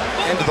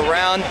 End of the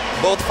round,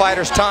 both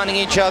fighters taunting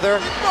each other.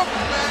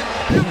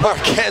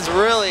 Marquez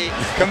really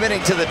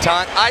committing to the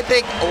taunt. I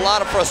think a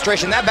lot of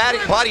frustration. That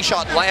body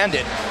shot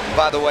landed,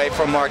 by the way,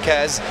 from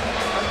Marquez,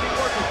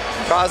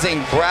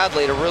 causing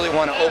Bradley to really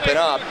want to open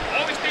up.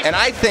 And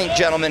I think,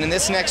 gentlemen, in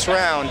this next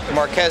round,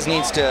 Marquez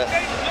needs to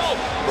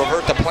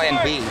revert to plan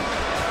B.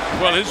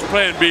 Well, his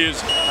plan B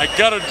is, I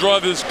got to draw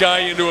this guy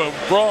into a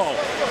brawl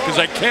because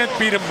I can't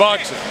beat him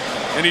boxing.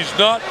 And he's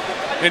not,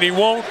 and he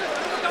won't.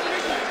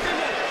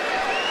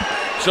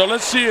 So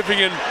let's see if he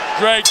can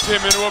drag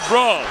Tim into a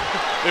brawl.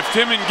 If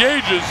Tim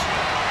engages,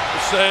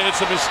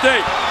 it's a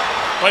mistake.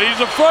 But he's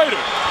a fighter,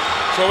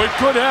 so it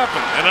could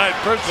happen. And I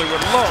personally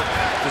would love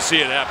to see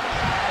it happen.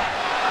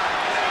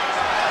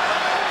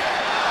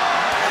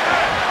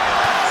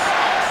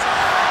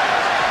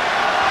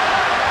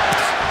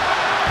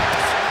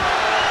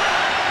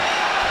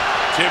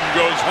 Tim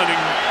goes hunting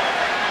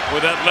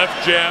with that left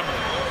jab.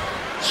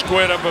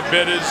 Squared up a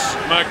bit is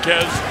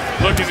Marquez,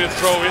 looking to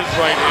throw his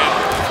right hand,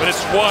 but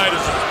it's wide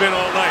as it's been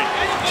all night.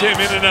 Tim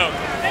in and out,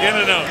 in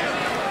and out.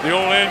 The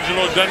old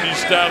Angelo Dundee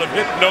style of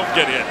hit, don't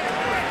get hit.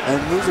 And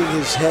moving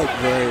his head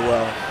very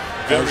well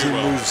as he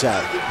moves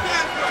out.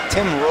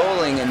 Tim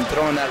rolling and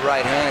throwing that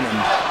right hand, and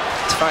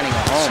it's finding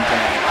a home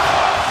tonight.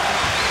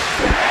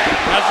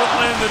 Hasn't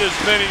landed as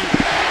many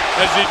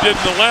as he did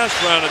in the last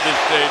round at this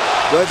stage.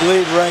 Good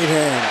lead right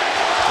hand.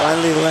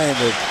 Finally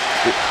landed.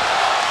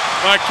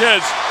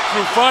 Marquez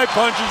threw 5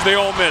 punches, they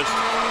all missed.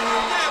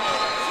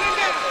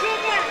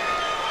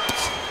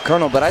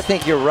 Colonel, but I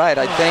think you're right.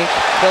 I think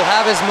he'll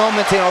have his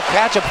moment, you know,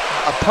 catch a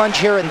punch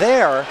here and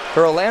there,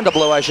 or a land a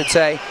blow, I should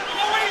say.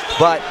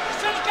 But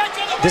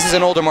this is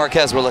an older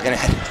Marquez we're looking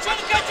at.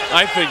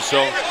 I think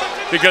so,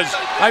 because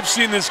I've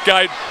seen this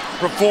guy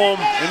perform,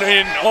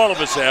 and all of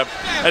us have,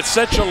 at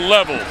such a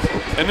level.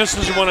 And this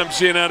is what I'm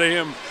seeing out of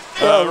him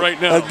right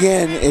now.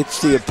 Again,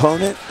 it's the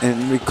opponent,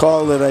 and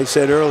recall that I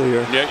said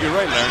earlier yeah, you're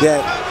right, Larry.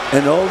 that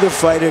an older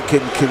fighter can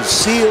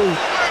conceal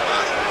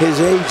his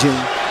aging,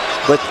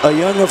 but a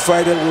younger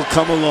fighter will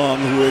come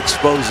along who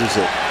exposes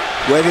it.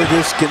 Whether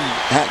this can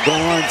go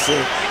on for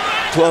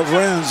 12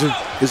 rounds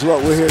is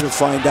what we're here to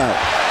find out.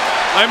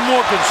 I'm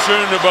more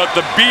concerned about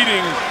the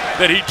beating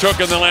that he took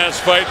in the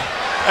last fight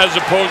as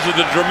opposed to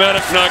the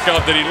dramatic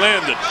knockout that he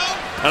landed.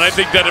 And I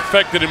think that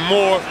affected him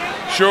more.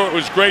 Sure, it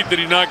was great that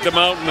he knocked him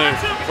out in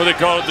what they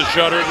call it, the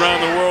shudder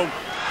around the world.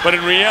 But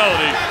in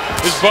reality,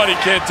 his body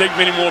can't take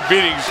many more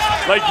beatings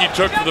like he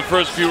took for the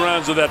first few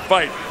rounds of that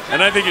fight. And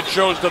I think it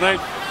shows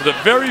tonight for the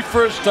very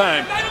first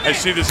time I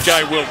see this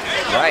guy wilting.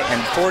 Right,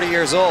 and 40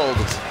 years old.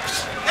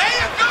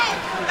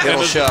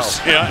 It'll show.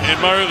 Yeah, and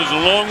Mario, there's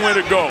a long way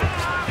to go.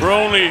 We're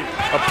only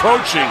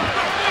approaching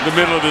the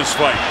middle of this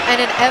fight.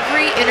 And in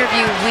every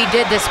interview we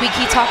did this week,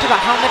 he talked about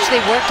how much they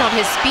worked on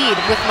his speed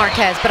with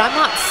Marquez, but I'm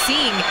not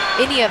seeing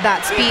any of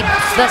that speed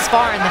thus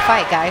far in the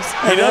fight, guys.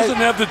 He doesn't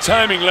have the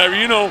timing,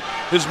 Larry. You know,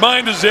 his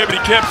mind is there, but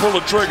he can't pull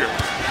the trigger.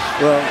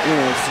 Well, you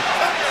know,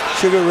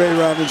 Sugar Ray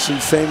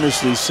Robinson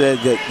famously said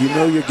that you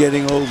know you're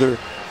getting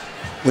older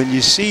when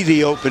you see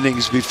the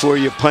openings before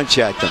you punch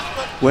at them.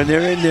 When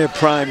they're in their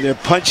prime, they're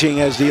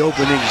punching as the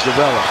openings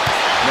develop.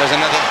 And there's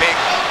another big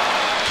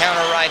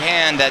counter right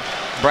hand that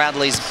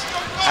Bradley's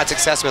had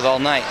success with all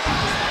night.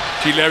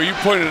 See, Larry, you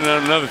pointed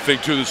out another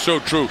thing, too, that's so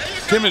true.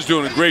 Tim is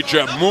doing a great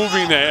job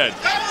moving the head.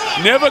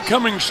 Never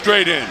coming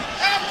straight in.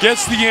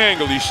 Gets the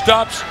angle. He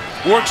stops,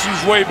 works his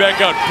way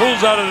back out,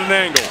 pulls out at an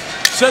angle.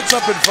 Sets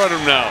up in front of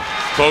him now.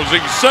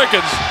 Closing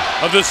seconds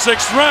of the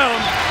 6th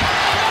round.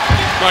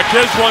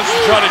 Marquez wants to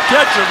try to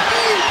catch him.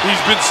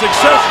 He's been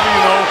successful,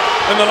 you know,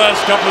 in the last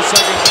couple of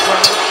seconds of the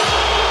round.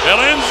 That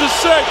ends the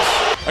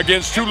 6th.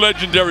 Against 2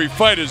 legendary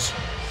fighters.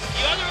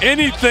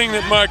 Anything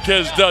that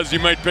Marquez does, he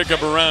might pick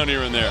up a round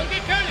here and there.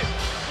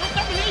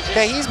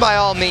 Yeah, he's by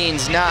all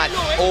means not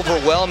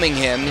overwhelming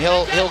him.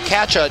 He'll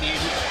catch a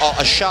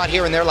shot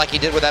here and there like he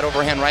did with that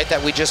overhand right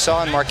that we just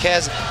saw, and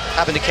Marquez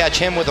happened to catch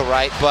him with a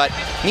right, but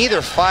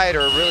neither fighter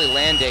really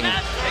landing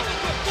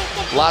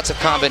lots of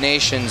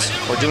combinations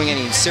or doing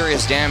any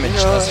serious damage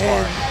thus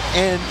far.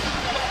 And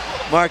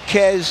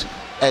Marquez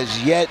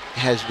as yet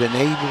has been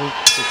able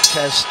to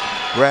test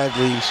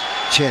Bradley's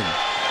chin.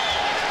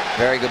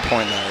 Very good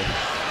point, Larry.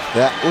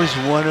 That was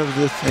one of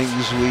the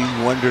things we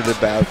wondered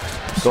about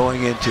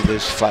going into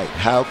this fight.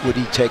 How would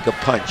he take a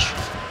punch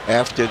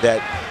after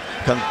that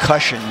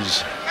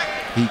concussions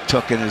he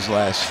took in his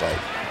last fight?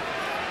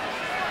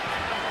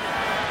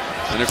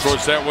 And of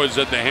course, that was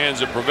at the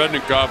hands of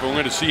Provednikov, and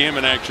we're going to see him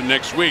in action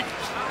next week.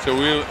 So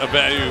we'll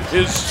evaluate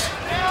his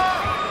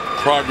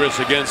progress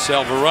against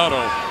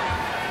Alvarado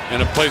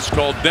in a place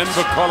called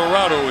Denver,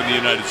 Colorado in the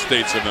United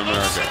States of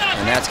America.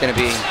 And that's going to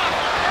be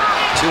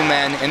 2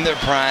 men in their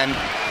prime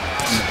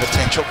and the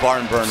potential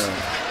barn burner.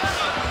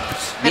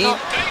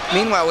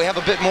 Meanwhile, we have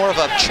a bit more of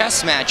a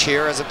chess match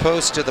here as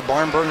opposed to the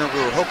barn burner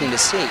we were hoping to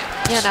see.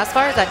 Yeah, and as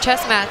far as that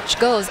chess match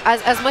goes,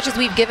 as much as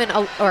we've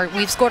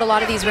we've scored a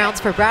lot of these rounds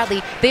for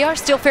Bradley, they are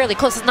still fairly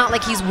close. It's not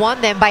like he's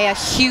won them by a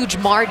huge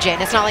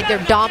margin. It's not like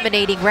they're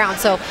dominating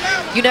rounds. So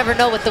you never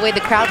know with the way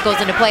the crowd goes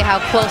into play how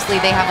closely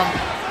they have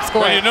them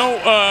Score. Well, you know,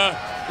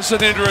 this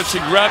is an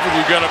interesting graphic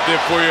we got up there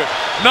for you.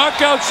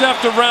 Knockouts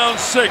after round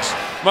 6.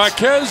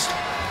 Marquez,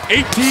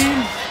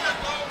 18.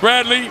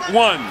 Bradley,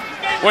 1.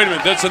 Wait a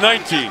minute, that's a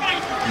 19.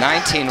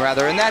 19,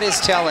 rather, and that is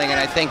telling, and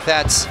I think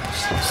that's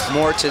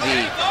more to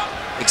the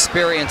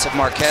experience of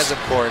Marquez, of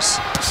course.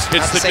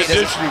 It's the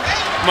conditioning,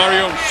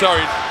 Mario,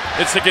 sorry,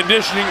 it's the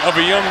conditioning of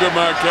a younger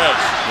Marquez.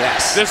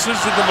 Yes. This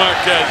isn't the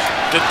Marquez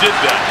that did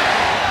that.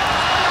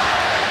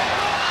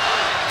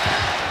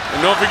 And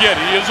don't forget,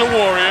 he is a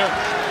warrior,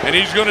 and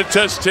he's going to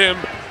test him.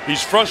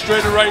 He's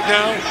frustrated right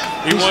now.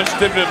 He wants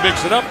him to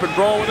mix it up and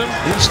brawl with him.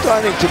 He's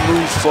starting to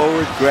move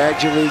forward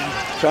gradually,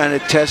 trying to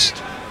test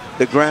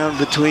the ground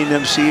between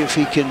them, see if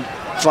he can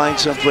find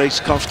someplace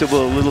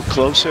comfortable a little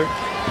closer.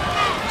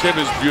 Tim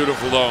is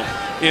beautiful, though.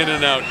 In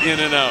and out, in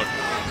and out.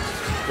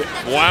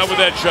 Wow,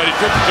 with that shot, he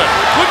took the shot.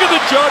 Look at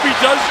the job he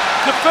does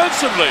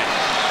defensively.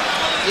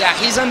 Yeah,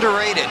 he's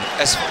underrated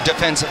as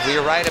defensively.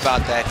 You're right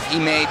about that. He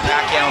made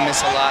Pacquiao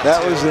miss a lot.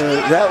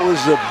 That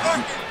was the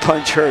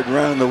punch heard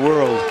around the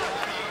world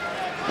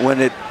when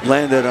it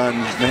landed on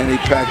Manny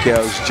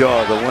Pacquiao's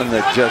jaw, the one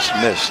that just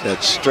missed.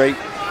 That straight,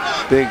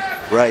 big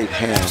right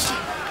hand.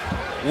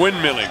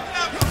 Windmilling.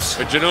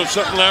 But you know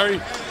something,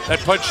 Larry? That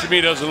punch to me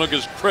doesn't look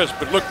as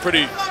crisp. It looked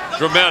pretty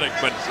dramatic,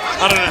 but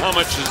I don't know how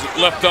much is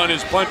left on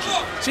his punches.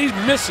 See, he's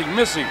missing.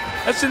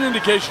 That's an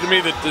indication to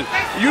me that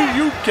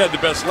you had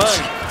the best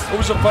line. What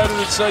was the fighter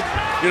that said,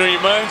 you know,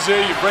 your mind's there,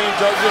 your brain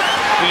tells you,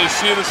 and you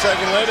see it a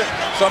second later?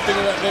 Something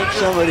of that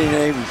nature? Somebody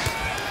named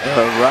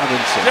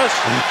Robinson.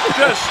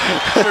 Yes,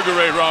 Sugar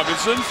Ray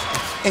Robinson.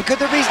 And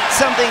could there be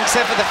something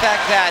said for the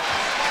fact that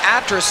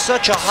after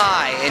such a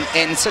high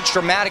and such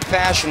dramatic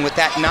fashion with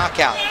that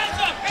knockout,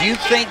 do you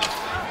think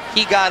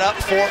he got up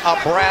for a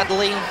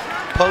Bradley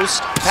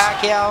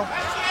post-Pacquiao?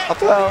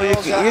 Well,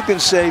 you can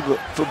say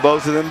for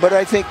both of them, but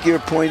I think your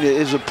point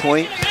is a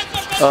point.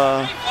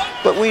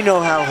 But we know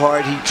how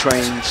hard he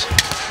trains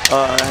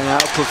and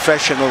how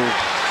professional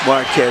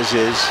Marquez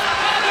is.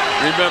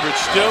 Remember,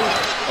 it's still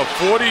a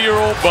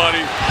 40-year-old body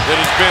that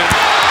has been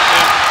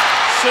in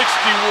 60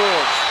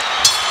 wars.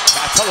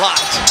 That's a lot.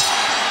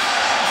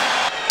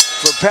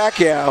 For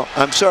Pacquiao,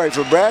 I'm sorry,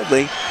 for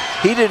Bradley,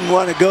 he didn't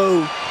want to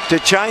go to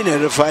China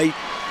to fight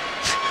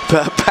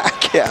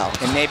Pacquiao.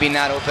 And maybe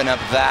not open up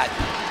that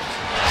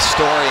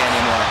story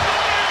anymore.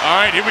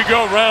 All right, here we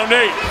go, round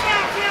 8.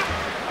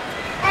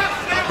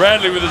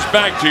 Bradley with his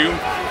back to you.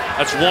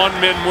 That's Juan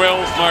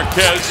Manuel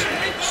Marquez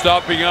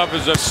stopping up,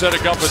 as I've said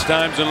a couple of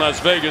times in Las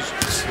Vegas,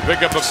 to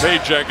pick up a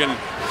paycheck and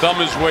thumb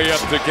his way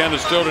up to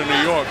Canastota,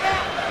 New York,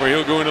 where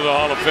he'll go into the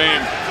Hall of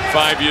Fame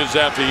 5 years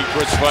after he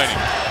quits fighting.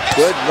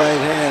 Good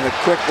right hand, a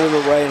quick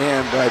little right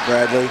hand by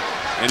Bradley.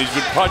 And he's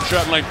been pot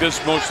shotting like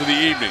this most of the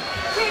evening.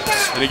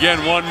 And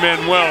again, Juan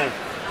Manuel,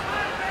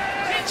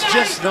 it's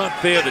just not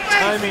there. The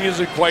timing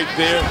isn't quite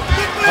there.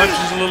 Punch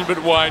is a little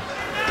bit wide,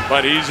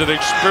 but he's an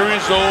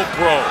experienced old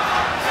pro.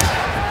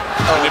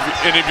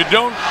 And if you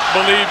don't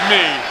believe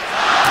me,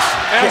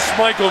 ask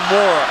Michael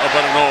Moore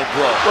about an old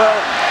pro. Well,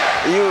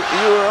 you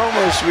were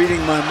almost reading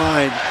my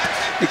mind,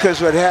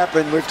 because what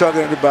happened, we're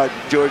talking about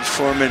George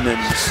Foreman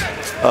and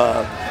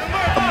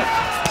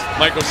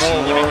Michael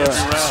Moore winning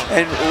every round.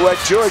 And what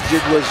George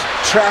did was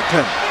trap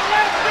him.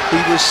 He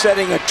was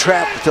setting a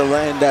trap to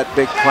land that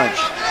big punch.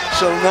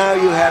 So now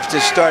you have to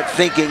start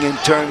thinking in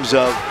terms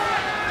of,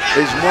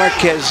 is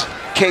Marquez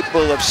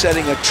capable of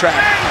setting a trap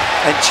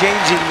and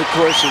changing the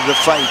course of the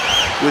fight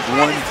with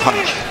one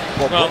punch?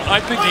 Well,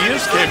 I think he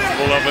is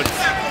capable of it.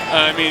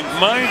 I mean,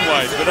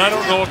 mind-wise, but I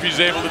don't know if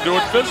he's able to do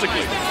it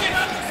physically.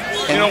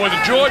 You know, with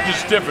George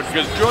it's different,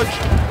 because George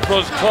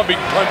throws clubbing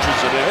punches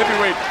at a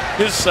heavyweight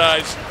his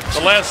size.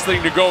 The last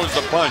thing to go is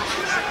the punch.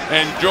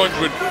 And George,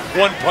 with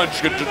one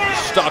punch, could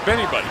stop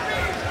anybody.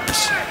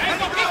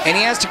 And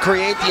he has to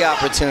create the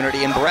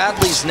opportunity, and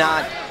Bradley's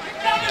not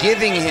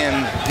giving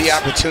him the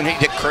opportunity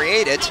to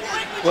create it.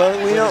 Well,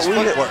 we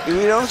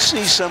don't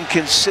see some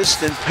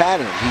consistent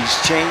pattern.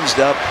 He's changed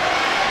up.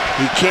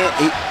 He can't.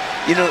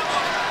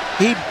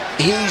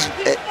 He's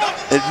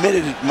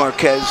admitted,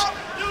 Marquez,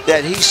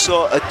 that he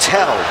saw a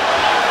tell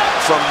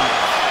from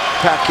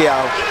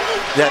Pacquiao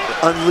that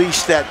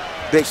unleashed that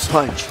big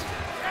punch.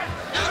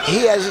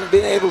 He hasn't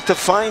been able to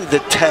find the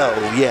tell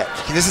yet.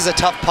 This is a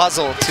tough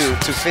puzzle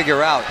to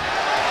figure out.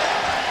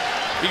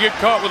 He get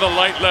caught with a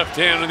light left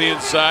hand on the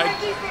inside.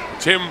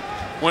 Tim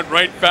went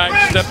right back,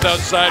 stepped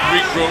outside,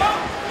 regrouped.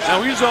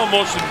 Now he's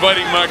almost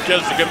inviting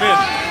Marquez to come in,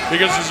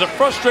 because there's a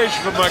frustration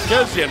for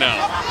Marquez here now.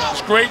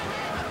 This great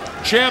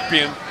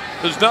champion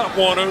does not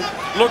want to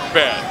look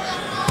bad.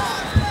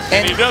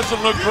 And he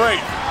doesn't look great.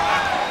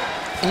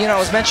 You know,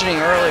 I was mentioning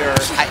earlier,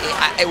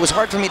 it was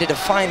hard for me to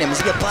define him. Is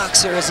he a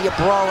boxer? Is he a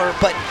brawler?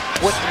 But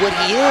what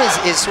he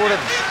is sort of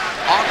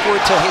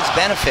awkward to his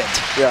benefit.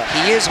 Yeah.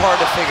 He is hard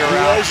to figure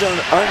out. He is an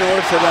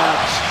unorthodox,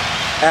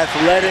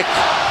 athletic,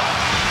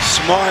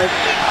 smart.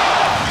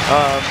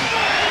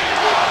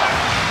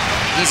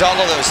 He's all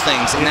of those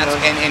things, and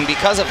and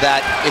because of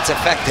that, it's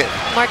effective.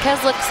 Marquez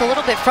looks a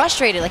little bit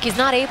frustrated, like he's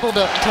not able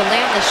to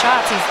land the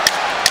shots. He's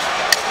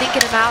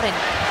thinking them out, and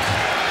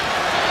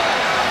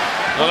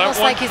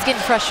Almost like he's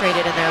getting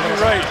frustrated in there a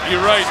little bit.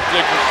 You're right,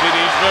 Dickerson.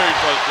 He's very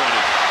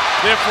frustrated.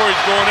 Therefore,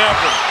 he's going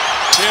after him.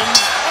 Tim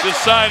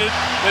decided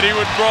that he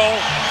would brawl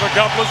for a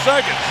couple of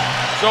seconds.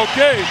 It's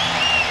okay.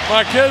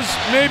 Marquez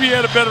maybe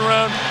had a better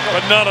round,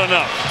 but not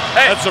enough.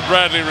 That's a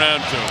Bradley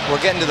round, too.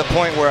 We're getting to the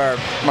point where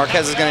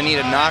Marquez is going to need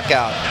a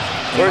knockout.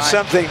 Or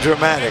something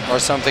dramatic. Or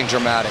something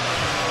dramatic.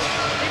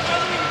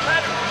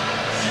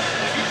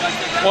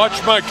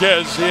 Watch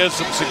Marquez. He has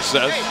some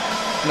success.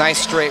 Nice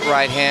straight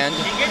right hand.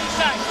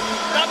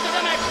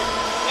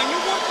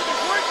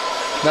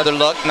 Another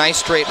look. Nice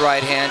straight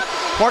right hand.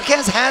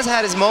 Marquez has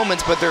had his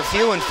moments, but they're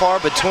few and far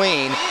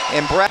between.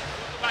 And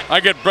I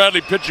get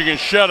Bradley pitching a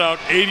shutout,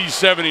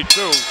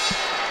 80-72.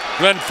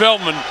 Glenn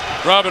Feldman,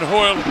 Robin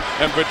Hoyle,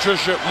 and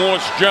Patricia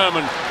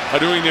Morse-Jarman are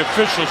doing the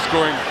official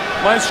scoring.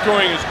 My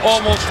scoring is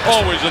almost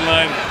always in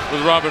line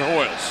with Robin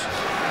Hoyle's.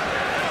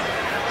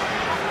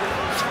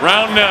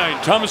 Round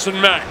 9, Thomas and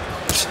Mack.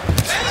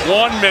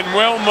 Juan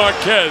Manuel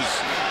Marquez,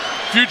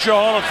 future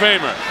Hall of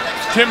Famer.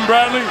 Tim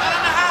Bradley,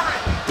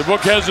 the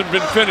book hasn't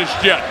been finished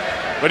yet,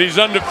 but he's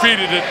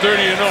undefeated at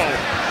 30-0.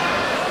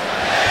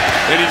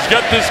 And he's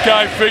got this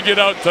guy figured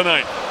out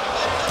tonight.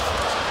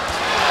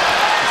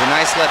 It's a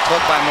nice left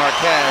hook by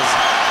Marquez.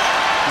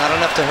 Not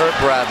enough to hurt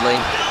Bradley.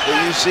 But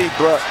you see,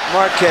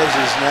 Marquez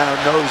now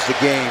knows the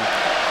game,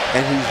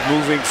 and he's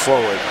moving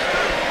forward.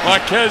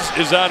 Marquez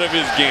is out of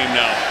his game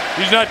now.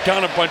 He's not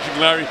counterpunching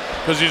Larry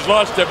because he's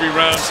lost every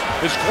round.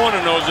 His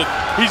corner knows it.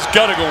 He's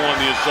got to go on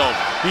the assault.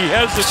 He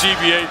has to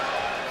deviate,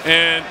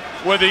 and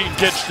whether he can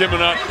catch Tim or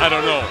not, I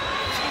don't know.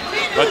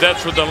 But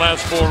that's what the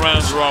last 4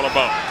 rounds are all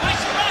about.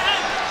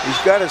 He's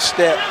got to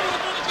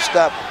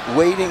stop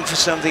waiting for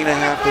something to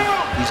happen.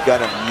 He's got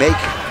to make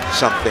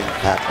something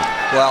happen.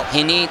 Well,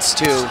 he needs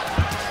to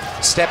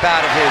step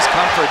out of his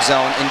comfort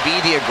zone and be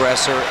the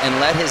aggressor and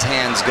let his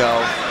hands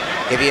go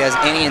if he has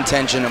any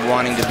intention of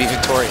wanting to be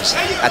victorious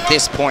at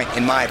this point,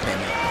 in my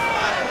opinion.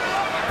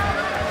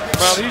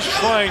 Well, he's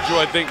trying to,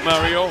 I think,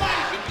 Mario.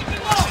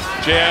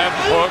 Jab,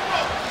 hook.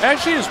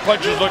 Actually, his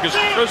punches look as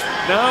crisp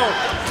now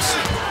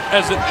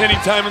as at any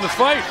time in the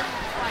fight.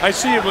 I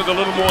see him with a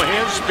little more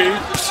hand speed.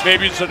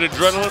 Maybe it's an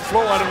adrenaline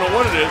flow. I don't know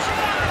what it is.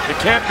 It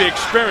can't be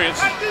experience.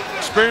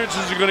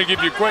 Experiences are going to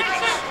give you quickness.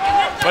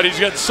 But he's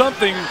got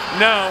something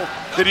now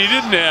that he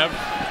didn't have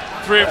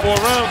 3 or 4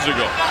 rounds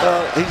ago.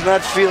 Well, he's not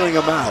feeling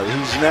them out. He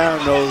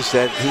now knows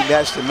that he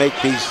has to make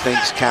these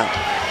things count.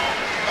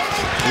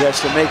 He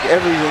has to make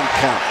everything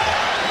count.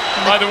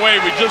 By the way,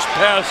 we just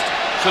passed,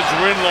 since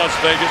we're in Las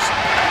Vegas,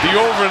 the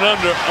over and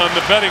under on the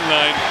betting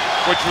line,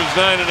 which was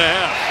 9.5.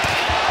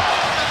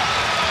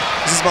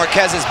 This is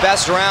Marquez's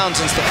best round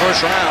since the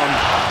first round,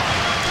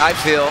 I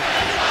feel.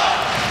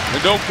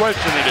 And no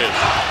question it is.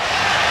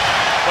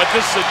 But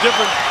this is a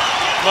different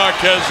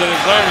Marquez than,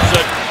 as Larry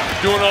said,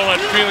 doing all that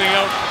feeling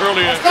out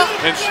earlier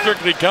and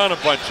strictly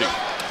counterpunching.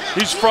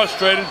 He's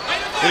frustrated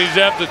and he's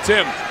after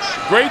Tim.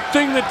 Great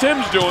thing that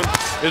Tim's doing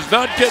is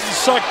not getting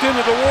sucked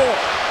into the wall.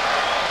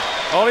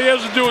 All he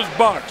has to do is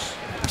box.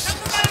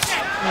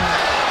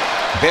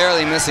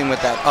 Barely missing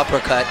with that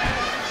uppercut.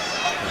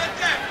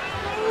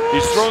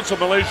 He's thrown some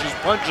hellacious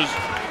punches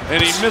and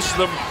he missed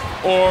them,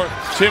 or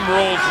Tim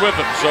rolls with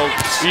him. So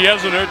he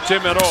hasn't hurt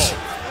Tim at all.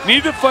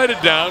 Neither fighter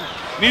down,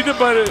 neither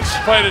fighter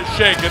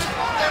shaken,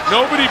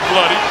 nobody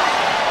bloody.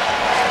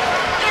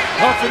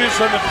 Confidence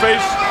on the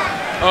face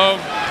of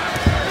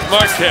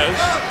Marquez.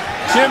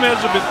 Tim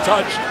hasn't been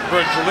touched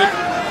virtually,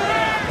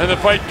 and the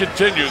fight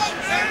continues.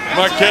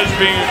 Marquez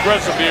being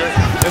aggressive here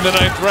in the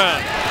 9th round.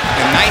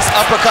 A nice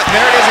uppercut.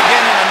 There it is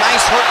again, and a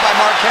nice hook by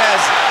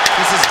Marquez.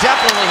 This is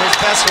definitely his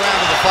best round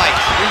of the fight.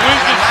 He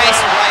wins this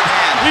nice round. right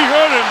hand. He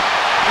hurt him.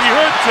 He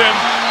hurt Tim.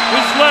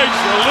 His legs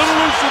are a little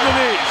loose in the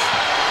knees.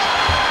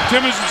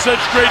 Tim is in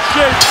such great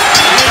shape.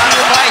 He's got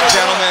to fight,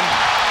 gentlemen.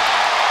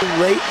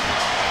 Late.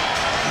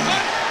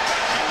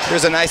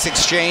 There's a nice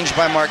exchange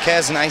by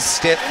Marquez. Nice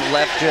stiff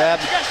left jab.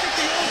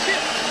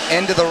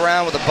 End of the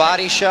round with a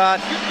body shot.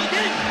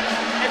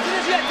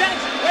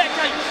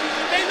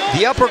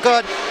 The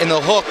uppercut and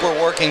the hook were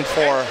working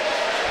for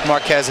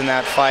Marquez in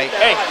that fight.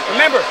 Hey,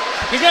 remember,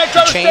 he's gonna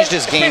try to changed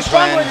his game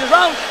plan.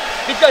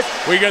 Because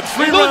we got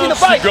 3 rounds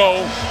to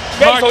go.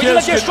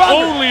 Marquez can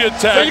only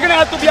attack. So you're gonna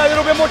have to be a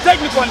little bit more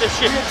technical on this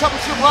shit.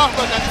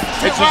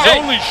 It's his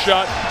only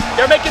shot.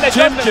 They're making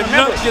adjustments. Tim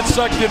cannot get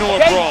sucked into a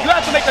brawl. You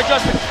have to make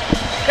adjustments.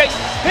 Okay,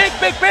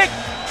 big,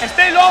 and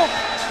stay low.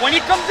 When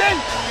he comes in,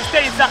 you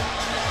stay inside.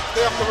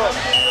 Stay off the rope.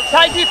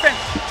 Tight defense.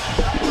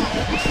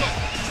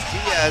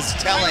 Diaz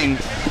telling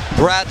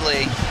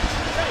Bradley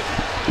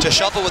to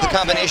shuffle with the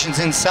combinations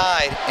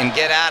inside and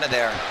get out of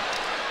there.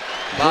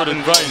 Good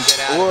advice.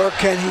 Or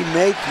can he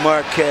make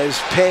Marquez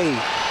pay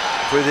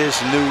for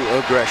this new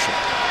aggression?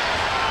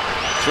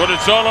 That's what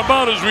it's all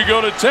about as we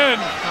go to 10.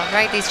 All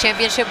right, these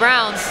championship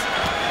rounds.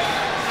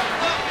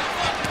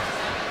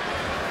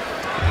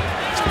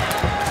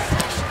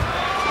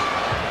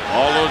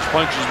 All those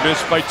punches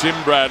missed by Tim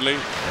Bradley.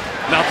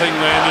 Nothing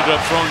landed or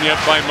thrown yet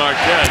by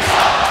Marquez.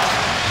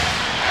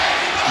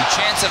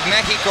 Chants of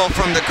Mexico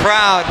from the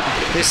crowd.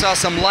 They saw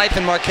some life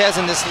in Marquez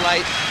in this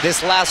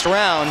last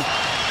round.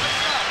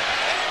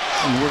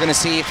 And we're going to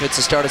see if it's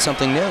the start of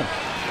something new.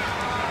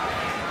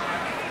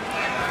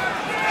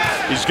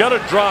 He's got to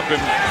drop him,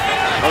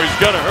 or he's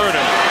got to hurt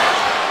him,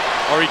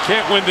 or he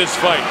can't win this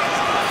fight.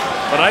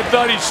 But I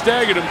thought he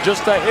staggered him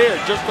just a hair,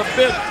 just a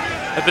bit,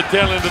 at the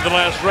tail end of the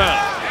last round.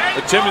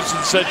 But Tim is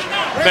in such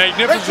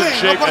magnificent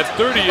shape at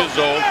 30 years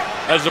old,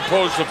 as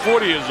opposed to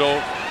 40 years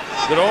old,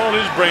 that all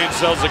his brain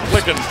cells are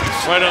clicking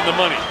right on the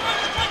money.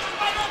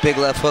 Big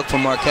left hook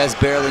from Marquez,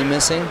 barely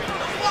missing.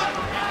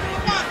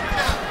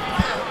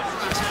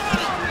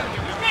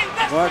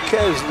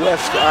 Marquez's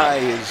left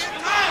eye is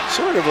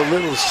sort of a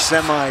little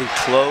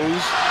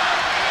semi-closed.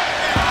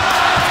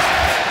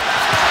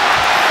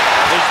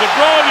 There's the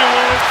brawl you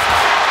want.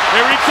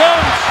 Here he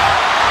comes.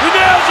 He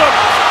nails him.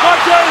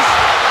 Marquez,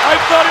 I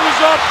thought he was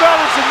off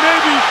balance and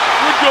maybe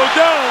would go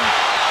down,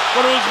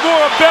 but it was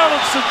more a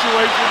balance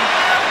situation.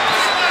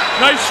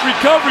 Nice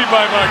recovery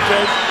by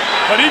Marquez,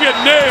 but he got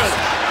nailed.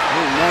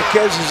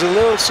 Marquez is a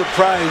little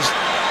surprised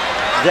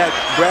that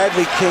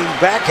Bradley came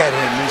back at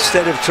him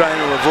instead of trying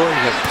to avoid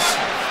him.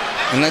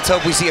 And let's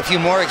hope we see a few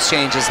more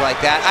exchanges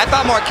like that. I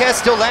thought Marquez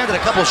still landed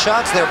a couple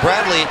shots there.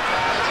 Bradley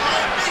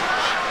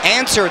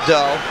answered,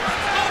 though.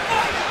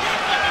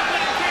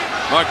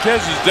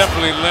 Marquez has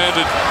definitely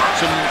landed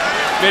some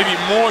maybe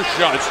more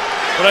shots,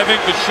 but I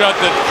think the shot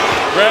that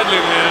Bradley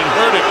landed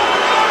hurt him.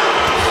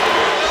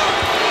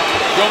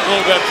 Don't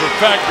know that for a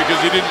fact because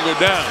he didn't go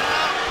down.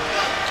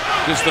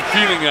 Just the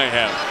feeling I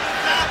have.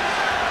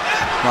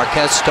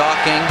 Marquez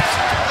stalking,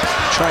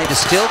 trying to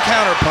still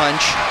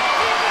counterpunch.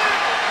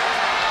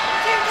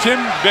 Tim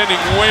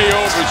bending way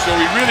over, so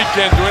he really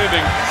can't do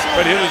anything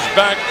but hit his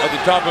back at the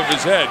top of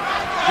his head.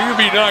 You can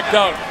be knocked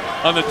out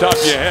on the top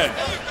of your head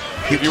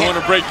if you want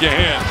to break your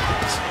hand.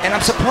 And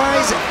I'm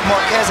surprised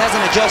Marquez hasn't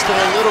adjusted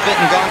a little bit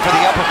and gone for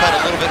the uppercut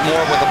a little bit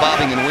more with the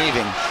bobbing and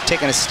weaving,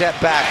 taking a step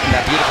back from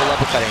that beautiful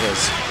uppercut of his.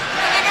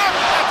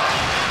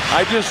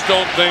 I just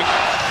don't think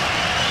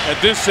at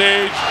this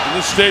age, in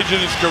this stage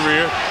in his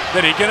career,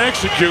 that he can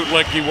execute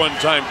like he one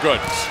time could.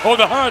 Oh,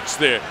 the heart's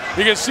there.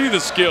 You can see the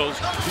skills.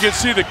 You can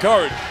see the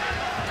courage.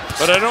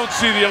 But I don't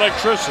see the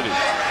electricity.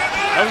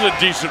 That was a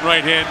decent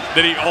right hand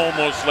that he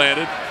almost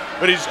landed.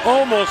 But he's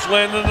almost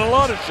landed a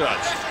lot of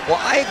shots. Well,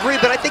 I agree,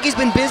 but I think he's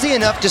been busy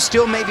enough to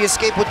still maybe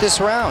escape with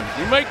this round.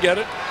 He might get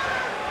it.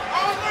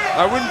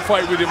 I wouldn't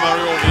fight with you,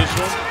 Mario, over this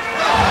one.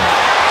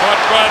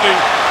 Caught Bradley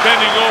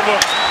bending over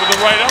with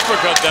the right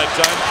uppercut that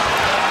time.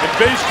 And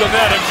based on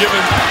that, I'm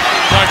giving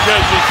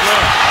Marquez this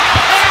round.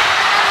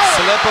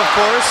 Slip, of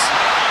course.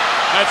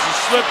 That's a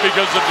slip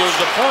because if there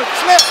was a punch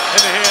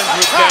and the hands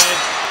were down,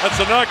 that's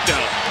a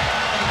knockdown.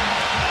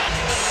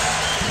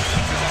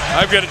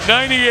 I've got it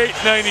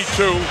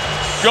 98-92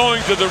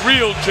 going to the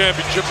real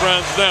championship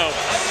rounds now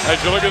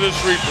as you look at this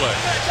replay.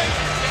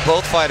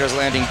 Both fighters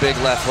landing big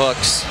left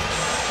hooks.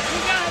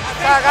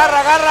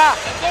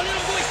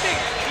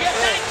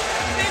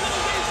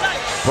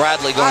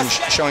 Bradley going,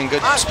 showing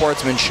good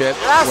sportsmanship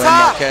when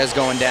Marquez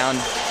going down,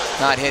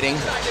 not hitting.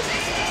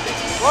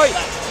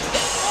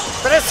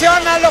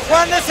 Presiónalo,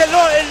 Juan, es el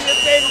 11.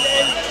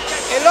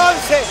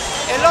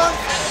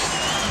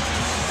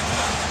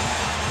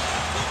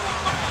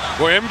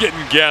 Boy, I'm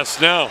getting gassed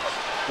now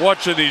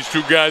watching these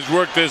two guys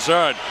work this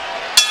hard.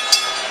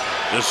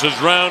 This is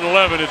round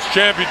 11. It's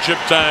championship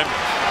time.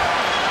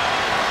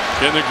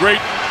 And the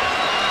great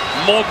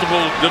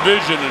multiple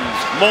division and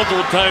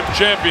multiple time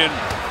champion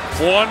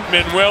Juan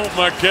Manuel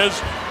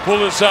Marquez pull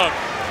this out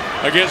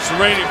against the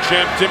reigning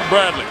champ Tim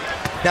Bradley.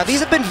 Now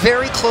these have been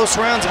very close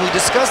rounds, and we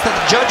discussed that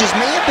the judges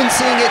may have been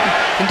seeing it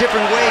in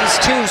different ways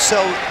too, so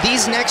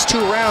these next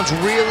two rounds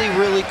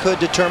really could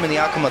determine the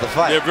outcome of the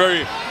fight. They're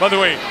very, by the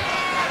way,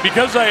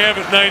 because I have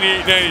it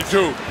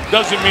 98-92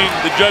 doesn't mean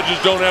the judges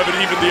don't have it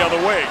even the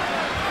other way,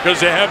 because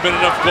there have been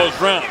enough close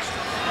rounds.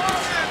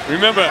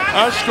 Remember,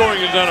 our scoring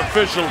is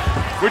unofficial.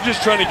 We're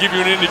just trying to give you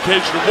an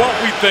indication of what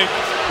we think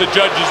the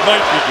judges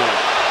might be doing.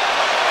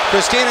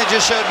 Christina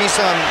just showed me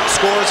some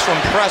scores from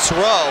Press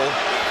Row.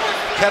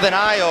 Kevin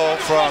Iole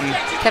from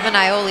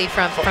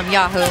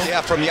Yahoo. Yeah,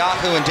 from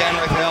Yahoo, and Dan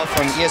Raphael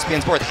from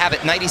ESPN Sports have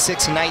it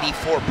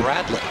 96-94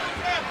 Bradley.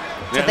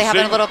 So they have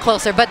it a little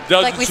closer, but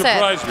like we said,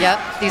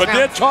 but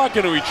they're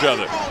talking to each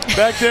other.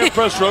 Back there in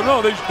Press Row,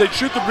 no, they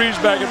shoot the breeze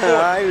back and forth.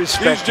 I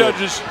respect these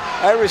judges.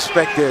 I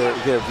respect their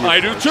view. I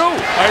do too.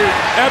 I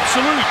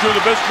absolutely two of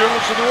the best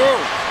journalists in the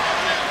world.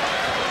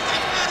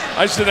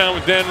 I sit down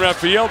with Dan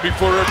Raphael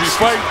before every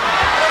fight,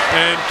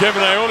 and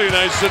Kevin Iole and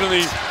I sit in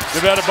the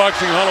Nevada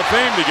Boxing Hall of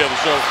Fame together,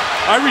 so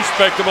I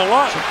respect them a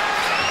lot.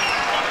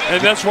 And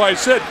that's why I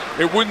said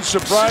it wouldn't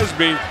surprise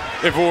me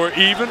if it were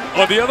even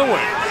or the other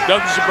way.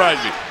 Doesn't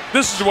surprise me.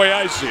 This is the way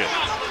I see it.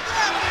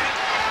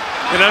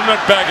 And I'm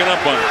not backing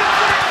up on it.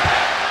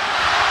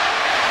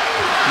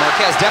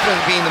 Marquez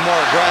definitely being the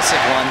more aggressive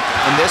one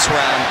in this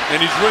round.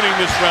 And he's winning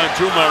this round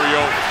too,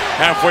 Mario,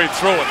 halfway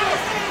through it.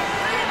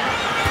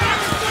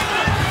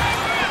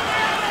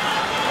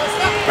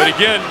 But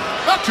again,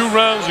 2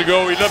 rounds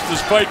ago, he left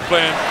his fight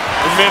plan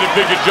and made a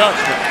big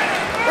adjustment.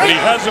 but he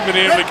hasn't been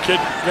able to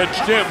catch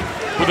Tim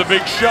with a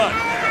big shot.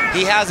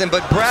 He hasn't,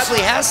 but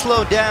Bradley has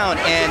slowed down,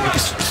 and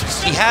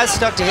he has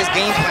stuck to his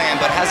game plan,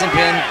 but hasn't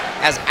been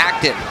as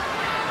active.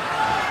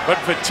 But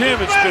for Tim,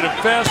 it's been a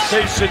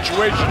fast-paced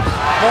situation,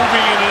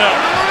 moving in and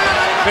out,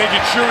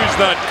 making sure he's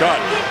not caught,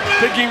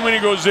 picking when he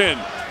goes in,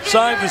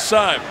 side to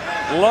side,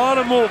 a lot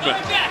of movement.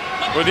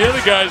 Where the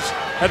other guys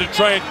had to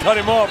try and cut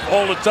him off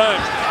all the time,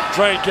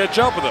 try and catch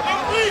up with him,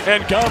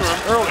 and counter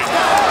him early.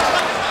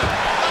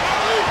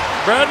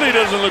 Bradley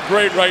doesn't look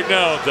great right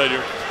now, I'll tell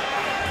you.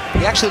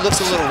 He actually looks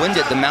a little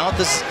winded. The mouth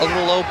is a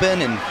little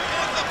open, and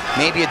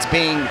maybe it's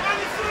being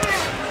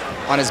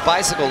on his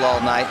bicycle all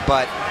night,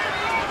 but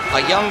a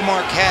young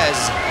Marquez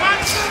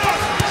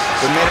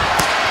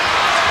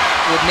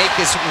would make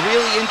this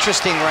really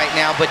interesting right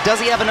now, but does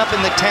he have enough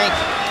in the tank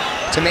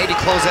to maybe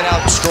close it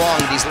out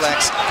strong these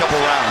next couple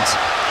rounds?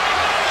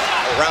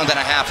 A round and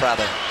a half,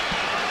 rather.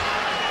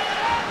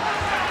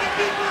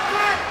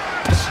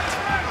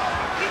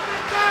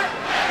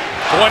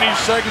 "20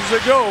 seconds to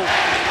go.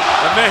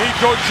 The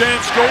Mexico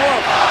chants go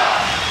up."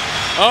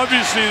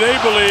 Obviously, they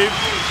believe,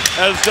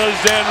 as does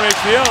Dan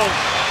Rafael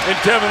and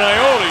Kevin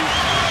Iole,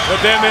 that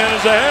their man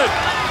is ahead.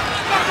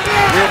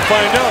 We'll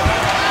find out.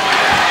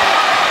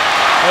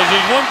 As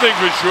there's one thing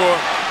for sure,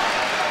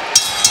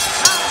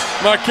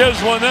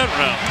 Marquez won that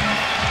round.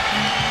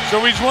 So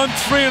he's won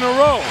 3 in a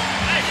row.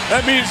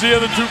 That means the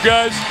other two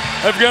guys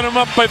have got him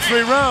up by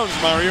 3 rounds,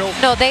 Mario.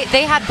 No,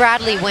 they had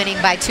Bradley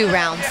winning by 2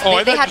 rounds.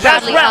 Oh, they had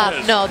Bradley up.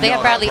 No, they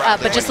had Bradley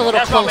up, but just a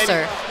little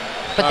closer.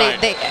 But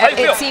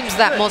it seems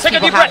that most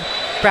people have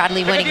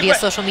Bradley winning via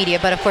social media,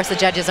 but of course the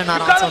judges are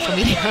not on social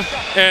media.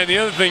 And the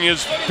other thing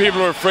is,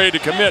 people are afraid to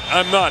commit.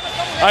 I'm not.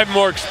 I'm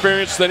more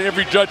experienced than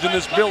every judge in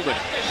this building.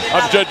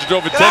 I've judged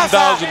over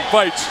 10,000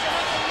 fights.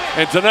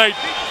 And tonight,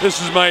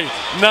 this is my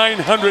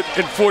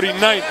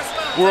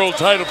 949th world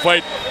title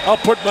fight. I'll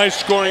put my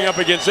scoring up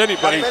against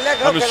anybody.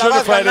 I'm a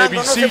certified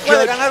ABC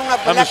judge,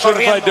 I'm a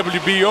certified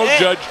WBO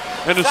judge,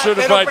 and a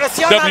certified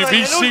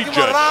WBC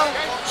judge.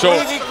 So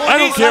I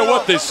don't care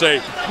what they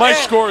say. My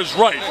score is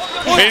right.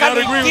 May not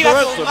agree with the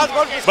rest of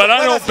them, but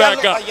I don't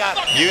back up.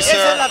 You,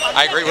 sir,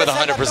 I agree with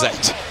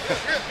 100%.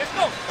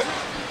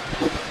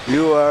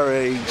 You are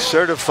a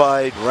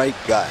certified right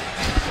guy.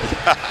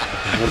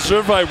 A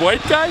certified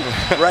white guy?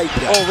 Right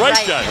guy. Oh,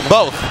 right guy.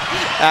 Both,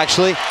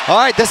 actually. All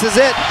right, this is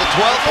it, the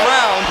 12th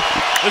round.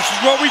 This is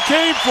what we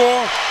came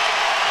for.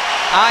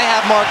 I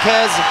have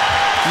Marquez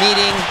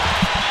needing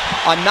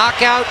a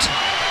knockout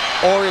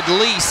or at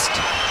least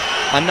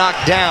a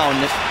knockdown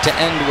to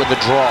end with a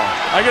draw.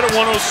 I got a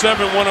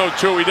 107,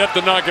 102. He'd have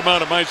to knock him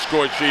out of my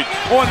score sheet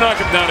or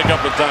knock him down a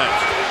couple of times.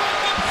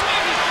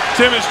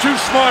 Tim is too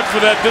smart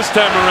for that this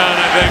time around,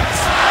 I think.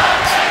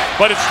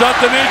 But it's not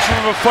the nature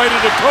of a fighter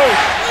to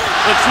coach.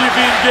 Let's see if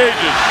he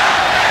engages.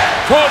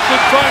 12th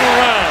and final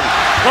round.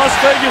 Las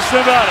Vegas,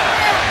 Nevada.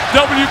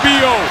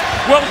 WBO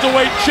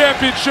welterweight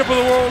championship of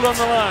the world on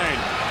the line.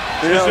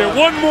 Is there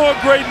one more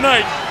great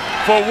night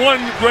for one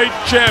great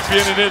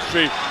champion in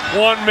history?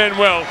 Juan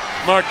Manuel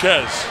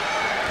Marquez.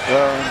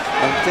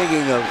 I'm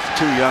thinking of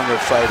 2 younger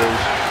fighters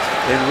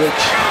in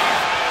which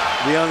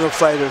the younger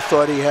fighter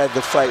thought he had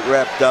the fight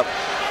wrapped up,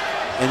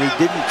 and he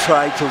didn't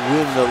try to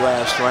win the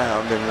last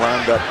round and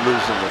wound up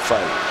losing the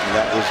fight. And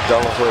that was De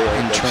La Hoya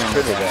against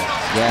Trinidad.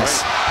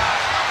 Yes.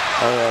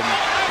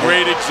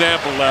 Great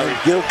example, Larry.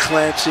 Gil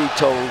Clancy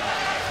told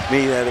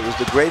me that it was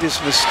the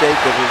greatest mistake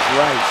of his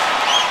life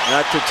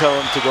not to tell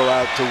him to go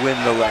out to win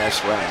the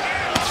last round.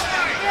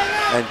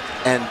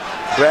 And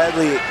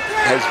Bradley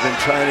has been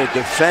trying to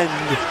defend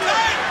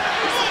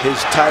his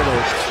title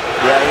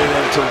rather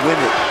than to win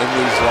it in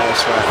these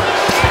last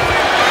rounds.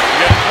 He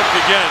got hooked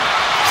again.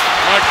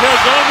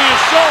 Marquez on the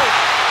assault,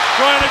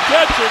 trying to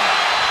catch him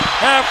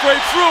halfway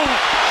through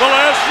the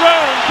last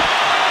round.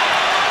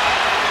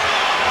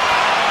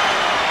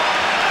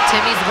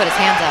 Tim needs to put his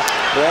hands up.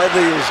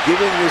 Bradley is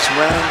giving this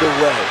round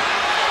away.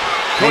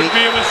 Could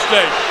be a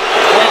mistake.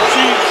 We've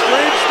seen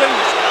strange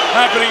things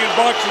happening in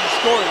boxing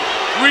scoring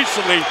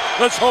recently.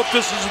 Let's hope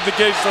this isn't the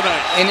case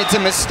tonight. And it's a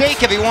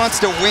mistake if he wants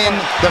to win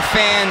the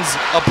fans'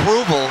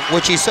 approval,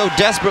 which he so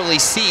desperately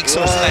seeks,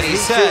 or that he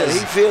says.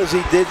 He feels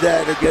he did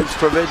that against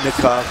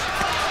Providnikov,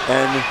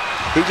 and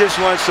he just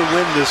wants to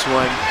win this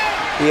one.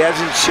 He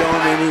hasn't shown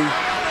any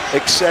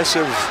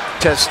excessive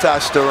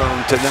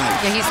testosterone tonight.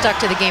 Yeah, he's stuck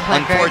to the game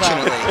plan very well.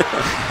 Unfortunately.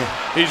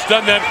 He's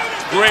done that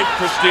great,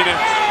 Christina.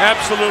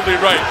 Absolutely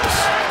right.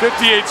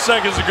 58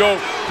 seconds ago,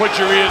 put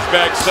your ears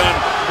back, son.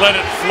 Let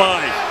it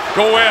fly.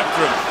 Go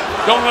after him.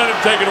 Don't let him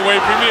take it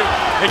away from you,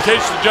 in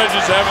case the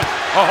judges have it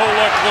a whole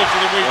lot closer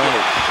than we do.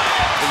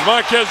 And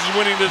Marquez is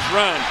winning this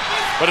round,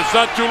 but it's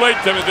not too late,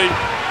 Timothy.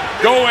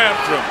 Go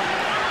after him.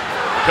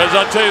 Because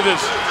I'll tell you this,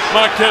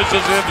 Marquez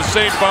doesn't have the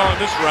same power in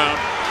this round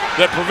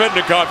that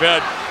Providnikov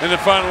had in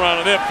the final round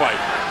of their fight.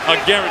 I'll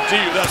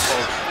guarantee you that,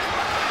 folks.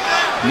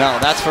 No,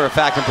 that's for a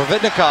fact. And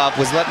Providnikov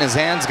was letting his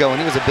hands go,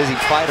 and he was a busy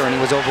fighter, and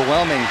he was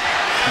overwhelming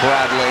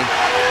Bradley.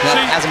 That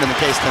hasn't been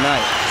the case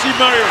tonight. See,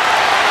 Mario,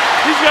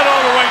 he's got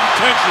all the right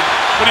intentions,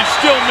 but he's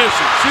still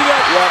missing. See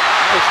that? Yeah.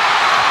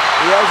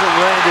 He hasn't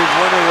landed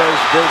one of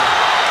those big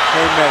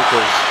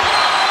haymakers,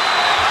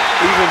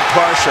 even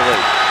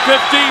partially. 15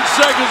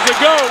 seconds to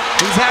go.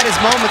 He's had his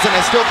moments, and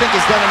I still think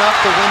he's done enough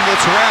to win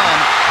this round.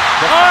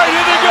 All right,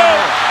 here they go.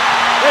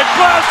 They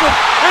blast him,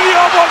 and he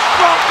almost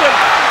dropped him.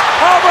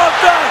 How about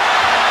that?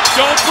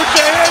 Don't put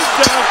your hands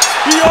down.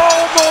 He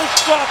almost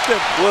dropped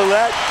him. Will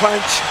that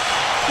punch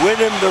win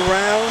him the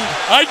round?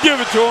 I'd give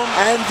it to him.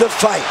 And the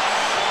fight.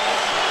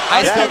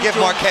 I still give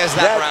Marquez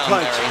that round,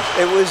 punch.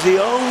 Larry. It was the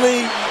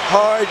only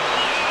hard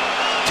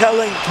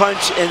telling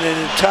punch in an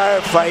entire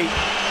fight.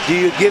 Do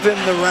you give him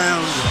the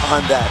round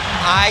on that?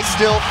 I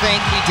still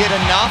think he did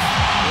enough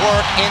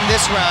work in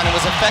this round and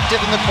was effective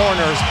in the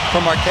corners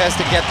for Marquez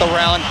to get the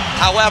round.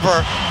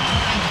 However,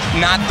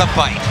 not the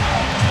fight.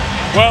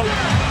 Well,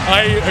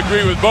 I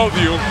agree with both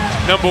of you.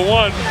 Number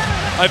one,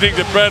 I think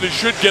that Bradley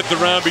should get the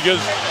round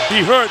because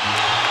he hurt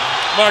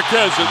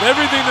Marquez, and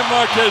everything that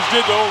Marquez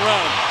did the whole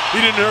round, he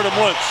didn't hurt him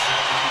once.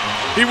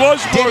 He was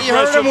more aggressive. Did he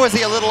hurt him, or was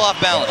he a little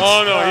off balance?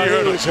 Oh, no, he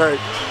hurt him. He was hurt.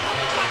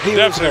 He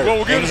Definitely. Well,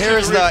 we're going and to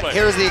here's see the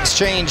here's the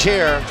exchange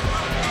here.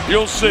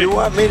 You'll see. You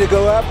want me to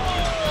go up?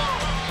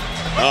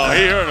 Oh,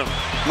 he hurt him.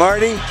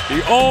 Marty?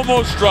 He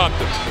almost dropped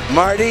him.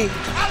 Marty?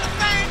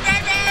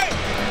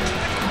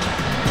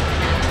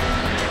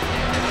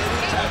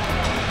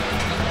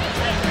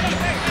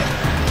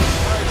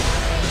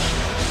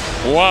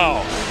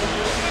 Wow.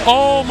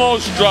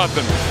 Almost dropped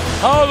him.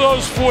 How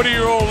those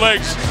 40-year-old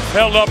legs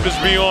held up is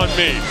beyond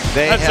me.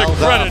 That's a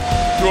credit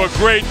to a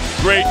great,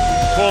 great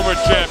former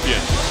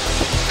champion.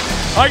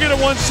 I get a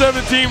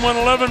 117,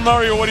 111.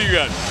 Mario, what do you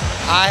got?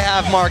 I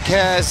have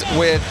Marquez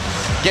with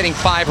getting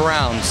 5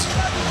 rounds.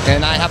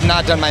 And I have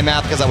not done my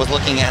math because I was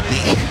looking at the...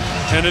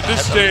 And at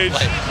this stage,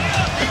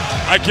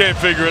 I can't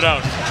figure it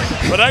out.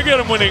 But I get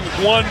him winning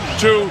 1,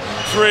 2,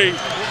 3.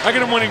 I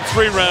get him winning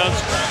 3 rounds.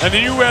 And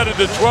then you added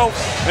the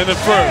 12th and the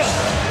 1st.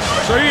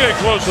 So you get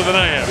closer than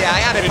I have. Yeah,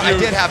 I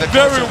did have it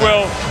very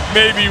well,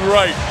 maybe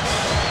right.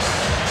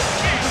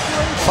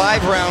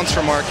 5 rounds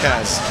for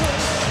Marquez.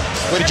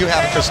 What did you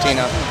have,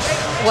 Christina?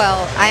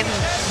 Well, I'm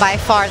by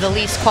far the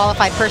least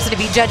qualified person to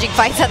be judging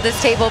fights at this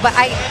table, but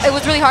it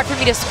was really hard for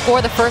me to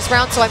score the first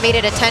round, so I made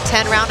it a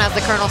 10-10 round, as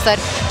the Colonel said,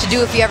 to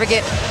do if you ever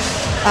get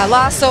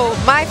lost. So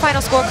my final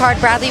scorecard,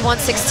 Bradley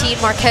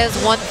 116, Marquez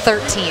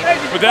 113.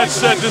 But that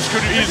said, this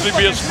could easily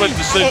be a split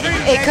decision.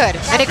 It could.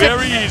 And it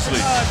very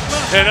easily.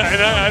 And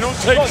I don't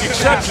take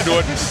exception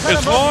to it,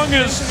 as long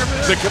as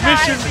the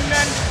commission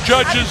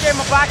judges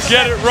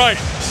get it right.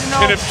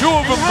 And if 2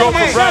 of them go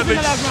for Bradley,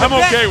 I'm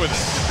okay with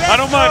it. I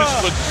don't mind a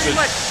split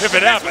decision. If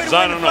it happens,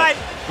 I don't know.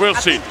 We'll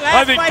see.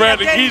 I think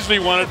Bradley easily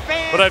won it,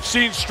 but I've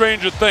seen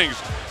stranger things.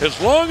 As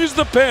long as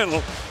the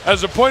panel,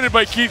 as appointed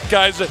by Keith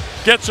Kaiser,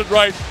 gets it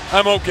right,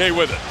 I'm okay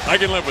with it. I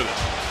can live with it.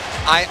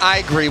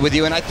 I agree with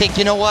you, and I think,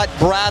 you know what,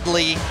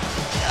 Bradley,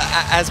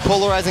 as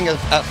polarizing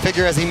a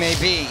figure as he may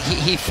be,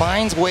 he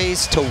finds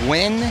ways to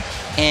win,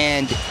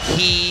 and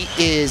he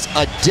is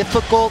a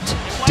difficult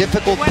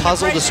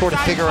puzzle to sort of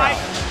figure out.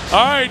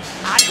 All right,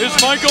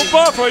 it's Michael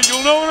Buffer.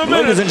 You'll know in a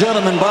minute. Ladies and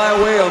gentlemen, by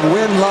way of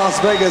Wynn Las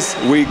Vegas,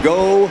 we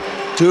go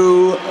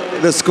to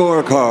the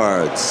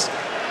scorecards.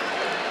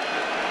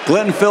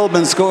 Glenn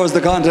Philbin scores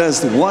the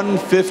contest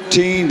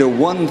 115 to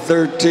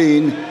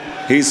 113.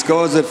 He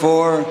scores it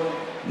for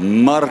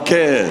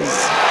Marquez.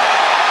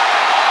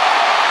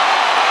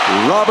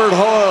 Robert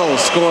Hoyle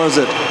scores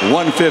it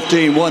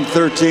 115,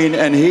 113,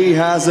 and he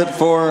has it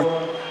for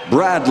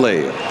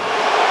Bradley.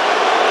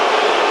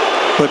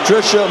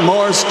 Patricia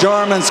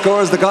Morse-Jarman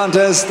scores the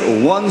contest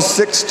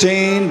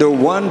 116 to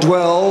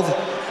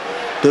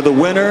 112 to the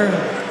winner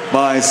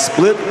by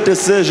split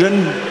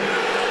decision.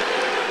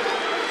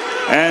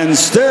 And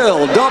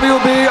still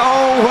WBO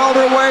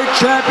welterweight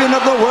champion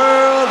of the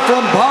world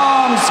from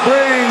Palm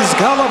Springs,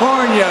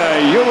 California,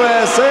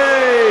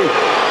 USA,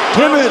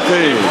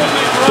 Timothy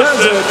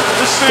Desert.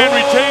 This man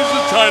retains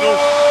the title,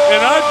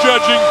 and our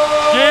judging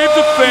gave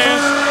the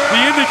fans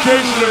the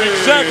indication of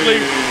exactly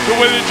the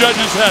way the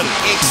judges had it.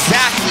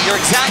 Exactly, you're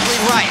exactly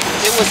right.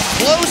 It was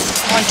close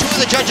on 2 of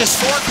the judges'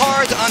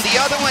 scorecards. On the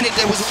other one, it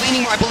was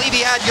leaning, I believe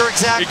he had your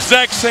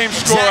exact same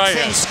score I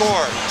had.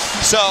 Score.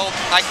 So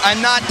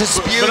I'm not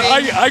disputing.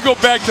 But I go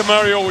back to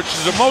Mario, which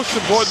is the most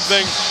important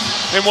thing,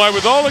 and why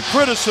with all the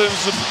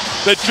criticism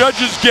that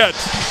judges get.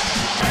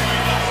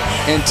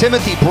 And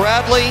Timothy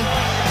Bradley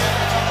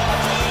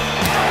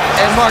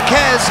and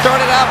Marquez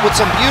started out with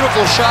some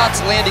beautiful shots,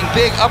 landing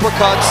big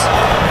uppercuts,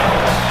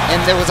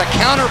 and there was a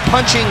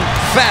counter-punching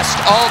fest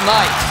all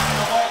night.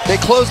 They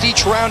closed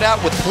each round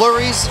out with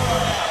flurries,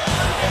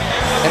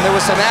 and there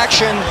was some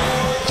action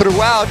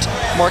throughout.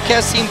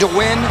 Marquez seemed to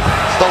win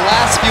the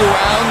last few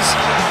rounds.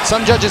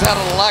 Some judges had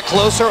it a lot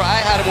closer. I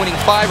had him winning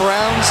 5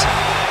 rounds.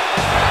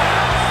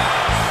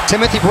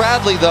 Timothy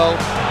Bradley, though,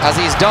 as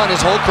he's done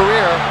his whole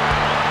career,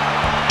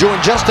 doing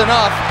just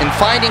enough and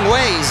finding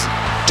ways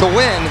to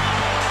win,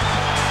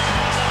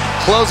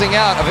 closing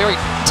out a very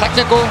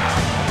technical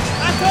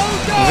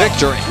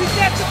victory.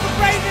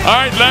 All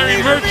right,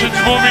 Larry Merchant's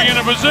moving in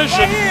a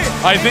position.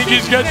 I think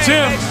he's got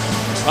Tim.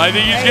 I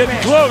think he's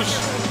getting close.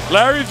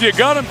 Larry, if you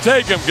got him,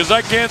 take him, because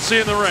I can't see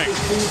in the ring.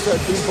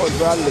 16-13 for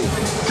Bradley.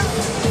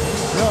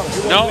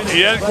 No,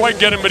 he hasn't quite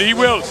get him, but he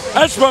will.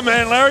 That's my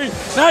man, Larry.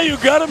 Now you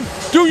got him.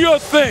 Do your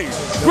thing.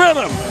 Grill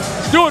him.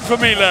 Do it for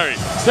me, Larry.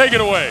 Take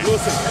it away.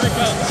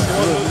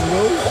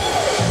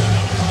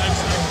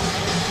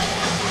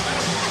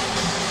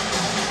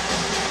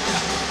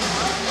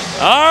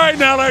 All right,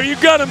 now, Larry, you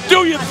got him.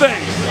 Do your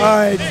thing. All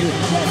right.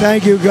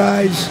 Thank you,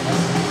 guys.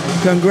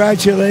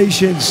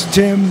 Congratulations,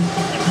 Tim.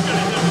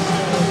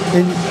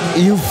 And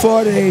you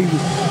fought a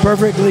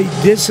perfectly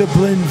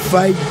disciplined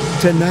fight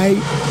tonight,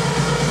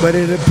 but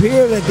it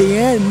appeared at the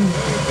end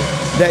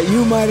that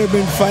you might have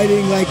been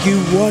fighting like you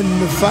won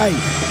the fight.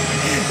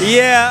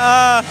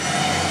 Yeah,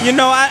 you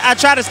know, I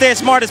try to stay as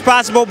smart as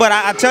possible, but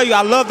I tell you,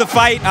 I love the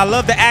fight. I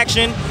love the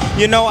action.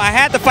 You know, I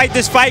had to fight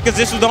this fight because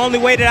this was the only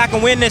way that I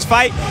can win this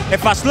fight.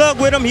 If I slug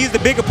with him, he's the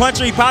bigger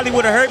puncher. He probably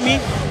would have hurt me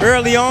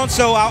early on.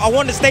 So I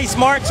wanted to stay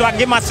smart so I can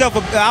give myself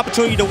an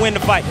opportunity to win the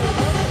fight.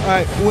 All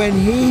right, when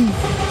he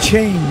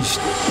changed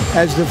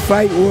as the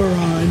fight wore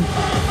on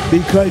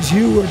because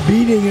you were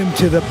beating him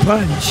to the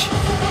punch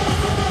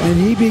and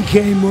he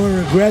became more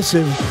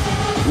aggressive,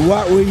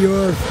 what were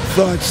your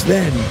thoughts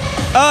then?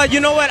 You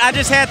know what? I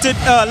just had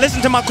to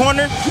listen to my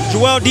corner.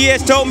 Joel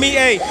Diaz told me,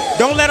 hey,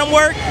 don't let him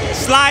work.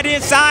 Slide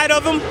inside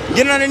of him,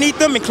 get underneath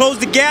him, and close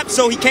the gap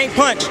so he can't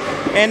punch.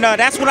 And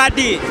that's what I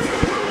did.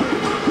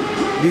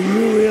 Do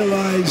you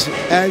realize,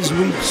 as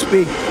we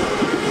speak,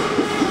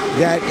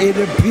 that it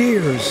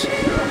appears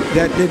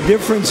that the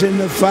difference in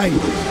the fight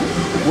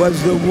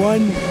was the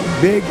one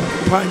big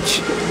punch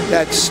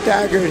that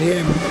staggered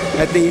him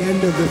at the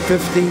end of the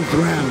 15th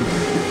round,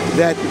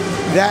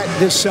 that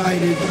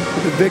decided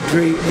the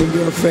victory in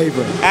your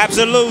favor?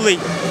 Absolutely.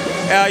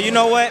 You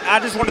know what? I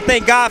just want to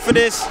thank God for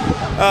this,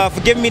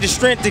 for giving me the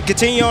strength to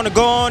continue on to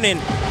go on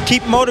and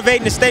keep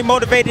motivating and stay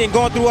motivated and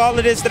going through all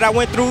of this that I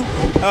went through.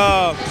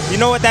 You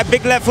know what? That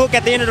big left hook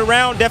at the end of the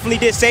round definitely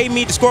did save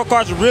me. The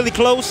scorecards were really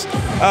close.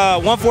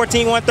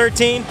 114,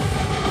 113.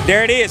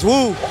 There it is.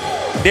 Woo.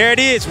 There it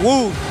is.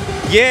 Woo.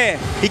 Yeah.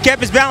 He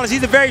kept his balance.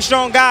 He's a very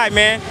strong guy,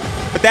 man.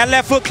 But that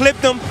left hook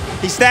clipped him.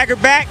 He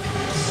staggered back.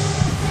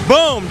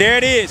 Boom. There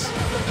it is.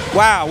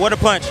 Wow. What a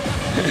punch.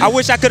 I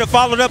wish I could have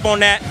followed up on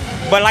that.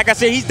 But like I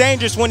said, he's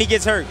dangerous when he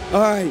gets hurt.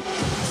 All right.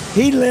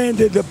 He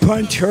landed the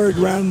punch heard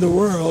around the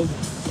world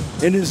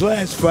in his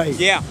last fight.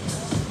 Yeah.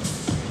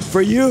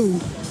 For you,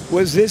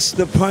 was this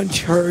the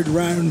punch heard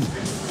around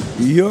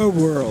your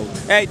world?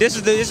 Hey,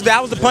 that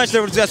was the punch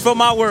that was for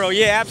my world.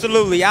 Yeah,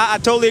 absolutely. I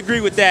totally agree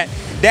with that.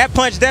 That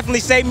punch definitely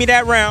saved me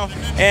that round.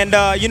 And,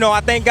 you know,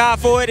 I thank God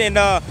for it. And,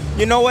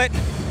 you know what?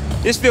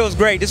 This feels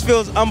great. This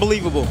feels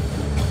unbelievable.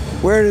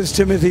 Where does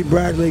Timothy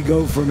Bradley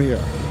go from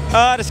here?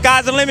 The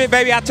sky's the limit,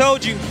 baby. I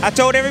told you. I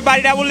told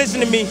everybody that will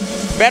listen to me.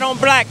 Bet on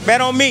Black. Bet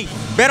on me.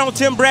 Bet on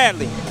Tim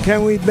Bradley.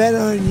 Can we bet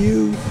on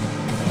you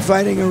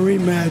fighting a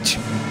rematch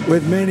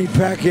with Manny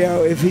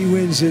Pacquiao if he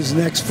wins his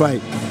next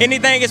fight?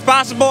 Anything is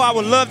possible. I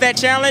would love that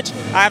challenge.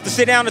 I have to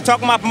sit down and talk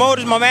to my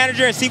promoters, my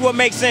manager, and see what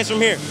makes sense from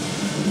here.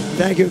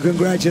 Thank you.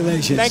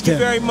 Congratulations. Thank you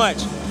very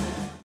much.